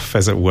himself off,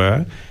 as it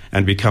were,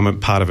 and become a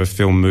part of a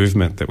film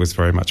movement that was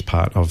very much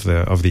part of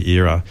the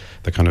era,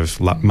 the kind of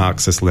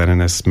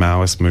Marxist-Leninist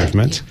Maoist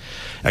movement,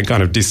 and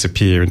kind of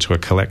disappear into a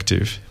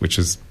collective, which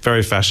was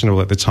very fashionable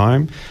at the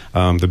time.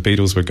 The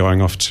Beatles were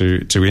going off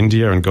to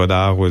India, and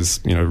Godard was,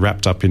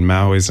 wrapped up in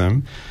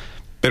Maoism.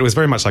 But it was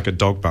very much like a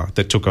dogma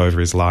that took over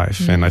his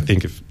life, and I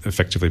think it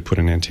effectively put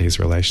an end to his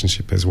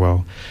relationship as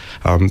well.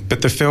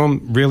 But the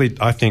film really,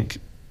 I think,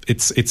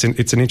 it's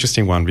an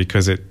interesting one,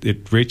 because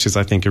it reaches,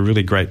 I think, a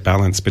really great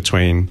balance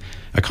between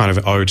a kind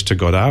of ode to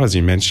Godard, as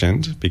you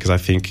mentioned, because I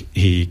think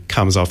he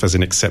comes off as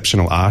an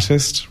exceptional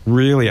artist,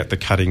 really at the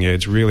cutting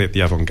edge, really at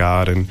the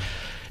avant-garde, and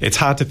it's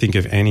hard to think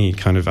of any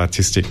kind of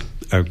artistic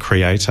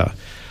creator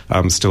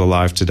still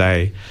alive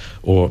today,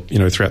 or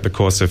throughout the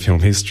course of film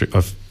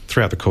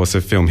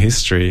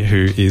history,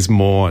 who is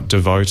more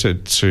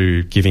devoted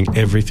to giving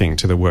everything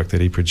to the work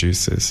that he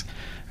produces.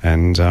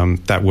 And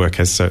that work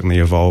has certainly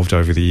evolved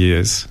over the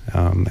years.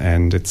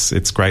 And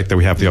it's great that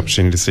we have the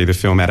opportunity to see the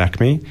film at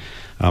ACMI,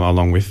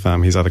 along with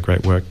his other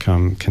great work,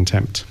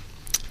 Contempt.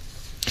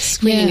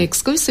 Screening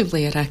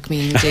exclusively at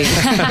ACMI,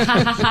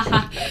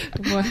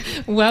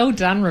 indeed. Well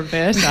done,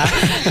 Roberta.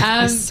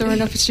 I saw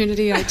an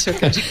opportunity, I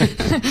took it.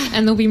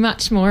 And there'll be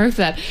much more of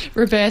that.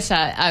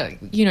 Roberta,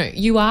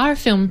 you are a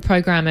film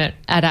programmer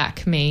at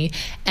ACMI,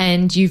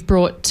 and you've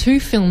brought 2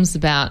 films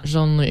about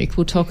Jean-Luc.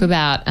 We'll talk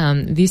about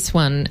this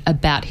one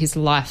about his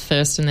life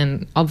first, and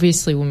then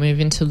obviously we'll move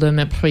into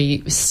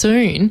Mpris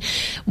soon.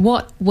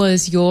 What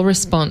was your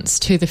response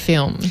to the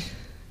film?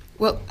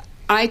 Well,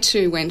 I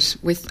too went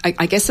with,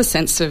 I guess, a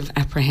sense of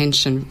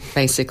apprehension,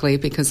 basically,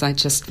 because I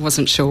just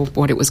wasn't sure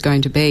what it was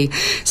going to be.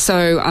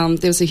 So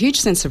there was a huge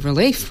sense of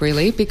relief,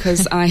 really,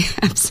 because I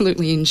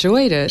absolutely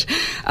enjoyed it.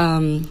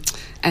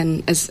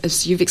 And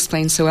as you've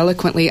explained so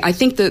eloquently, I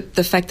think that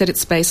the fact that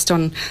it's based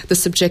on the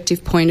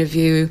subjective point of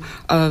view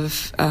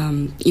of,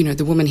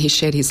 the woman he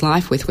shared his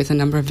life with a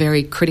number of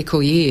very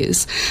critical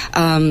years,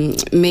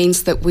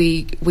 means that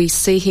we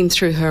see him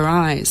through her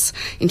eyes.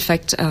 In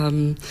fact,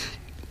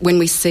 when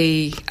we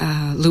see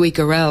Louis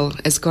Garrel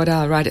as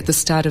Godard right at the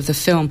start of the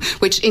film,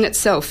 which in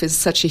itself is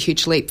such a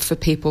huge leap for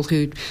people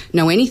who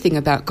know anything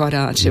about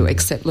Godard to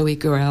accept Louis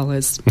Garrel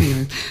as,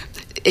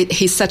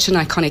 he's such an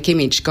iconic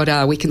image,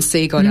 Godard. We can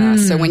see Godard.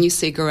 So when you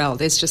see Garrel,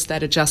 there's just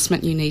that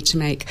adjustment you need to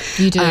make.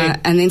 You do.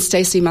 And then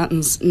Stacey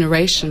Martin's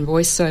narration,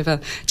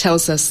 voiceover,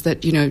 tells us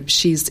that,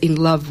 she's in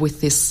love with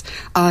this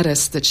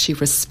artist that she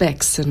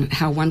respects, and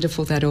how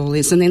wonderful that all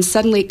is. And then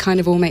suddenly it kind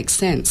of all makes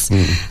sense.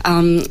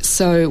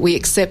 So we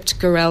accept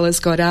Garrel as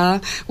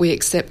Godard, we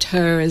accept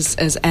her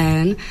as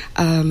Anne,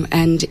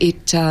 and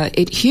it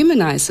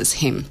humanises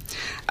him.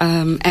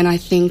 And I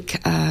think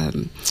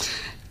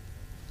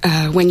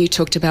when you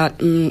talked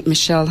about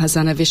Michelle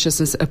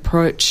Hazanovich's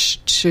approach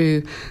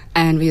to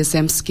Anne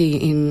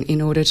Wiazemski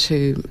in order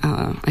to,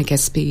 I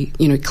guess,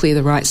 clear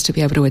the rights to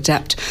be able to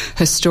adapt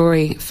her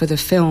story for the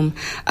film,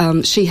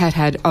 she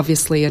had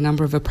obviously a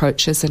number of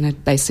approaches, and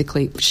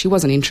she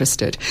wasn't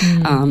interested,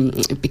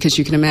 because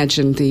you can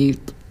imagine the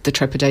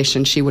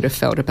trepidation she would have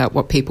felt about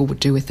what people would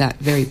do with that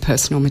very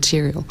personal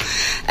material.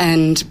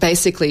 And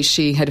basically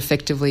she had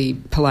effectively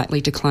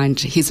politely declined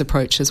his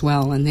approach as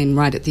well. And then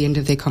right at the end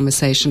of their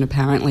conversation,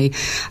 apparently,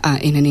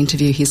 in an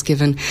interview he's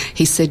given,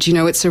 he said,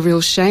 it's a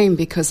real shame,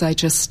 because I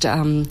just,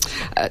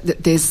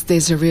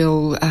 there's a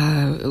real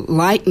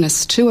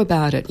lightness too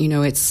about it.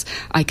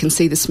 I can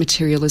see this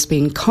material as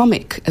being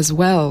comic as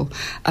well,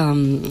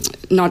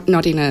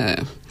 not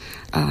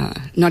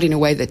in a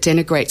way that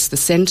denigrates the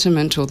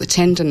sentiment or the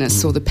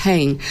tenderness or the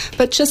pain,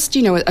 but just,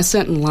 a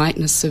certain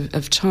lightness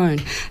of tone.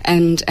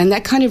 And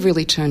that kind of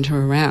really turned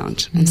her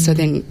around. And so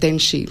then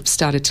she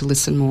started to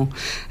listen more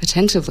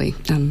attentively.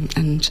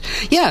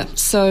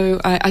 So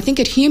I think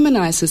it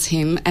humanises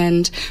him.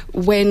 And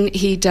when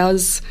he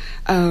does...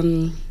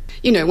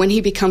 when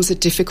he becomes a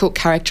difficult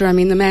character, I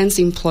mean, the man's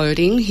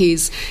imploding.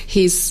 He's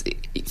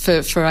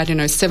for I don't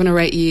know, 7 or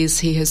 8 years,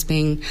 he has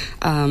been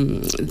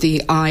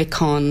the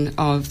icon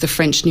of the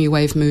French New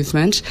Wave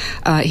movement.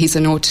 He's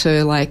an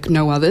auteur like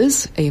no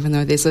others, even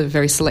though there's a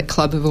very select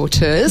club of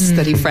auteurs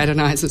that he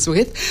fraternises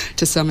with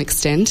to some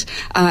extent.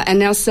 And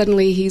now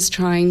suddenly he's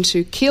trying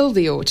to kill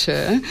the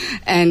auteur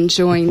and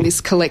join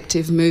this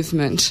collective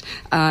movement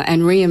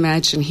and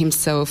reimagine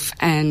himself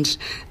and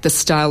the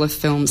style of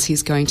films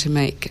he's going to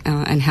make,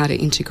 and how to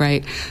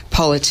integrate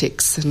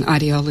politics and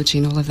ideology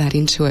and all of that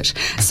into it.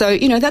 So,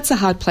 that's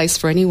a hard place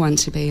for anyone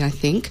to be, I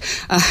think.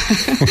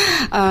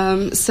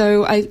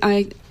 So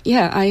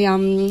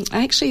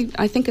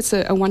I think it's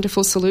a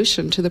wonderful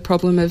solution to the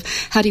problem of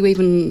how do you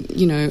even,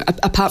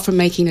 apart from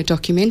making a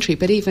documentary,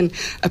 but even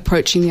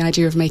approaching the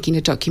idea of making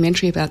a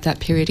documentary about that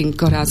period in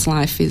Godard's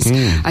life is,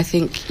 I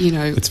think,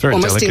 it's very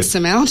almost delicate.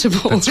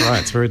 Insurmountable. That's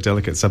right. It's very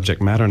delicate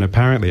subject matter, and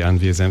apparently Anne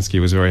Wiazemski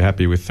was very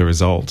happy with the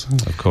result.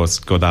 Of course,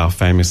 Godard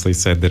famously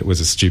said that it was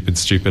a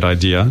stupid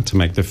idea to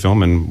make the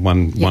film, and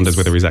one wonders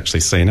whether he's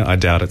actually seen it. I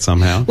doubt it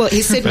somehow. Well,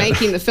 he said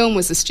making the film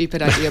was a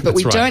stupid idea, but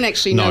we don't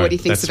actually know what he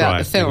thinks about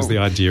the film. It was the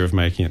idea of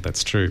making it,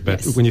 that's true.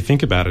 But when you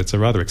think about it, it's a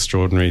rather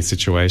extraordinary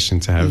situation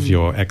to have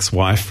your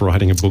ex-wife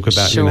writing a book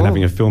about you and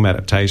having a film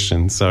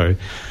adaptation. So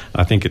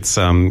I think it's,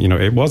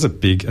 it was a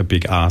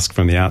big ask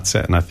from the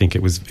outset, and I think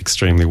it was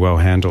extremely well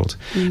handled.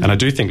 And I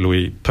do think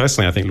Louis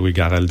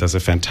Garrel does a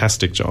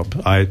fantastic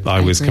job.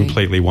 I was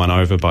completely won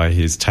over by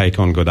his take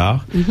on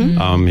Godard.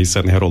 He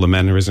certainly had all the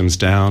mannerisms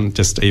down,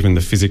 just even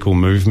the physical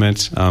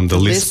movement. The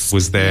lisp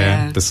was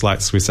there, the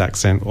slight Swiss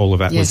accent, all of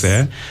that was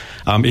there.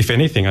 If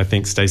anything, I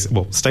think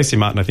Stacey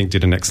Martin, I think,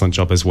 did an excellent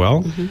job as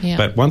well.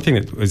 But one thing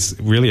that was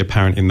really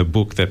apparent in the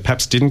book that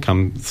perhaps didn't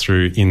come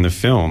through in the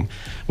film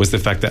was the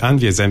fact that Anne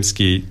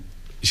Wiazemski,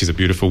 she's a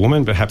beautiful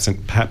woman, perhaps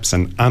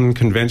an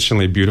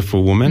unconventionally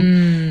beautiful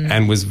woman,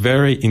 and was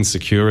very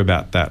insecure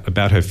about that,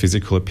 about her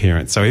physical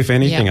appearance. So if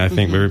anything, I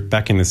think we're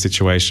back in the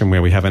situation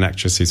where we have an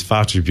actress who's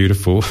far too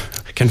beautiful,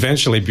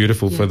 conventionally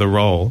beautiful for the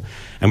role,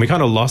 and we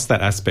kind of lost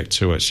that aspect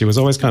to it. She was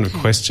always kind of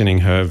questioning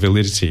her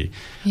validity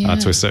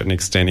to a certain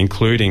extent,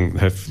 including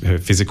her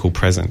physical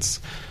presence.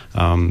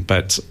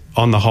 But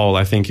on the whole,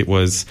 I think it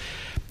was...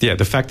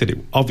 the fact that it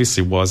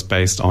obviously was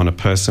based on a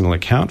personal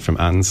account from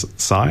Anne's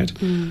side.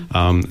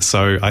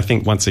 So I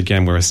think, once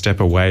again, we're a step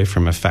away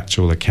from a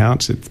factual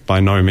account. It's by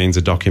no means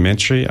a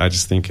documentary. I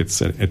just think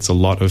it's a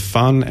lot of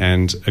fun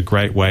and a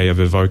great way of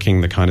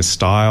evoking the kind of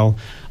style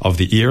of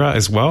the era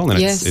as well. And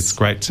it's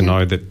great to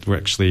know that we're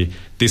actually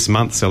this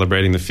month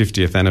celebrating the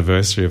 50th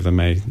anniversary of the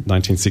May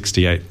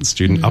 1968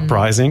 student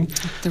uprising.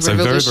 The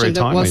revolution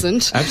that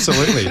wasn't.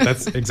 Absolutely.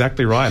 That's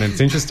exactly right. And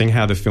it's interesting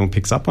how the film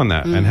picks up on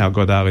that and how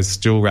Godard is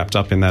still wrapped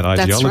up in that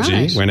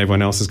ideology when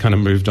everyone else has kind of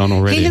moved on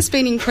already. He has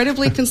been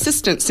incredibly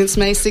consistent since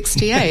May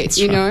 68,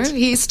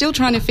 He's still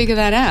trying to figure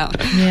that out.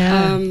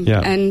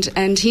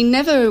 And he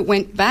never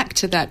went back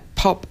to that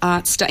pop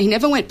art style. He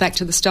never went back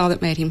to the style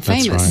that made him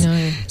famous.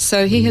 Right.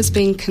 So he has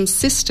been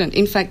consistent.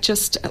 In fact,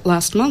 just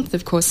last month,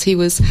 of course, he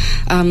was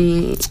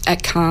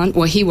at Cannes.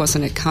 Well, he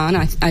wasn't at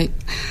Cannes. I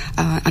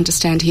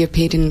understand he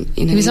appeared in an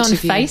interview. He was on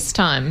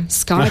FaceTime.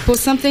 Skype or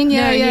something?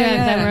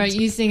 Yeah. They were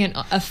using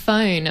a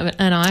phone,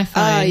 an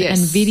iPhone, and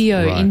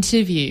video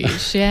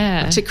interviews,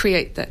 to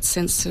create that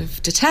sense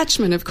of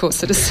detachment, of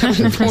course, that is so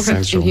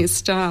important in his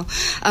style.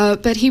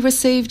 But he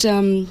received...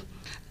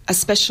 a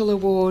special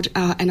award,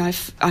 and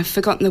I've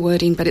forgotten the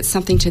wording, but it's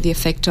something to the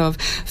effect of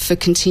for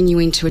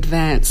continuing to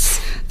advance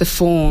the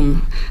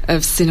form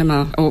of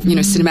cinema or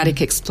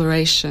cinematic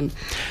exploration.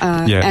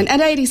 And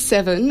at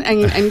 87,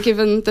 and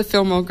given the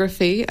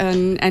filmography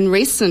and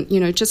recent,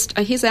 just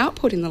his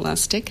output in the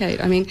last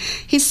decade, I mean,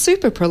 he's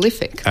super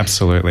prolific.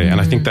 Absolutely,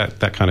 and I think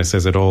that kind of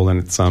says it all.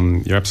 And it's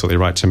you're absolutely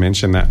right to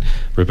mention that,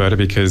 Roberta,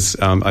 because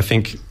I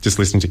think just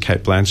listening to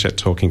Cate Blanchett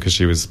talking, because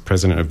she was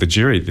president of the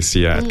jury this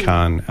year at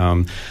Cannes,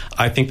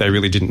 I think they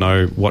really didn't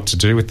know what to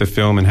do with the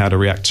film and how to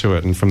react to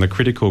it. And from the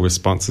critical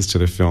responses to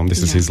the film,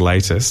 this is his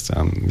latest,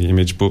 the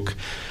Image book,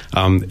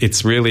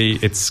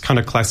 it's kind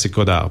of classic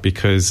Godard,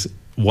 because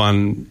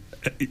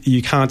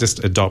you can't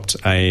just adopt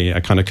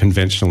a kind of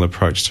conventional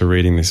approach to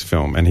reading this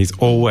film, and he's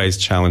always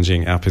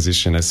challenging our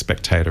position as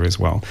spectator as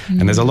well.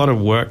 And there's a lot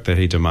of work that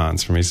he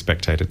demands from his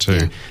spectator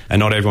too, and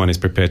not everyone is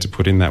prepared to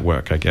put in that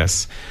work, I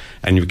guess.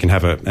 And you can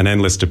have an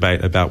endless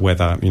debate about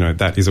whether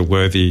that is a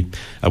worthy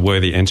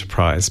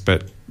enterprise.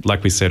 But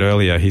like we said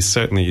earlier, he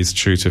certainly is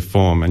true to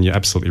form, and you're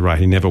absolutely right.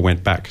 He never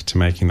went back to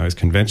making those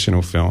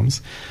conventional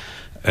films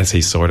as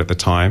he saw it at the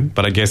time.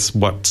 But I guess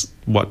what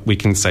we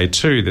can say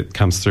too that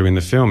comes through in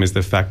the film is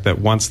the fact that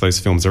once those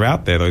films are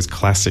out there, those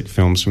classic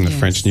films from the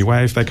French New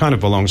Wave, they kind of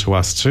belong to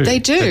us too. They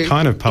do. They're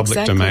kind of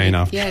public domain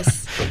after.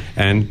 Yes.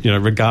 And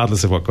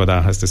regardless of what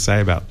Godard has to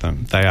say about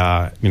them, they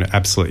are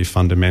absolutely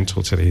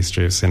fundamental to the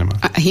history of cinema.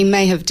 He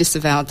may have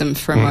disavowed them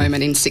for a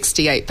moment in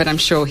 68, but I'm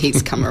sure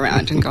he's come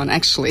around and gone,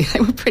 actually, they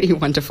were pretty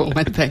wonderful,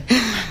 weren't they?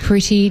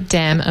 Pretty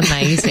damn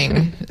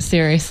amazing,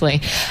 seriously.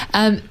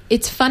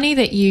 It's funny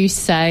that you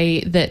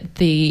say that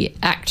the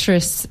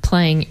actress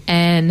playing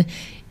Anne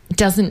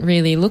doesn't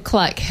really look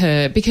like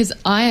her, because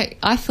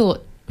I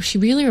thought she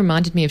really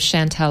reminded me of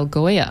Chantal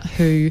Goya,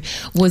 who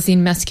was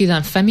in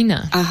Masculin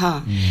Féminin.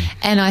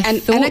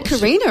 And thought Anna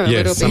Karina a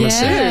little bit too.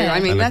 Yeah. I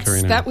mean,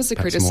 that was a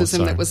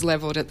criticism that was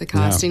levelled at the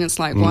casting. It's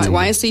like,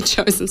 why has he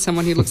chosen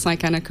someone who looks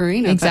like Anna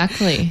Karina?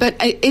 Exactly. But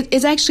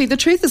it's actually, the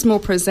truth is more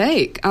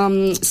prosaic.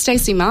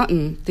 Stacey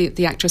Martin,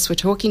 the actress we're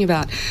talking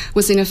about,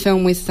 was in a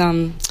film with,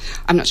 I'm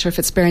not sure if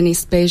it's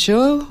Berenice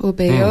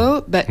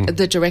Bejo, but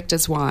the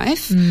director's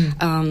wife.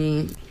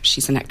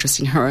 she's an actress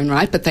in her own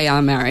right, but they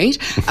are married.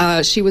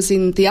 She was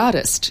in The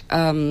Artist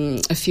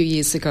a few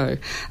years ago,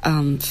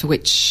 for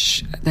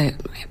which they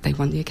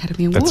won the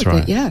Academy Award. That's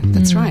right. Yeah,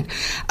 that's right.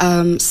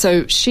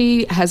 So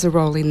she has a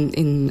role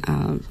in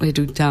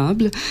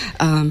Redoutable.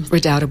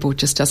 Redoutable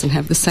just doesn't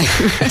have the same.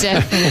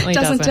 Definitely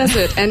doesn't. Does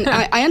it? And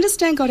I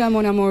understand Godard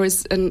Mon Amour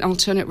is an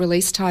alternate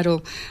release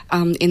title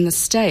in the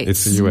States.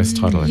 It's a US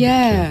title, I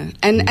think.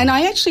 And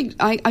I actually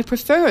I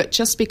prefer it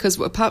just because,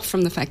 apart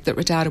from the fact that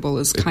Redoutable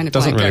is kind of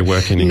doesn't like really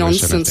work in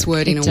English, nonsense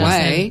word in a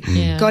way,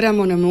 Yeah. Godard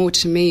Mon Amour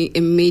to me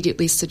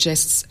immediately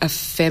suggests a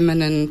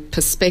feminine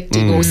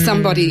perspective or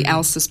somebody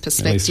else's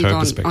perspective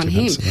on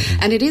him, absolutely.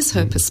 and it is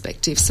her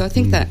perspective. So I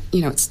think that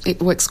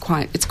it works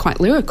it's quite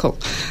lyrical.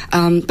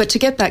 But to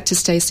get back to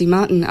Stacey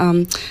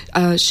Martin,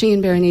 she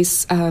and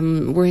Berenice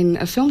were in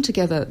a film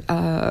together,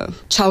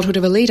 Childhood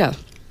of a Leader,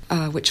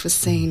 which was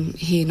seen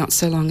here not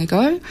so long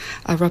ago.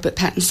 Robert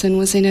Pattinson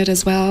was in it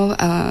as well.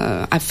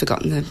 I've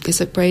forgotten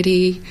is it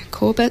Brady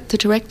Corbett, the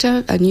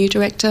director, a new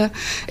director?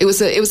 It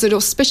was an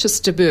auspicious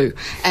debut,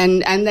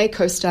 and they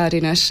co-starred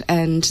in it,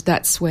 and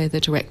that's where the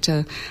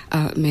director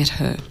met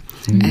her.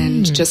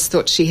 And just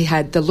thought she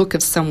had the look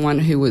of someone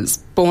who was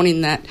born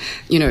in that,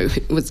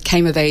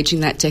 came of age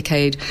in that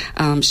decade.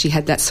 She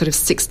had that sort of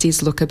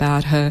 60s look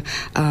about her,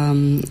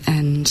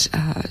 and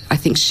I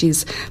think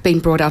she's been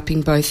brought up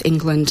in both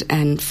England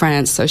and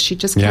France, so she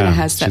just kind of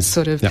has that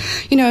sort of,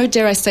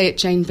 dare I say it,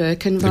 Jane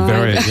Birkin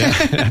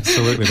vibe.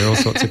 Absolutely. There are all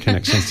sorts of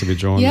connections to be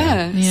drawn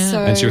there. So,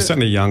 and she was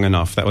certainly young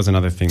enough. That was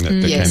another thing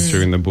that came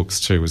through in the books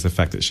too, was the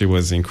fact that she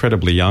was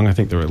incredibly young. I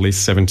think there were at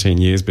least 17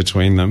 years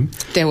between them.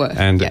 There were.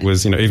 And it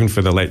was, even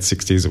for the late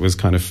 60s, it was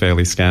kind of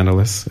fairly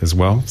scandalous as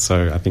well.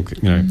 So I think,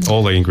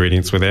 all the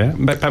ingredients were there.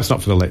 But perhaps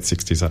not for the late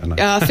 60s, I don't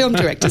know. Film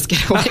directors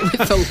get away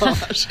with a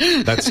lot.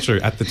 That's true,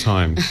 at the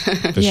time, for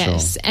sure.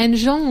 Yes, and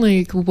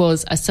Jean-Luc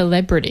was a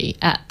celebrity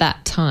at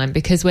that time,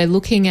 because we're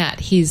looking at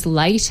his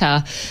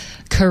later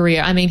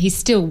career. I mean, he's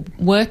still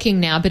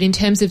working now, but in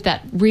terms of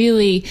that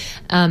really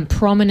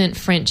prominent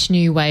French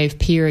New Wave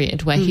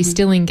period where he's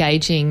still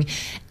engaging,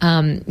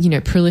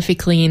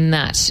 prolifically in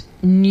that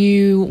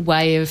new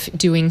way of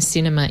doing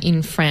cinema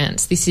in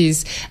France. This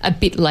is a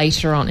bit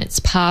later on. It's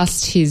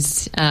past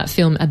his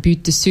film A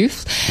But de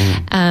Souffle.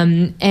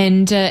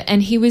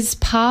 And he was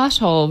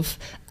part of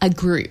a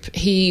group.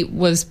 He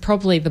was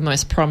probably the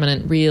most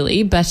prominent,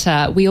 really, but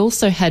we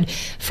also had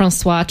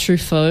François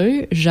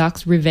Truffaut, Jacques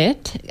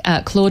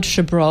Rivette, Claude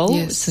Chabrol,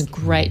 yes, a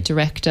great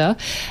director,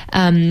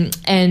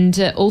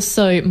 and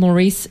also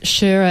Maurice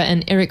Scherer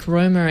and Eric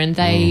Romer, and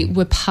they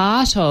were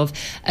part of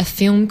a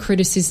film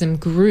criticism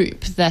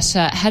group that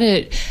had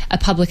a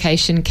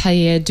publication,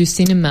 Cahiers du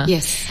Cinéma,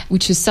 yes,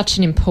 which is such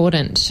an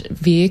important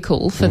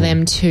vehicle for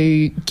them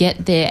to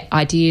get their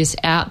ideas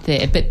out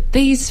there. But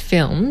these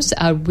films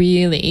are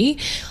really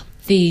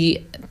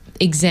the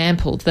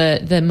example,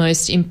 the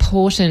most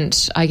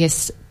important, I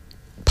guess,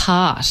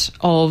 part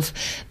of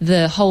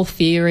the whole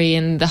theory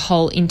and the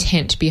whole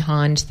intent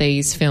behind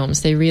these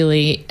films. They're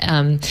really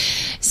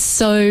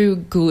so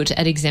good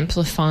at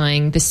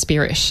exemplifying the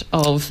spirit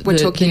of We're the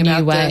talking new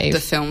about wave. The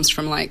films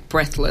from like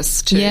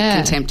Breathless to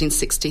Contempt in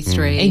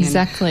 63.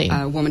 Exactly.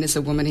 And, Woman is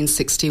a Woman in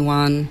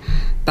 61.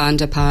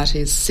 Band Apart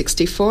is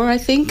 64, I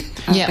think.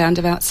 Band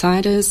of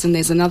Outsiders. And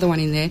there's another one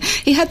in there.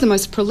 He had the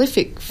most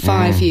prolific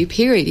 5-year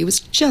period. He was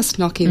just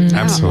knocking them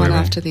out one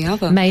after the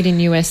other. Made in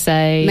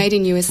USA.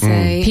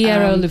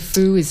 Pierrot Le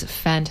Fou is a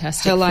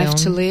fantastic Her film. Life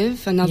to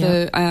Live,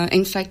 another,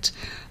 in fact...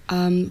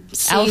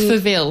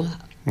 Alphaville.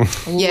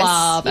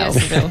 Love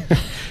Alphaville.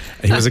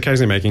 He was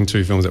occasionally making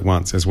 2 films at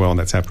once as well, and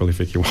that's how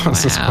prolific he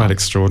was. It's quite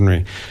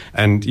extraordinary.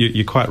 And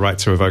you're quite right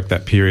to evoke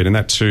that period. And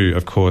that too,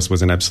 of course,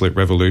 was an absolute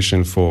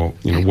revolution for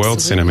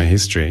world cinema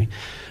history.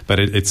 But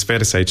it's fair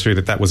to say too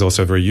that was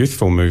also a very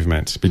youthful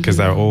movement, because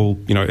they're all,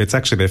 it's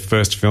actually their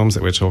first films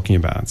that we're talking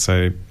about.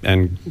 So,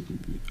 and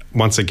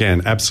once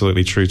again,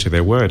 absolutely true to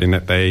their word in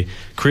that they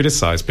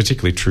criticised,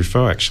 particularly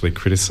Truffaut actually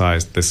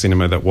criticised the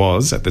cinema that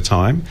was at the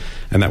time,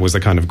 and that was the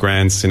kind of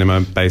grand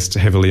cinema based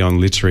heavily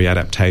on literary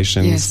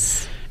adaptations.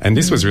 Yes. And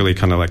this was really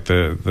kind of like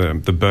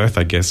the birth,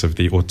 I guess, of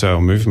the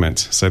auteur movement.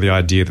 So the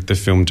idea that the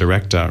film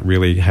director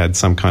really had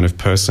some kind of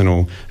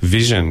personal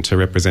vision to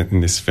represent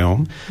in this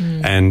film.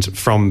 And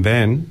from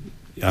then,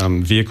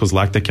 vehicles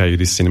like the Cahiers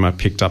du Cinéma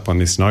picked up on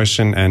this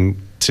notion, and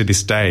to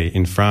this day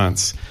in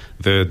France,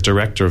 the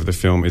director of the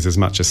film is as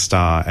much a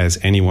star as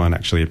anyone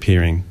actually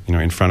appearing,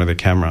 in front of the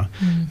camera.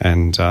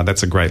 And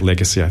that's a great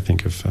legacy, I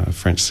think, of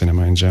French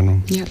cinema in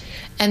general. Yeah.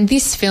 And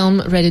this film,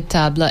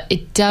 Redoutable,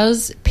 it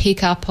does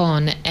pick up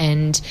on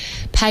and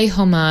pay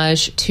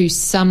homage to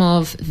some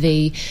of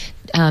the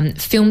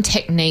film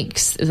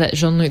techniques that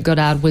Jean-Luc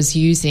Godard was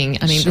using.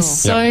 I mean, there's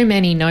so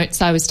many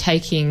notes I was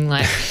taking,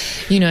 like,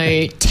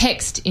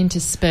 text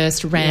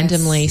interspersed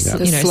randomly. Yes.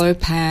 The slow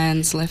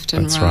pans left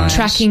and right.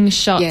 Tracking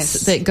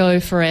shots that go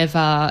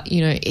forever.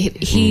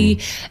 He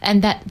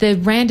and that the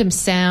random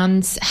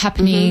sounds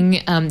happening,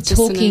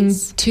 talking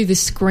to the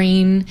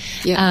screen,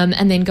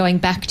 and then going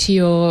back to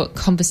your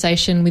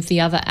conversation with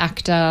the other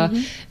actor.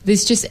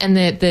 There's just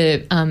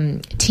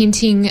the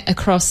tinting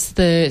across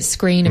the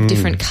screen of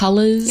different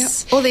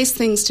colours. All these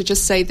things to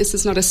just say this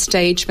is not a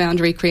stage-bound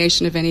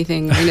recreation of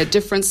anything. We're in a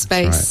different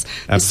space.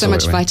 Right. There's so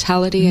much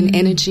vitality and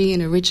energy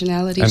and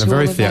originality and to a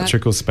very all of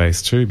theatrical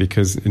space too,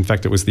 because in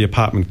fact it was the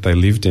apartment they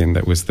lived in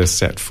that was the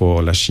set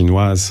for La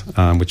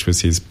Chinoise, which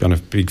was his kind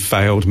of big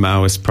failed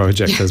Maoist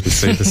project, as we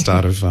see at the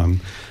start of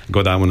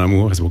Godard Mon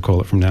Amour, as we'll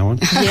call it from now on.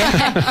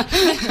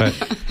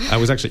 But I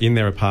was actually in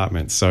their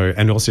apartment,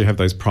 and also you have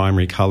those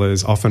primary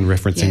colours, often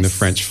referencing the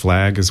French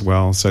flag as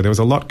well. So there was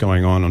a lot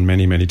going on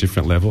many, many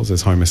different levels,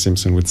 as Homer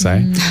Simpson would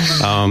say.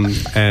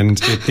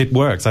 And it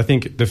works. I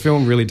think the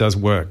film really does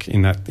work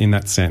in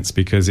that sense,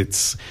 because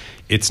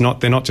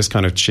they're not just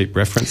kind of cheap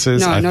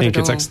references. No, I not think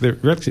at it's they're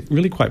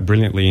really quite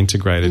brilliantly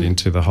integrated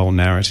into the whole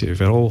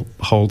narrative. It all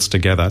holds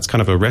together. It's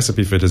kind of a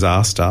recipe for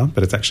disaster,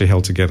 but it's actually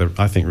held together,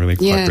 I think, really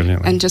quite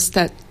brilliantly. And just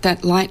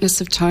that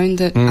lightness of tone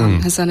that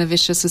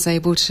Hazanavicius is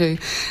able to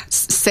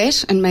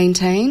set and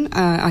maintain,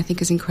 I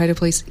think, is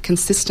incredibly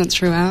consistent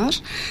throughout.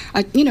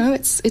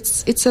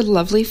 It's a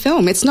lovely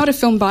film. It's not a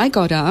film by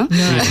Godard,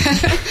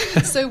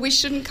 so we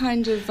shouldn't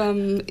kind of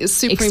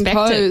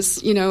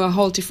superimpose, a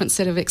whole different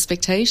set of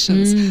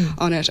expectations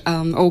on it,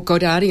 or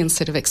Godardian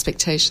set of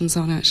expectations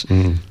on it.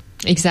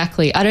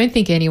 Exactly. I don't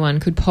think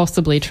anyone could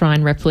possibly try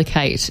and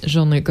replicate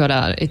Jean-Luc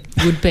Godard. It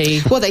would be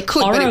they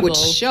could, horrible. But it would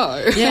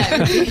show.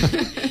 Yeah.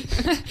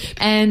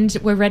 And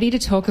we're ready to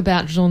talk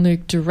about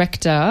Jean-Luc,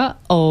 director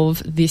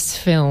of this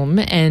film.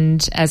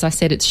 And as I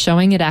said, it's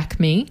showing at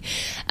ACMI.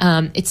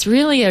 It's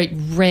really a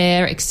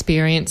rare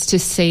experience to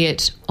see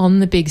it on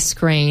the big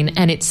screen,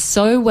 and it's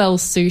so well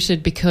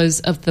suited because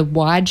of the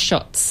wide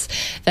shots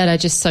that are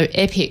just so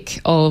epic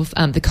of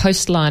the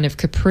coastline of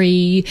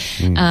Capri.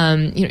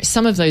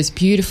 Some of those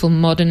beautiful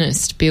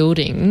modernist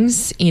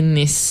buildings in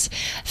this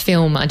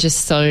film are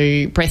just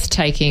so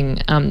breathtaking.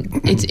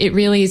 It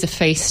really is a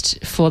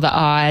feast for the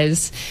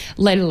eyes,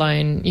 let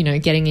alone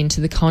getting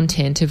into the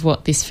content of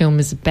what this film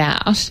is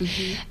about.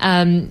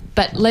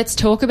 But let's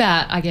talk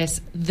about, I guess,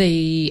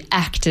 the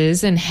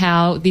actors and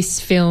how this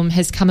film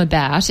has come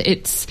about.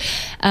 It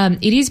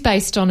is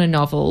based on a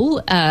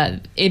novel,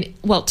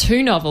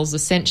 two novels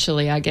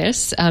essentially, I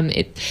guess.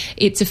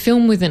 It's a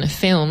film within a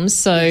film,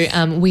 so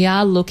we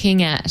are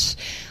looking at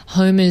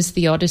Homer's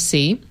The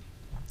Odyssey,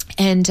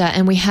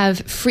 and we have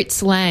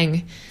Fritz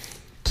Lang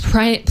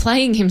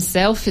playing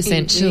himself,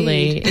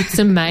 essentially. Indeed. It's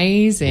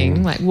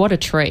amazing. Like, what a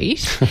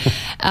treat.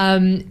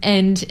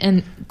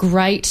 And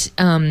great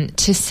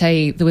to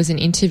see there was an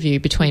interview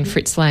between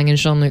Fritz Lang and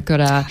Jean-Luc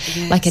Godard,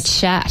 like a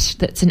chat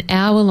that's an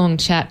hour-long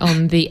chat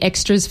on the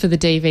extras for the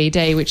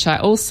DVD, which I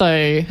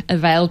also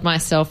availed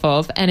myself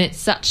of. And it's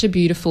such a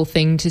beautiful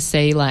thing to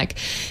see, like,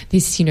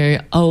 this,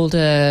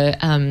 older,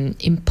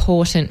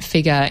 important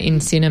figure in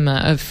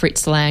cinema of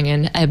Fritz Lang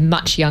and a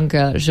much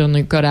younger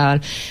Jean-Luc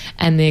Godard.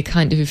 And they're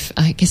kind of,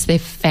 I guess they're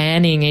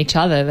fanning each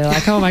other. They're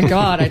like, oh, my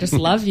God, I just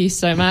love you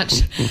so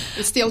much.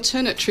 It's the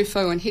alternate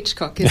Truffaut and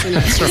Hitchcock, isn't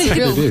it? Right.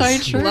 Real so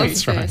true. Love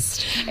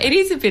fest. It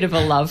is a bit of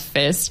a love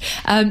fest.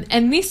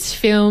 And this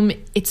film,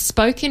 it's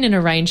spoken in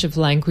a range of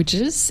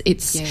languages.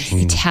 It's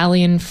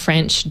Italian,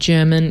 French,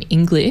 German,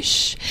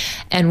 English.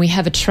 And we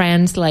have a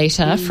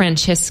translator,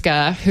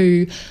 Francesca,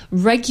 who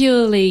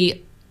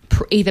regularly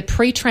either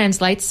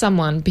pre-translates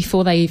someone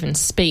before they even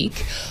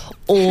speak,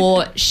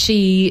 or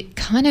she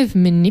kind of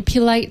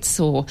manipulates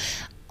or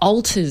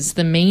alters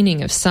the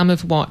meaning of some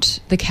of what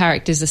the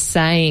characters are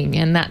saying,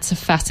 and that's a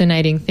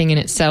fascinating thing in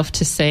itself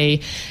to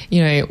see,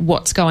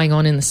 what's going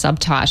on in the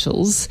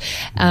subtitles.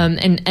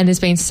 And there's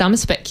been some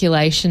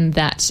speculation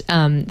that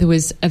there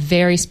was a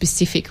very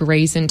specific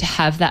reason to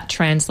have that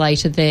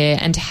translator there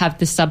and to have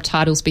the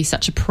subtitles be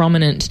such a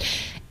prominent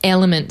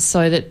element,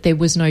 so that there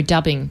was no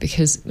dubbing,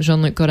 because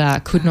Jean-Luc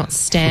Godard could not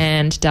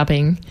stand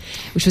dubbing,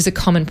 which was a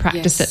common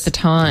practice at the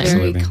time.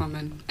 Very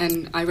common.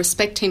 And I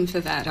respect him for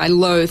that. I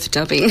loathe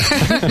dubbing.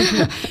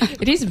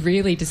 It is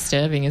really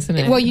disturbing, isn't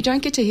it? Well, you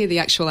don't get to hear the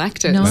actual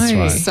actors. No. That's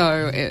right.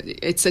 So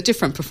it's a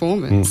different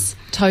performance.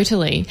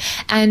 Totally.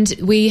 And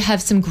we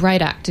have some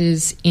great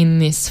actors in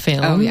this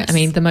film. Oh, yes. I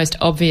mean, the most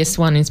obvious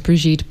one is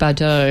Brigitte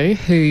Bardot,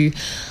 who...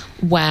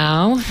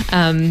 Wow.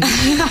 I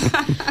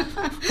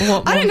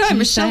don't know.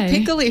 Michelle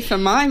Piccoli, for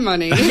my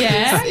money,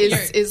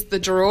 is the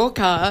draw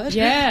card.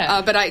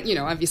 Yeah. But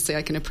obviously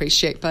I can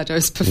appreciate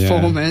Bardot's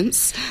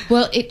performance. Yeah.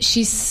 Well,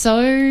 she's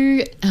so,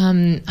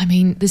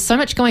 there's so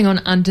much going on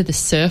under the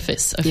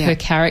surface of her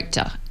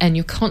character. and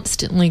you're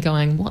constantly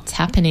going, what's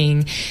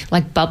happening,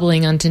 like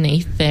bubbling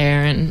underneath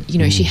there. And, you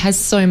know, she has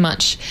so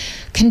much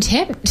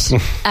contempt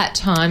at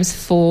times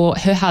for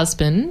her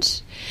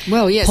husband.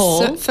 Well, yes.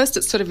 Paul. So first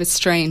it's sort of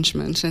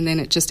estrangement, and then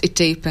it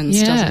deepens,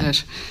 Yeah, doesn't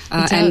it?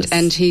 does.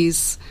 And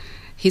he's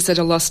at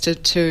a loss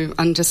to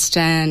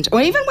understand,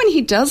 or even when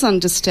he does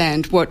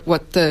understand what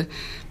the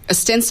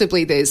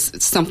ostensibly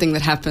there's something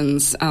that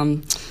happens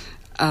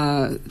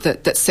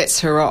that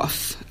sets her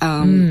off.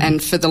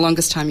 And for the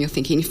longest time you're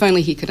thinking, if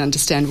only he could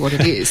understand what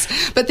it is.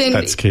 But then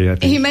That's key, I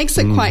think. he makes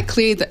it quite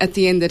clear that at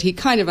the end that he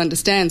kind of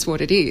understands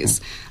what it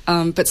is.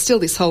 But still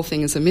this whole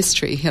thing is a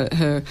mystery,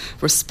 her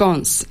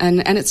response.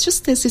 And it's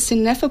just there's this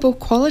ineffable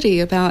quality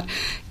about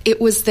it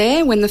was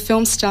there when the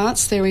film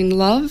starts, they're in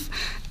love,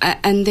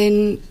 and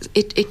then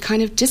it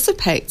kind of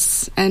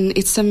dissipates, and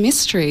it's a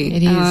mystery.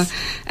 It is.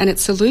 And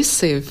it's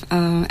elusive.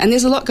 And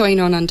there's a lot going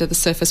on under the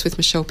surface with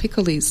Michel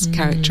Piccoli's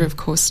character, of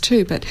course,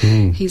 too, but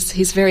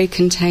he's very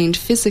contained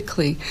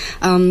physically.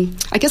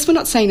 I guess we're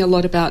not saying a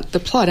lot about the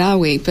plot, are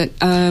we? But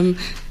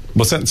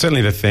well,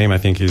 certainly the theme, I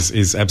think,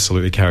 is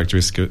absolutely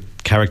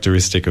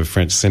characteristic of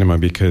French cinema,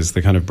 because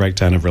the kind of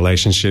breakdown of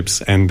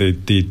relationships and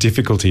the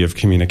difficulty of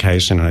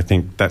communication, and I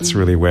think that's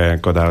really where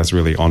Godard is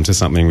really onto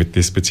something with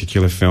this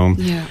particular film.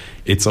 Yeah.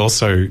 It's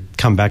also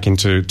come back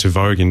into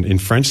vogue in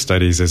French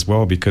studies as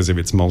well because of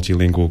its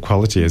multilingual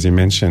quality, as you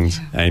mentioned,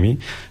 Amy.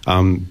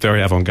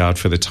 Very avant-garde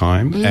for the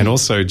time. And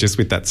also just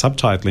with that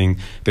subtitling,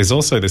 there's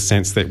also the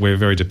sense that we're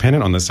very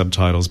dependent on the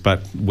subtitles,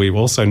 but we're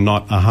also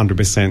not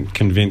 100%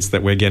 convinced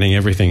that we're getting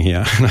everything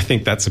here. And I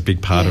think that's a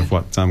big part of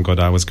what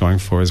Godard was going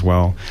for as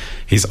well.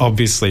 He's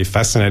obviously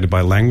fascinated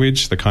by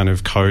language, the kind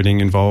of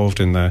coding involved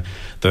and the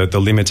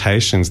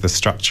limitations, the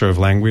structure of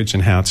language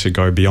and how to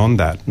go beyond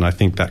that. And I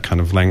think that kind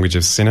of language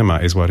of cinema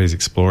is what he's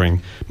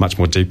exploring much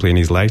more deeply in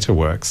his later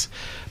works.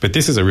 But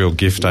this is a real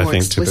gift, more I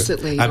think.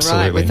 explicitly, to the,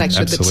 right, with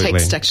actually the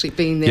text actually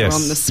being there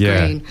on the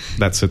screen.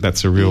 Yeah,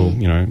 that's a real,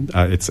 you know,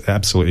 it's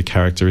absolutely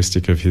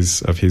characteristic of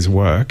his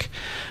work.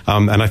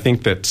 And I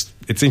think that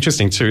it's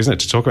interesting too, isn't it,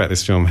 to talk about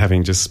this film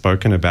having just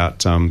spoken about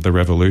the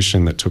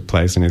revolution that took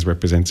place and is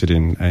represented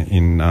in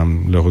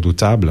Le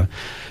Redoutable,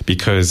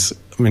 because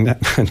I mean,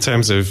 in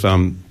terms of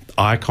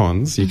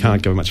icons, you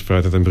can't go much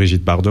further than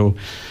Brigitte Bardot.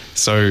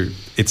 So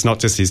it's not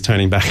just he's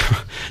turning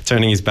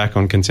his back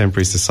on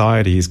contemporary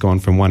society. He's gone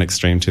from one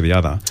extreme to the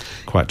other,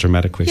 quite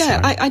dramatically.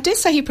 Yeah, so. I dare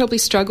say he probably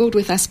struggled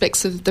with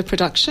aspects of the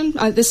production.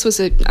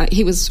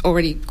 He was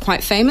already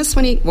quite famous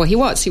when he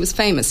was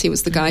famous. He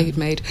was the guy who'd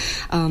made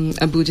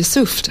A Bout de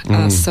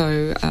Souffle.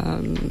 So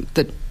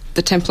the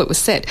template was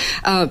set,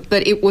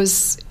 but it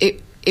was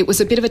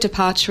a bit of a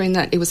departure in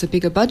that it was a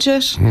bigger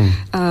budget.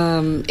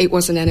 It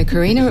wasn't Anna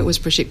Karina, it was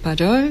Brigitte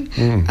Bardot.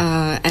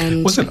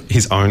 And was it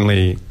his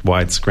only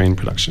widescreen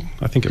production?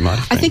 I think it might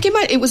have been.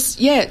 It was,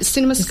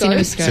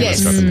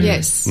 CinemaScope.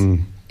 Yes.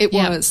 It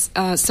was.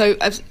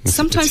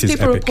 Sometimes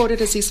people report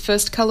it as his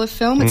first colour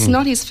film. It's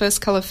not his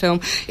first colour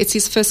film. It's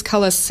his first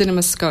colour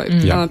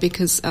CinemaScope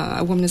because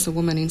A Woman is a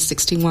Woman in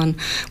 1961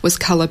 was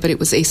colour, but it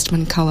was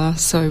Eastman colour,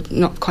 so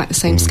not quite the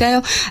same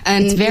scale.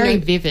 And it's very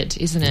vivid,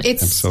 isn't it?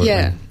 Absolutely.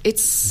 Yeah,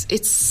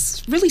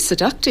 it's really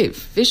seductive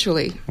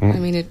visually. I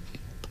mean, it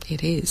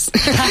is.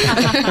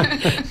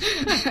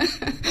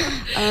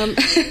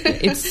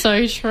 It's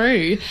so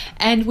true.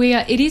 And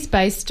it is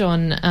based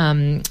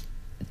on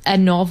a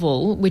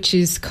novel which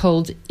is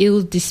called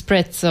Il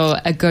Disprezzo,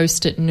 A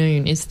Ghost at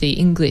Noon is the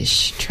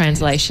English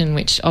translation,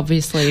 which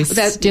obviously is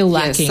still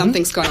lacking. Yes,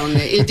 something's gone on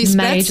there. Il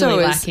Disprezzo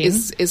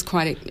is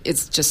quite,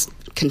 it's just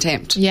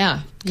contempt.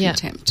 Yeah.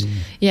 Contempt.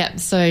 Yeah,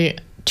 so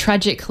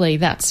tragically,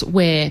 that's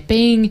where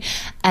being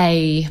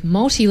a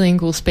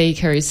multilingual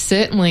speaker is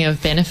certainly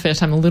of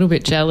benefit. I'm a little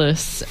bit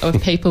jealous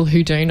of people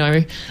who do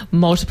know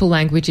multiple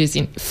languages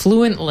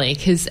fluently,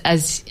 because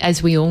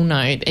as we all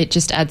know, it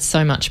just adds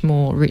so much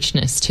more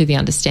richness to the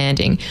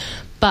understanding.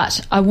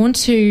 But I want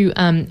to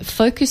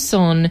focus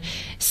on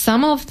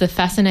some of the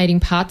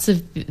fascinating parts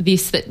of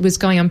this that was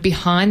going on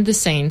behind the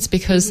scenes,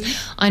 because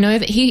I know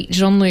that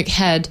Jean-Luc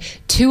had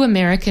 2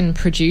 American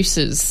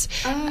producers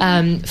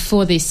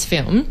for this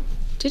film.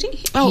 Did he?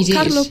 He did.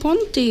 Carlo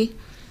Ponti.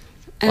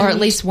 Or at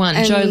least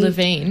one, Joe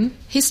Levine.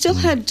 He still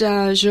had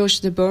Georges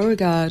de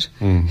Beauregard,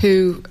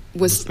 who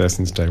was there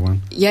since day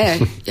one. Yeah,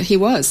 he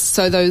was.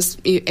 So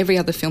every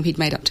other film he'd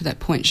made up to that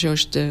point,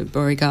 Georges de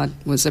Beauregard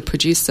was a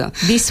producer.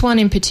 This one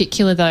in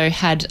particular, though,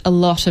 had a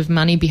lot of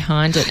money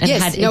behind it and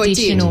had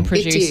additional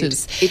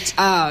producers. Okay.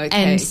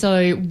 And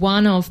so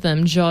one of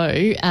them,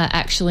 Joe,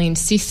 actually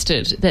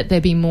insisted that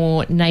there be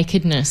more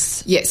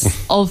nakedness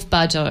of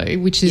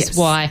Bardot, which is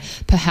why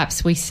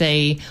perhaps we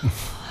see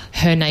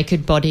her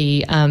naked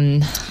body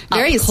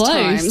various up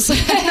close,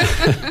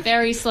 times,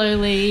 very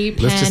slowly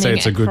panning Let's just say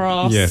it's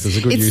across. It's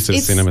a good use of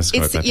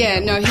CinemaScope.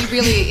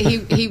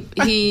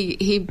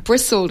 He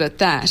bristled at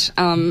that,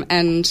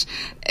 and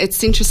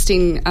it's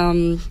interesting.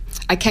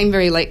 I came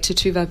very late to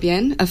Tout va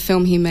bien, a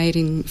film he made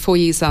in 4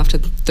 years after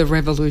the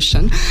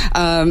Revolution,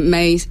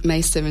 May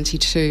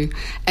 72.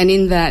 And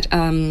in that,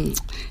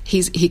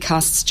 he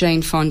casts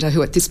Jane Fonda,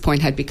 who at this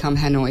point had become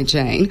Hanoi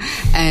Jane,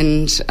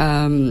 and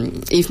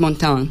Yves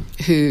Montand,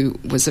 who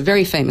was a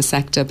very famous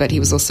actor, but he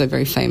was also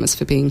very famous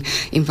for being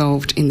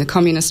involved in the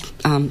communist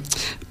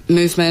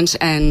movement,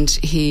 and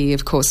he,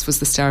 of course, was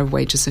the star of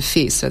Wages of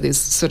Fear, so there's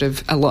sort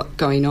of a lot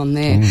going on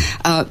there.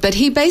 But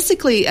he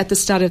basically, at the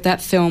start of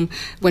that film,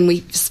 when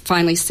we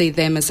finally see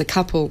them as a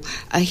couple,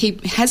 he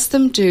has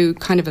them do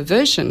kind of a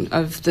version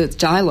of the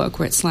dialogue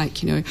where it's like,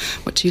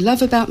 what do you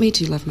love about me?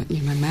 Do you love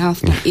my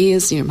mouth, my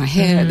ears, my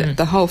hair,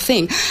 the whole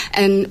thing?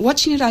 And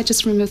watching it, I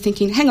just remember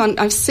thinking, hang on,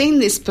 I've seen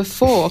this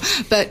before,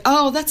 but,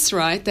 that's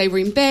right, they were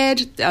in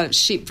bed,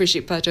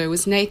 Brigitte Bardot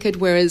was naked,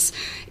 whereas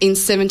in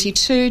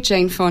 72,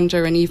 Jane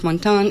Fonda and Yves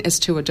Montand, as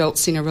two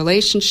adults in a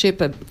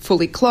relationship, are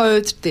fully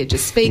clothed, they're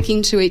just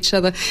speaking to each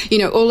other.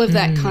 All of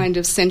that kind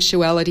of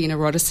sensuality and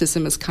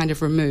eroticism is kind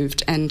of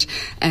removed, and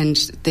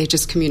they're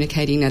just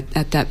communicating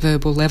at that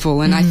verbal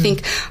level. And I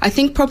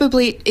think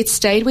probably it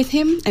stayed with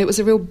him. It was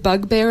a real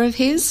bugbear of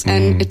his,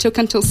 and it took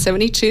until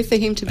 72 for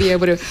him to be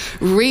able to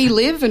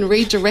relive and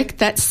redirect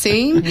that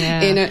scene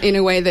in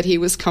a way that he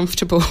was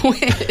comfortable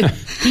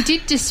with. He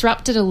did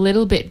disrupt it a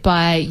little bit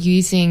by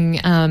using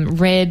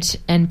red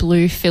and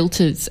blue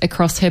filters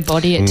across her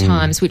body at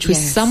times, which was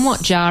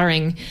somewhat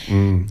jarring,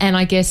 and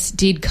I guess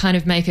did kind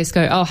of make us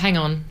go, oh, hang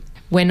on,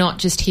 we're not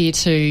just here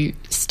to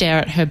stare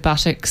at her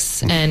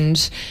buttocks and,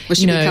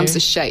 she becomes a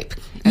shape.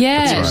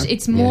 Yeah,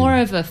 it's more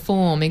of a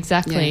form,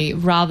 exactly,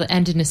 rather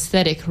and an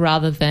aesthetic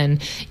rather than,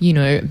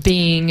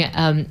 being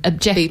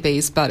objective.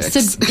 BB's buttocks.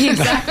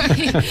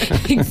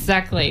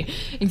 Exactly.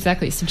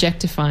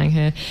 Objectifying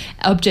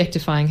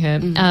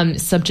her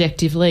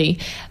subjectively.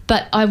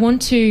 But I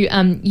want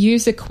to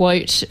use a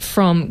quote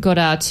from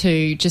Godard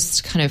to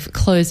just kind of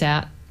close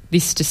out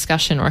this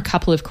discussion, or a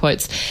couple of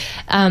quotes.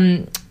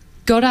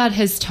 Godard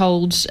has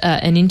told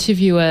an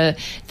interviewer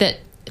that,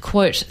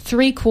 quote,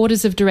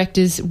 3/4 of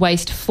directors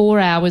waste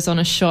 4 hours on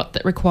a shot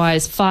that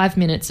requires 5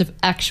 minutes of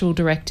actual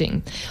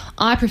directing.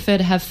 I prefer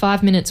to have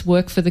 5 minutes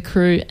work for the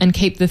crew and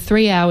keep the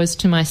 3 hours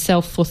to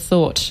myself for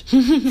thought.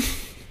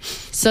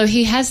 So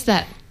he has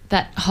that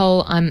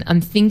whole,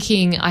 I'm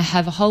thinking, I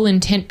have a whole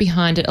intent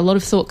behind it, a lot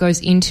of thought goes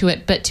into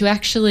it, but to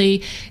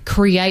actually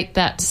create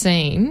that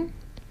scene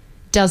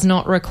does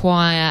not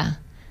require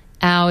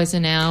hours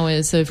and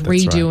hours of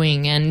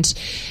redoing and,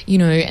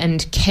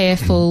 and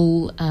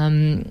careful,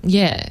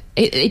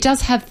 it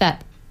does have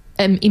that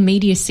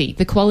immediacy,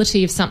 the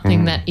quality of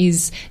something that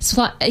is,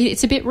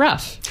 it's a bit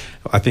rough.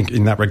 I think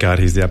in that regard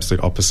he's the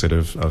absolute opposite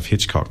of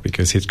Hitchcock,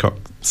 because Hitchcock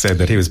said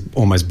that he was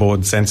almost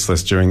bored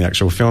senseless during the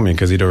actual filming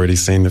because he'd already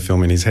seen the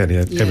film in his head. He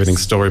had everything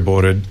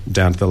storyboarded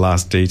down to the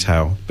last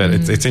detail. But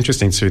it's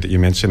interesting too that you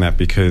mention that,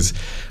 because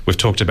we've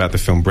talked about the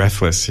film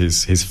Breathless,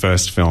 his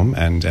first film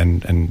and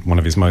one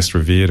of his most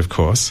revered, of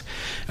course,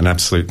 an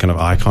absolute kind of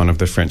icon of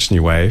the French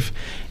New Wave.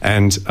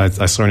 And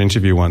I saw an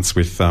interview once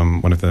with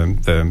one of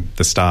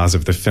the stars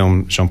of the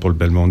film, Jean-Paul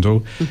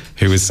Belmondo,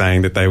 who was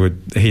saying that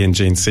he and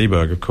Gene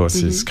Seberg, of course,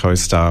 his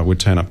co-star, would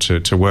turn up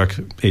to work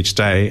each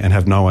day and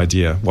have no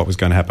idea what was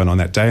going to happen on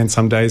that day. And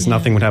some days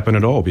nothing would happen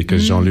at all,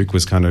 because Jean-Luc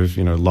was kind of,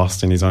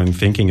 lost in his own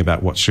thinking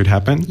about what should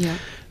happen. Yeah.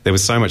 There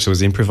was so much that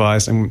was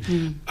improvised,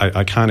 and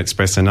I can't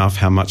express enough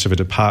how much of a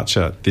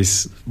departure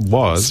this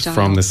was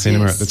from the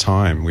cinema at the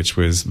time, which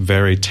was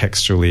very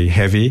texturally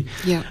heavy.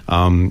 Yeah.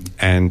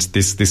 And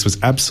this was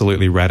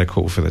absolutely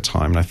radical for the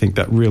time, and I think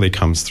that really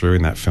comes through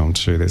in that film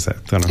too. There's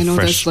that kind of and all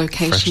those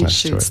location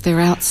shoots, they're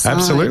outside.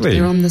 Absolutely,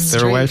 they're on the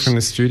street. They're away from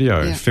the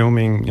studio,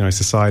 filming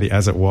society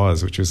as it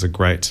was, which was a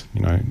great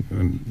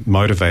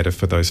motivator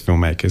for those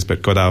filmmakers.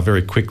 But Godard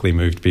very quickly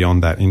moved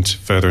beyond that into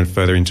further and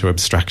further into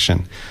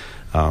abstraction.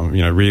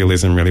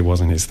 Realism really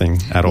wasn't his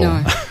thing at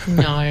all.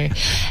 No.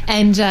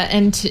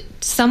 And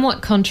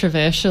somewhat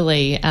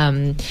controversially,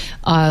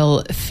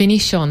 I'll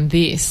finish on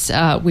this,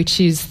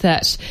 which is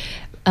that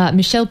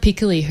Michel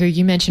Piccoli, who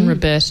you mentioned,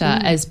 Roberta,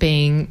 as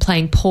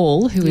playing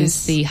Paul, who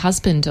is the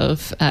husband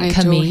of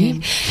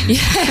Camille.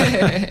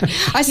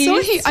 I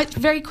saw him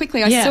very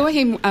quickly. I saw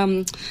him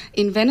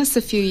in Venice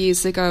a few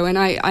years ago, and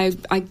I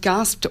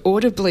gasped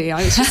audibly.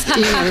 I was just,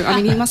 he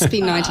must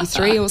be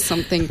 93 or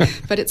something,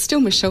 but it's still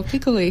Michel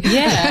Piccoli.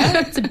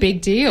 Yeah, it's a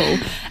big deal.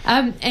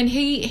 And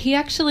he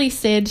actually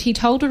said, he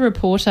told a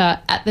reporter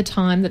at the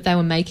time that they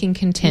were making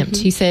Contempt,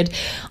 he said,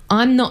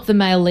 "I'm not the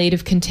male lead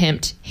of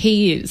Contempt.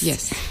 He is.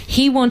 Yes.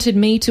 He wanted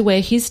me to wear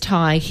his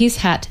tie, his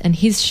hat and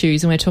his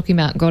shoes," and we're talking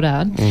about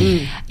Godard.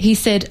 He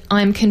said,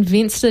 "I'm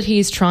convinced that he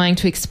is trying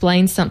to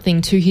explain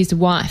something to his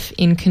wife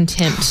in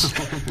Contempt."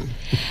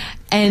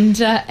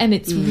 And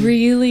it's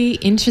really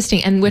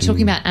interesting. And we're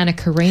talking about Anna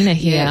Karina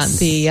here,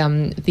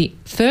 the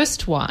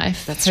first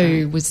wife,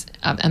 who was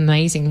an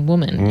amazing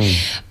woman.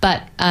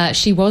 But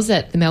she was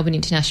at the Melbourne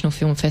International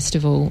Film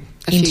Festival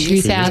in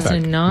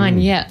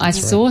 2009. Yeah, I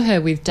saw her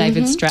with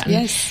David Stratton.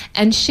 Yes.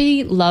 And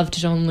she loved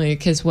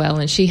Jean-Luc as well,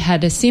 and she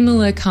had a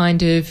similar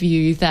kind of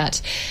view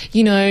that,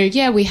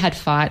 we had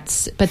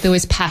fights, but there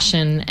was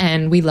passion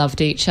and we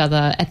loved each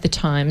other at the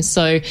time.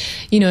 So,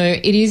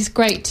 it is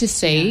great to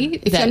see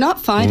if that you're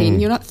not fighting,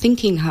 you're not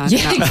thinking hard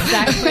enough.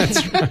 Exactly.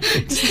 That's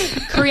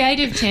right.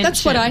 Creative tension.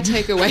 That's what I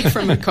take away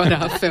from a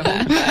Godard film.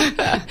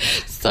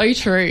 So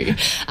true.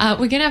 We're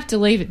going to have to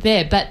leave it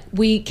there, but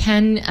we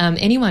can,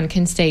 anyone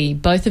can see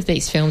both of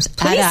these films at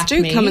ACMI.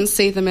 Please do come and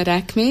see them at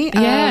ACMI.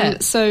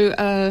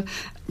 Yeah.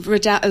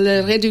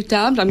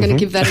 Redoutable, I'm going to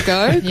give that a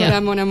go.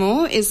 Godard Mon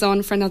Amour is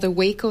on for another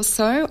week or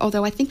so,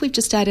 although I think we've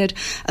just added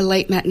a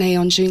late matinee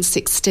on June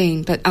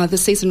 16, but the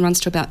season runs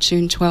to about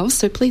June 12,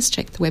 so please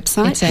check the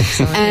website. It's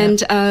excellent. And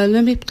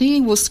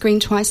Mpris will screen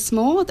twice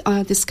more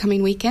this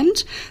coming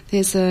weekend.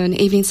 There's an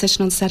evening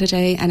session on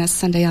Saturday and a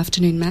Sunday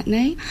afternoon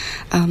matinee,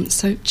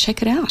 so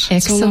check it out.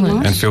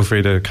 Excellent. And feel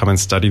free to come and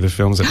study the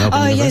films at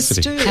Melbourne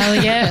University. Yes, do. Hell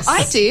yes.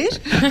 I did.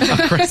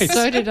 Great.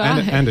 So did I.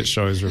 And it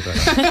shows,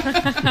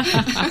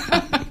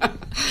 Roberta.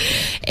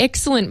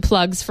 Excellent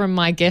plugs from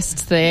my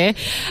guests there.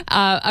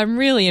 I'm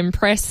really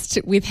impressed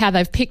with how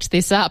they've picked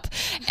this up,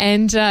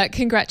 and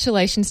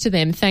congratulations to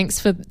them. Thanks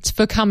for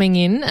coming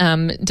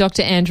in.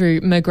 Dr.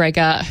 Andrew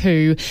McGregor,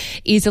 who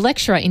is a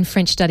lecturer in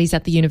French studies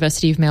at the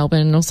University of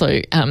Melbourne and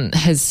also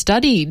has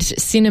studied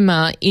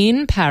cinema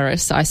in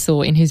Paris, I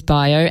saw in his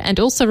bio, and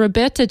also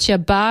Roberta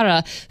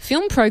Ciabarra,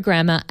 film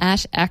programmer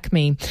at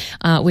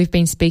ACMI. We've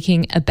been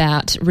speaking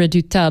about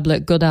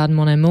Redoutable, Godard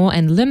Mon Amour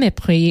and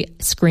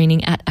Mpris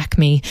screening at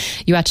ACMI.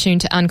 You are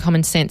tuned to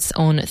Uncommon Sense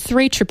on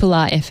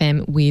 3RRR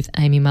FM with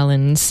Amy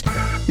Mullins.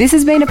 This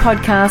has been a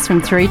podcast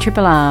from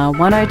 3RRR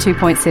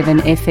 102.7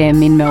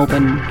 FM in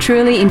Melbourne.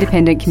 Truly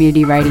independent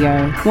community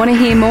radio. Want to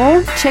hear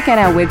more? Check out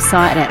our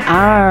website at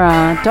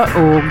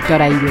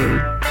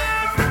rrr.org.au.